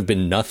mean, there would have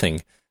been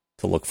nothing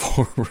to look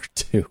forward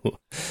to.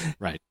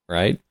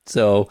 Right?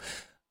 So,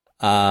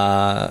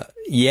 yeah,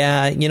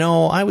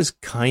 I was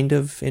kind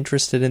of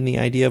interested in the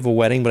idea of a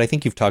wedding, but I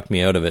think you've talked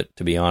me out of it,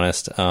 to be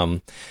honest.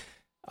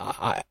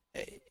 I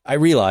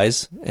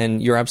realize,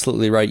 and you're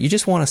absolutely right, you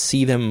just want to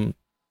see them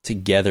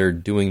together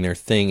doing their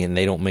thing and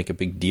they don't make a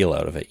big deal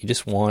out of it. You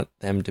just want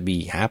them to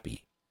be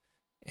happy.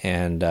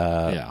 And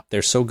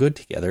they're so good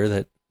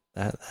together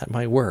that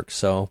might work.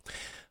 So,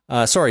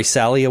 sorry,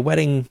 Sally, a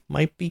wedding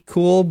might be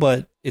cool,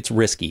 but it's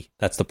risky.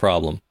 That's the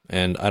problem.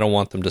 and I don't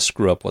want them to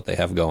screw up what they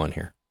have going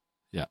here.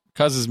 Yeah,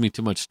 causes me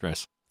too much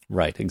stress.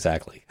 Right,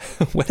 exactly.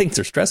 Weddings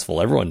are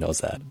stressful. Everyone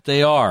knows that.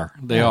 They are.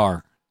 They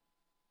are.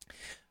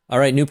 All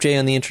right, Noop J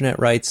on the internet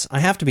writes, I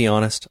have to be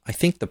honest, I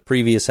think the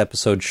previous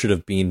episode should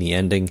have been the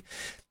ending.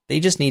 They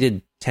just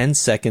needed 10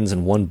 seconds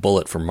and one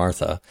bullet for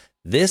Martha.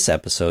 This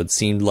episode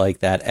seemed like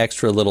that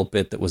extra little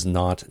bit that was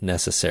not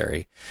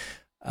necessary.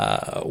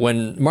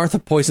 When Martha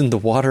poisoned the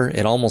water,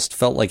 it almost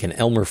felt like an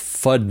Elmer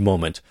Fudd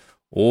moment.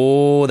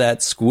 Oh, that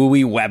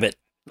squooey wabbit.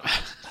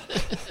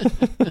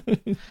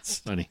 It's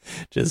funny.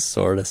 Just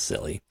sort of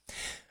silly.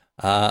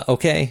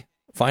 Okay,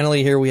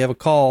 finally here we have a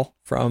call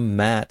from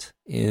Matt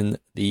in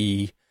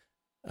the...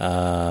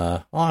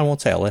 I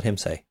won't say, I'll let him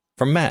say.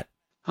 From Matt.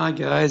 Hi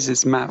guys,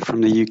 it's Matt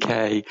from the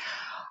UK.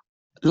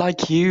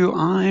 Like you,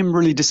 I'm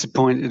really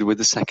disappointed with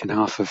the second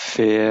half of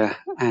Fear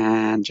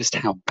and just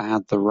how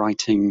bad the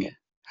writing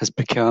has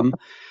become.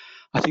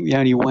 I think the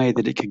only way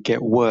that it could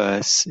get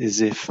worse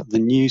is if the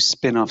new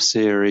spin-off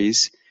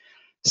series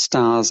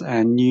stars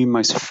our new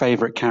most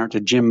favourite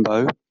character,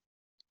 Jimbo,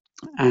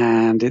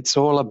 and it's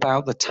all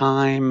about the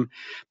time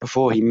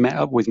before he met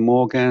up with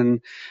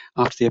Morgan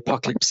after the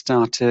apocalypse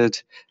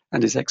started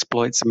and his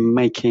exploits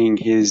making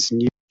his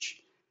new...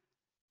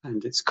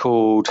 And it's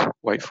called,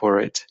 wait for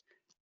it,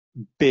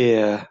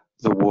 Beer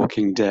the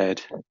Walking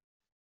Dead.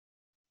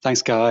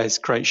 Thanks, guys.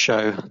 Great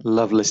show.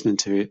 Love listening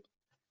to it.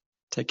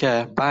 Take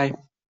care. Bye.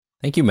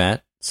 Thank you,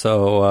 Matt.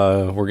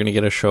 So we're going to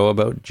get a show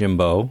about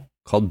Jimbo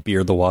called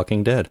Beer the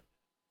Walking Dead.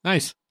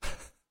 Nice.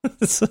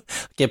 I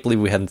can't believe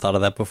we hadn't thought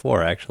of that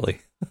before, actually.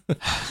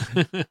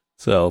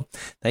 So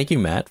thank you,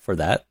 Matt, for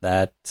that.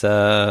 That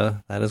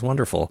is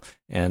wonderful.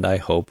 And I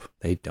hope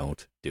they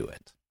don't do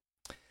it.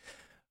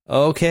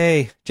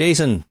 Okay,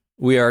 Jason,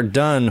 we are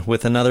done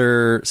with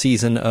another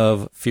season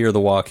of Fear the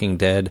Walking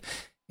Dead,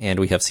 and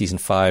we have season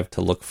 5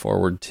 to look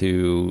forward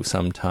to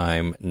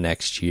sometime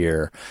next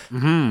year,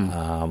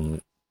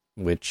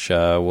 which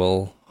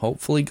will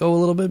hopefully go a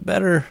little bit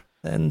better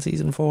than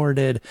season 4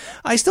 did.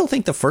 I still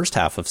think the first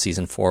half of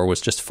season 4 was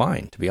just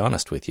fine, to be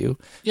honest with you.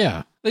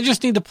 Yeah, they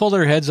just need to pull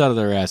their heads out of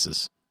their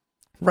asses.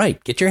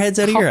 Right, get your heads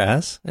out of your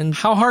ass. And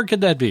how hard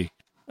could that be?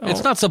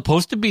 It's not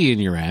supposed to be in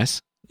your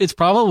ass. It's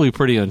probably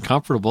pretty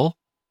uncomfortable.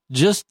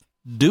 Just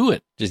do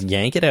it. Just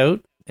yank it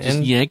out. Just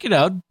yank it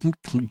out.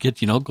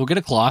 Go get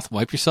a cloth,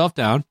 wipe yourself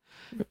down,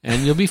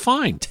 and you'll be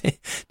fine.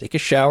 Take a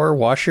shower,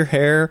 wash your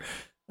hair,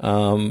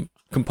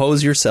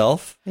 compose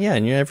yourself. Yeah,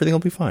 and everything will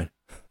be fine.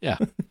 Yeah.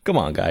 Come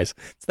on, guys.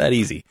 It's that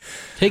easy.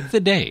 Take the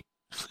day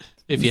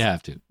if you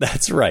have to.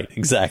 That's right.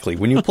 Exactly.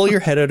 When you pull your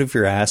head out of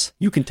your ass,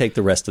 you can take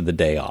the rest of the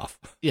day off.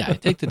 Yeah,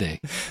 take the day.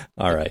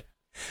 All right.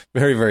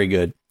 Very, very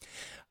good.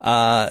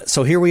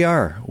 So here we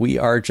are. We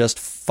are just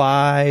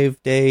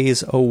 5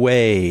 days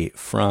away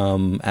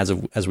from, as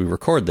we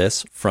record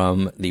this,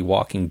 from The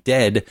Walking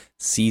Dead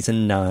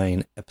Season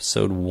 9,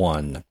 Episode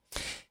 1.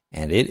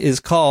 And it is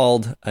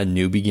called A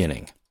New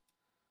Beginning.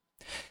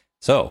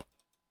 So,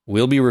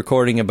 we'll be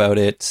recording about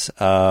it,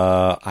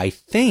 I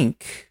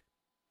think,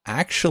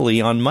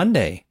 actually on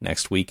Monday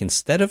next week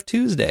instead of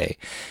Tuesday.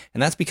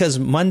 And that's because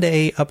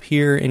Monday up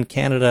here in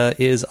Canada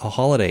is a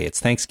holiday. It's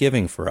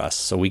Thanksgiving for us,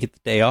 so we get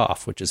the day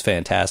off, which is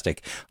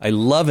fantastic. I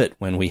love it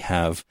when we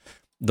have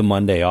the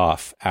Monday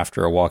off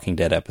after a Walking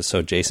Dead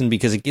episode, Jason,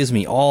 because it gives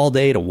me all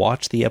day to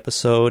watch the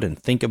episode and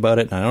think about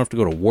it, and I don't have to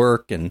go to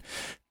work and,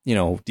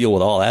 deal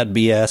with all that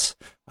BS.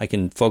 I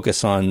can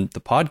focus on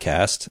the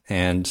podcast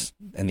and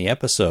the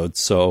episode,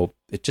 so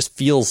it just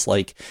feels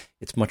like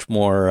it's much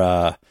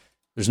more...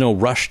 there's no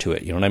rush to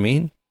it. You know what I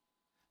mean?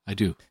 I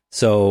do.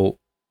 So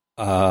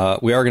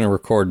we are going to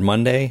record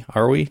Monday,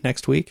 are we,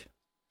 next week?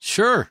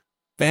 Sure.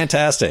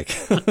 Fantastic.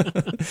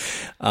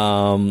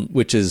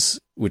 Which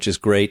is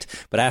great.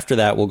 But after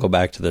that, we'll go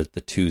back to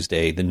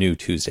the new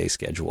Tuesday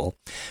schedule.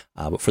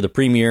 But for the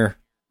premiere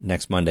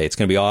next Monday, it's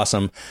going to be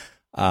awesome.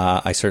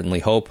 I certainly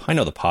hope. I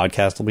know the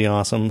podcast will be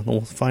awesome. We'll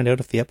find out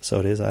if the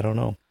episode is. I don't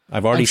know.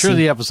 I'm sure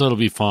the episode will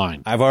be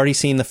fine. I've already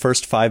seen the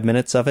first 5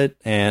 minutes of it,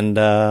 and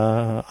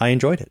I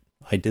enjoyed it.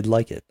 I did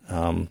like it.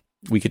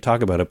 We could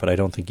talk about it, but I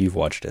don't think you've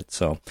watched it.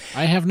 So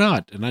I have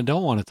not, and I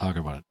don't want to talk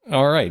about it.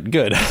 All right,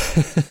 good.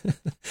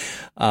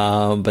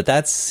 But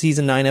that's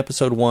Season 9,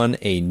 Episode 1,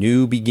 A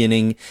New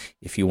Beginning.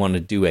 If you want to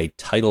do a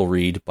title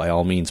read, by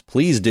all means,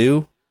 please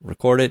do.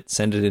 Record it,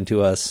 send it in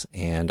to us,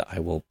 and I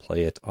will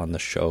play it on the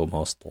show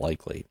most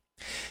likely.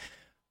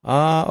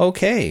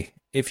 Okay.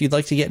 If you'd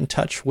like to get in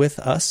touch with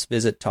us,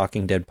 visit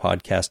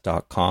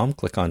talkingdeadpodcast.com.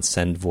 Click on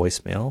Send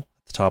Voicemail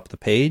at the top of the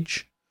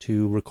page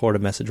to record a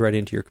message right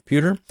into your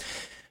computer.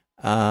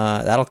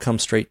 That'll come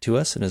straight to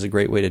us and is a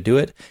great way to do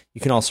it.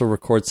 You can also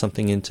record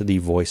something into the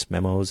Voice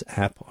Memos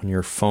app on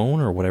your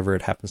phone or whatever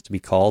it happens to be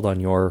called on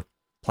your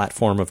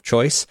platform of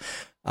choice.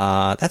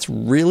 That's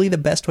really the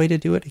best way to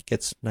do it. It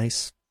gets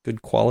nice,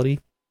 good quality.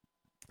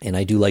 And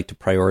I do like to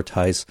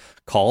prioritize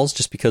calls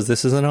just because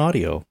this is an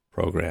audio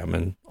program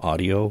and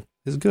audio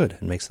is good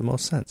and makes the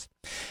most sense.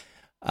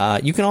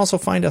 You can also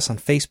find us on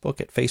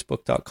Facebook at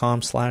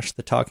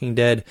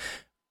facebook.com/thetalkingdead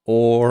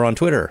or on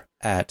Twitter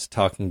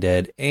Talking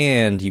Dead,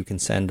 and you can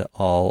send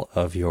all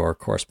of your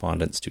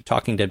correspondence to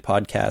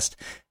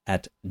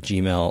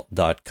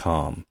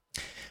talkingdeadpodcast@gmail.com.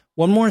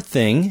 One more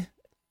thing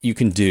you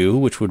can do,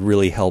 which would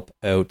really help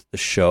out the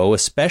show,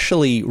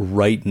 especially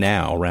right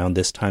now around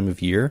this time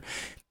of year,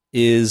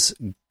 is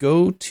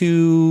go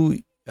to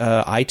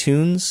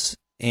iTunes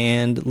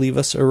and leave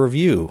us a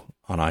review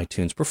on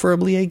iTunes,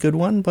 preferably a good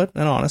one, but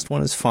an honest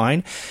one is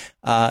fine.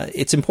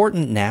 It's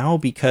important now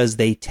because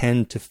they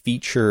tend to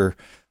feature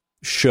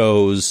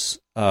shows,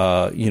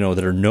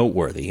 that are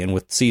noteworthy. And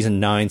with season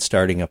 9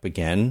 starting up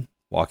again,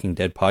 Walking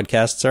Dead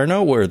podcasts are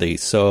noteworthy.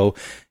 So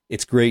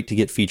it's great to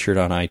get featured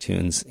on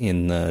iTunes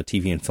in the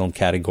TV and film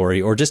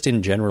category, or just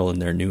in general in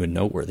their new and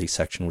noteworthy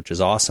section, which is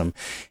awesome.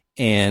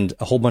 And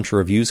a whole bunch of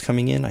reviews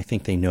coming in, I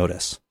think they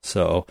notice.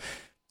 So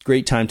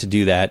great time to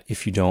do that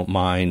if you don't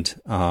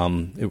mind.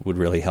 It would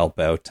really help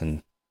out,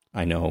 and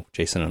I know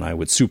Jason and I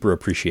would super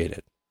appreciate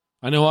it.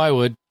 I know I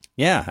would.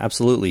 Yeah,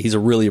 absolutely. He's a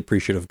really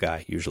appreciative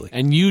guy, usually.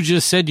 And you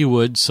just said you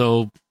would,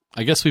 so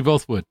I guess we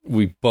both would.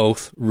 We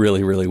both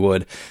really, really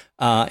would.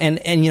 And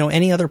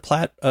any other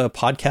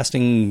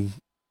podcasting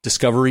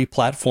discovery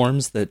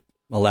platforms that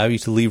allow you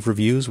to leave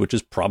reviews, which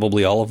is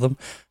probably all of them,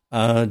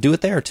 do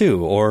it there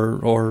too,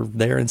 or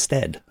there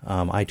instead.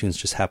 iTunes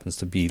just happens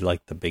to be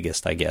like the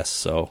biggest, I guess,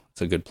 so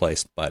it's a good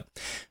place. But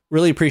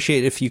really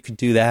appreciate if you could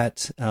do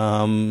that.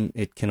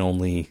 It can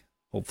only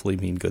hopefully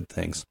mean good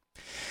things.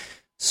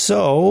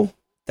 So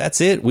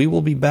that's it. We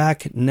will be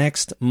back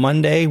next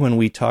Monday when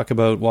we talk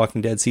about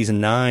Walking Dead Season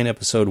 9,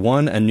 Episode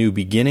 1, A New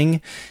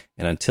Beginning.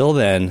 And until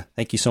then,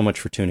 thank you so much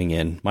for tuning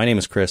in. My name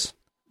is Chris.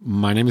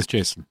 My name is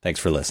Jason. Thanks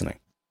for listening.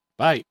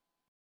 Bye.